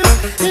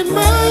tears in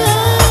my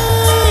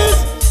eyes.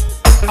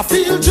 I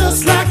feel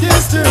just like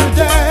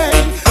yesterday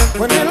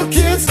when little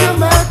kids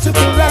come out to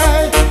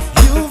play.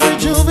 You've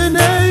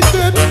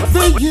rejuvenated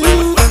the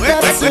youth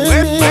that's in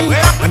me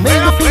and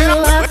made me feel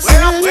like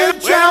singing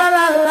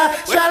tra-la-la-la,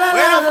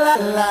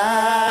 tra-la-la-la-la.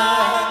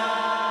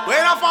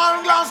 When I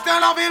fall glass,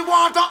 then I will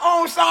want to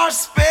house or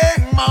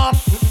spring, man.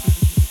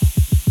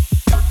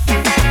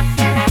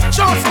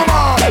 Just come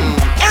on.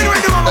 Anyway,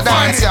 you want to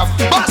find it.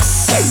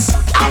 Bus.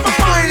 I'm a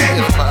find it.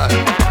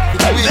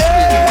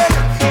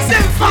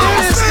 Sing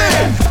fast.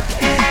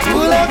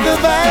 Pull up the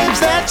vibes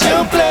that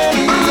you're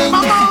playing.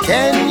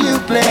 Can you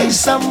play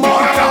some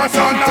more?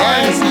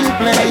 Can you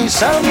play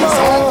some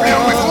more?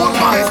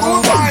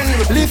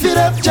 Lift it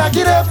up, jack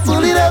it up,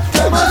 pull it up,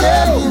 come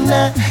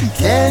again.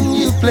 Can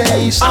you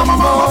play some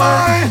more?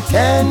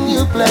 Can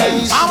you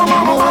play some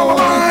more?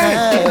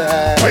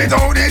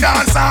 Without the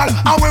dancehall,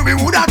 and when we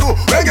woulda do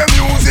reggae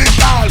music,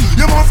 all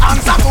you must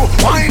answer to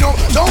wind up,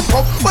 jump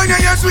up. When you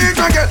hear sweet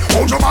reggae,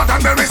 hold your mouth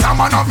and bury some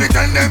man of it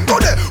and them to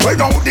the.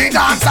 Without the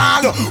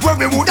dancehall, when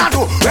we woulda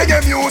do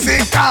reggae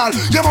music, all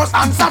you must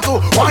answer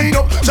to wind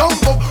up,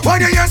 jump up.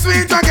 When you hear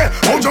sweet reggae,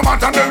 hold your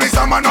mouth and bury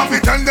some man of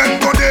it and them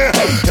to the.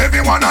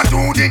 Everyone a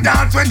do the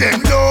dance when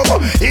them love.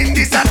 In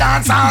this a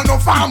dancehall, no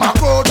farmer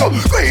go to.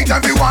 Great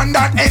everyone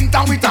that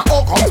enter with a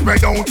hook and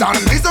spread out and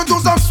listen to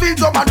some sweet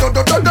dub and dub.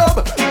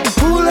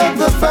 Pull up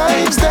the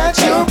vibes that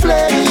you're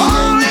playing.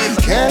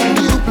 Can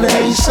you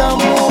play some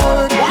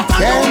more?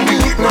 Can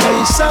you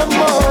play some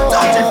more?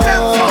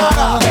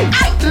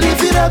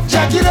 Lift it up,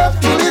 jack it up,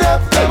 pull it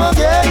up, come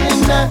again.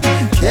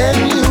 Can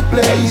you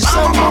play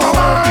some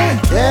more?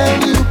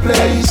 Can you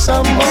play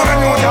some more?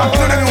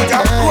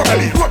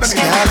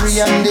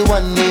 Scary and the one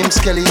man named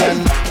Skelly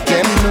and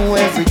them know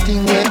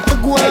everything when I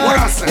go on.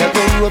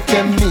 Never rope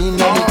them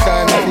in on the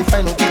corner. If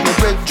I don't keep my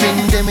bread,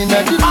 drink them in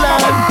the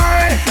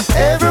land.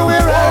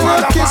 Everywhere I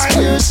look is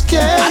pure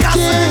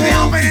sketching.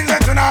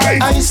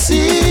 I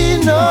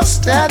see no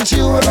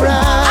statue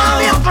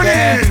around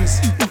them.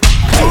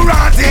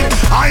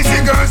 I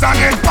see girls and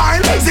get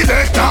wild.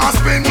 Select and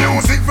spin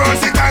music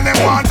versatile. Them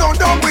want to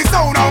dump with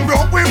sound and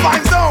broke with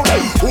vibes down.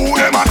 Who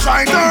them a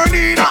try turn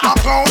in a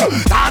clown?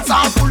 Dance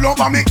all full up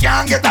and me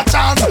can't get a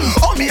chance.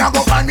 Oh me a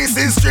go find me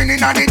string in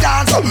the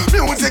dance.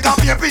 Music and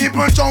pay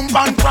people jump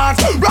and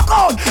prance. Rock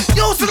out,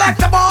 you select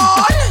the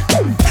boy.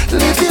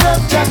 Lift it up,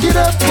 jack it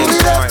up, pull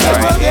it up,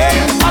 come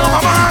again.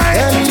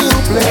 And you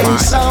play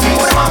some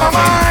more.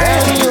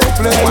 And you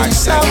play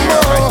some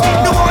more.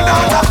 The one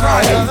dance a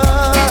cry.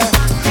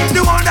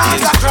 The one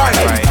dance a cry.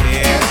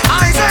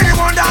 I say the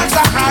one dance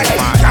a cry.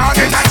 Can't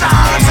get a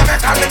chance to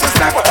make a little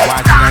step.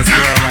 Watch that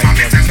girl right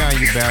there. I'm telling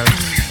you, Beres.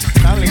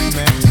 Tell you,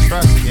 man.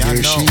 Trust me, I know.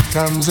 Here she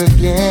comes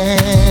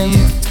again,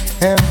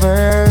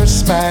 ever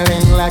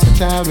smiling like a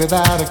child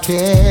without a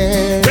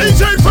care.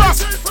 DJ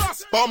Frost,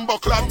 Bumbo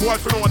Club boy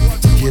for one.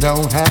 You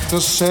don't have to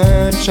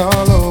search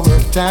all over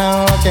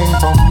town. Came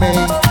from me.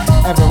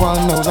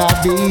 Everyone knows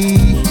I'll be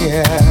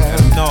here.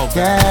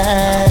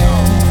 Yeah.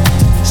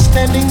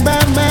 Standing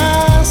by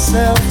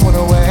myself, one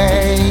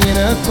away in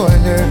a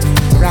corner,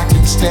 where I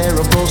can stare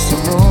across the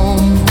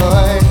room.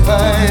 But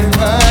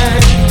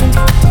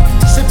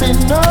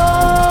sipping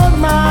on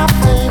my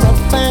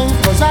favorite thing,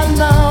 'cause I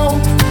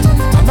know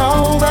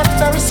that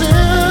very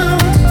soon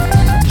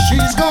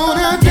she's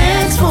gonna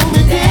dance for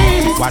me,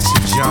 dance. Watch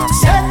it jump.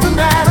 Set the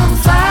night on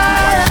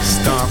fire.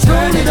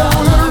 Turn it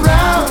all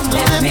around,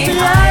 lift me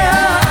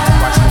higher.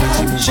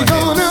 She's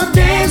gonna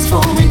dance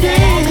for me,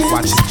 dance.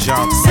 Watch it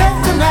jump. Set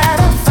the night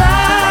on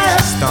fire.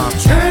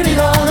 Turn it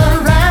all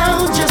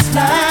around just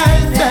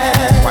like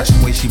that. Watch the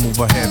way she move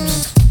her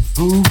hips.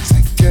 Who's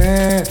that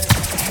girl?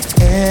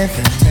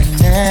 Everything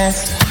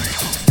nasty.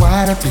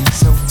 What a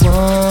piece of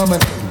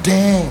woman.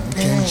 Damn,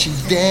 can she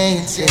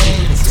dance?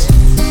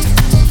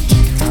 She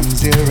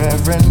comes here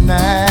every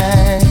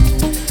night.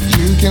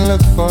 You can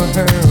look for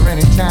her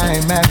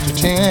anytime after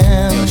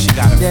 10. Yo, she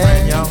got a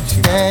friend, yo.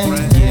 She got a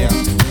friend, yeah.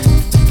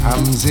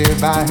 Comes here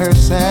by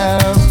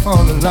herself,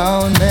 all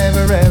alone.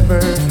 Never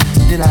ever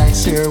did I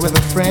see her with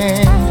a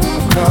friend.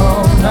 No.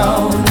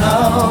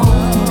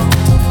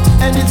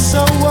 And it's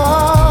so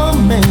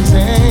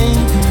amazing.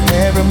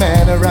 Every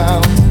man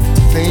around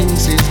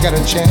thinks he's got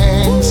a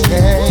chance.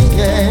 Yeah.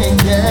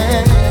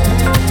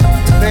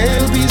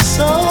 They'll be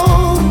so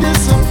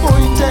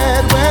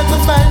disappointed when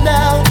they find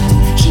out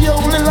she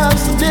only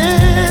loves to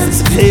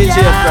dance. DJ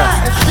Frost.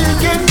 She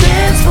can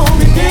dance for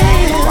me,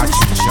 dance. Watch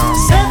it jump.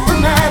 Set the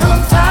night on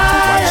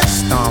fire. Watch it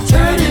stomp.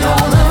 Turn it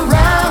all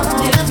around,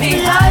 lift me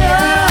higher.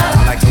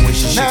 I like the way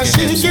she Now shake her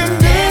she hips, can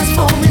man. dance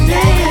for me,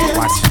 dance.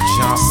 Watch it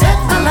jump. Set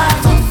my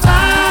life on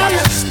fire.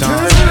 Watch it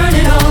stomp. Turn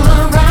it all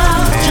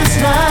around, just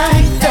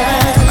like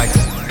that. I like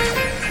it.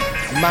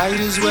 Might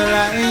as well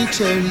I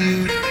tell you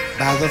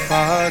about the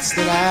thoughts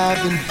that I've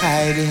been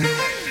hiding.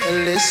 A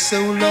list so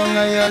long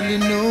I hardly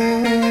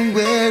know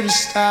where to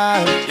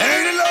start.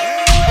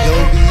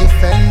 Don't be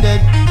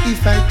offended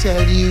if I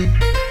tell you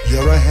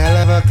you're a hell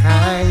of a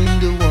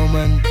kind of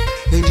woman,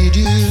 and you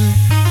do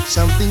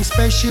something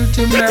special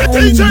to me.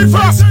 DJ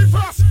Frost,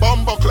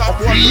 Bumbo Club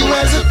boy. You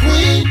as a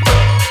queen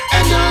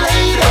and a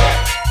lady.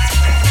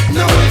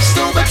 No ifs,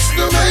 no buts,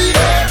 no maybe.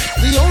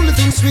 The only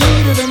thing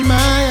sweeter than my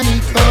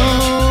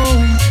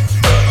honeycomb.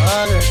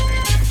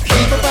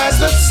 Keep up as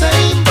the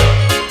same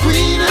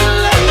queen and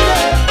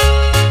lady.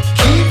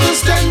 Keep the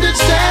standard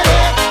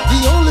steady. The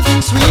only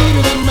thing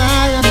sweeter than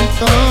my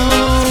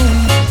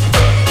honeycomb.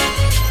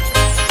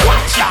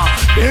 Watch out,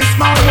 this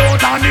man more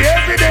than the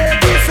everyday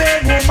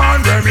missing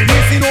woman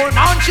reminiscing old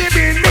man she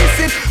been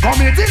missing.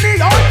 Committing the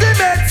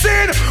ultimate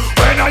sin.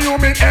 When I you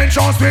make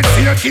entrance with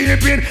seal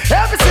keeping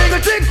every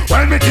single thing.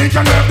 When we think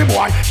you love the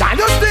boy, can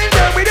you still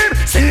there with him?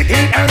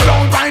 Seeking and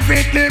down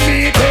privately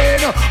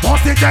meeting.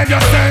 Must you tell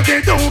yourself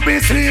they don't be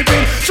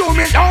sleeping. Show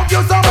me love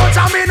you so much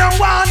I mean no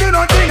one do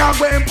nothing. I'm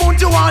going to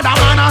put you on the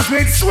manners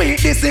with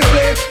sweet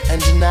discipline.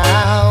 And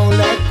now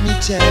let me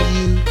tell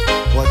you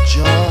what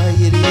joy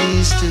it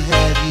is to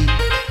have you.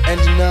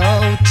 And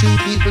no two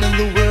people in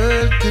the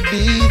world could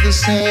be the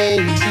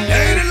same.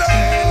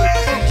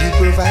 You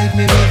provide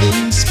me with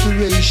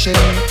inspiration.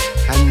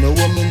 I know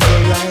I'm in the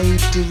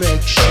right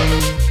direction.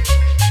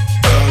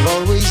 You're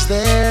always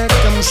there,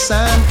 come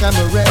sun, come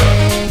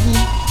rain.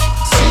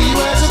 See you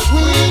as a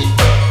queen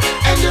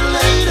and a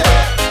lady.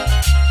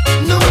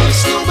 No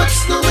ifs, no buts,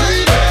 no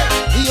maybe.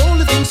 The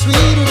only thing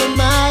sweeter than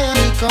my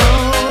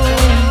honeycomb.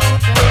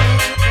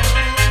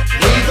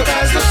 Leave it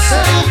as the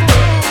same.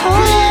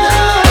 Queen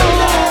and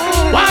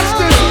lady. Watch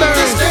this,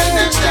 Beres.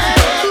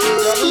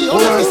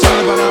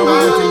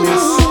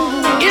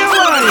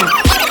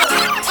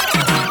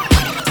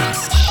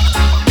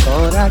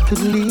 Thought I could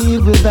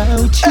live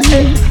without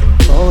you.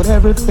 Thought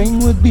everything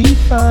would be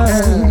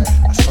fine.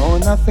 I saw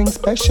nothing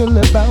special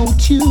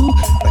about you,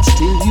 but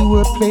still you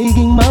were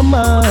plaguing my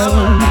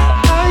mind.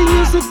 I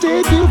used to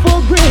take you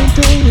for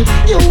granted.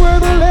 You were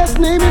the last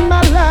name in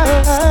my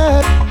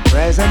life.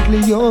 Presently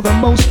you're the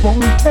most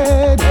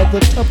wanted at the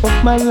top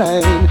of my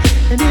line.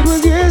 And it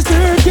was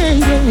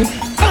yesterday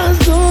I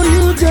saw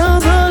you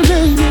down the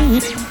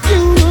lane.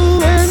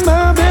 You and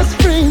my best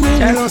friend.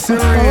 Hello, Siri.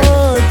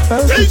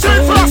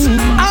 DJ Frost.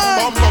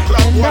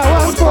 And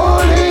now I'm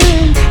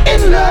falling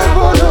in love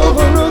all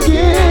over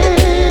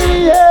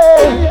again.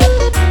 Yeah.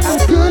 How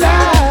could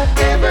I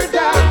ever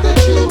doubt that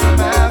you were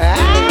my friend?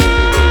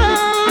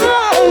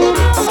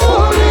 I'm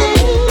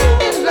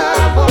falling in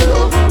love all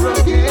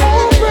over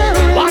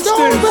again. Watch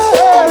this.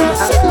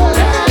 How could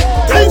I?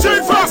 DJ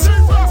Frost.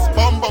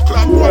 Bumbo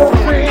Club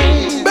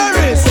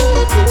Beres.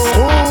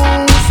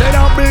 Oh, say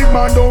that big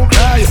man don't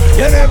cry.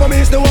 You never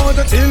miss the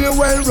water till you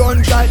well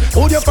run dry.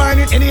 Would you find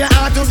it in your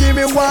heart to give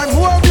me one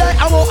more blight?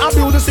 I won't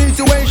abuse the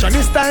situation.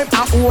 This time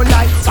I won't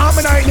lie. I'm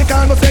a nightly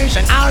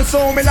conversation.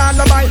 Also me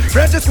lullaby.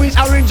 Fresh sweet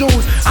orange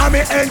juice. And me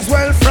eggs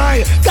well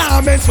fried.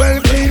 Garments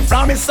well clean.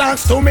 From me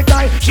socks to me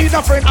tie. She's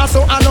a friend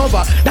also a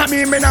lover. That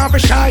mean me not be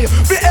shy.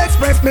 We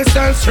express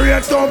myself straight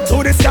up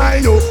to the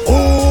sky.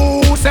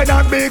 Oh, say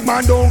that big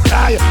man don't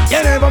cry.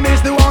 You never miss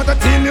the water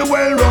till you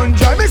well run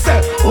dry. Me say,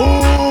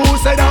 oh,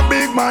 say that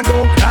big man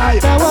don't cry.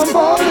 Now I'm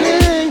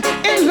falling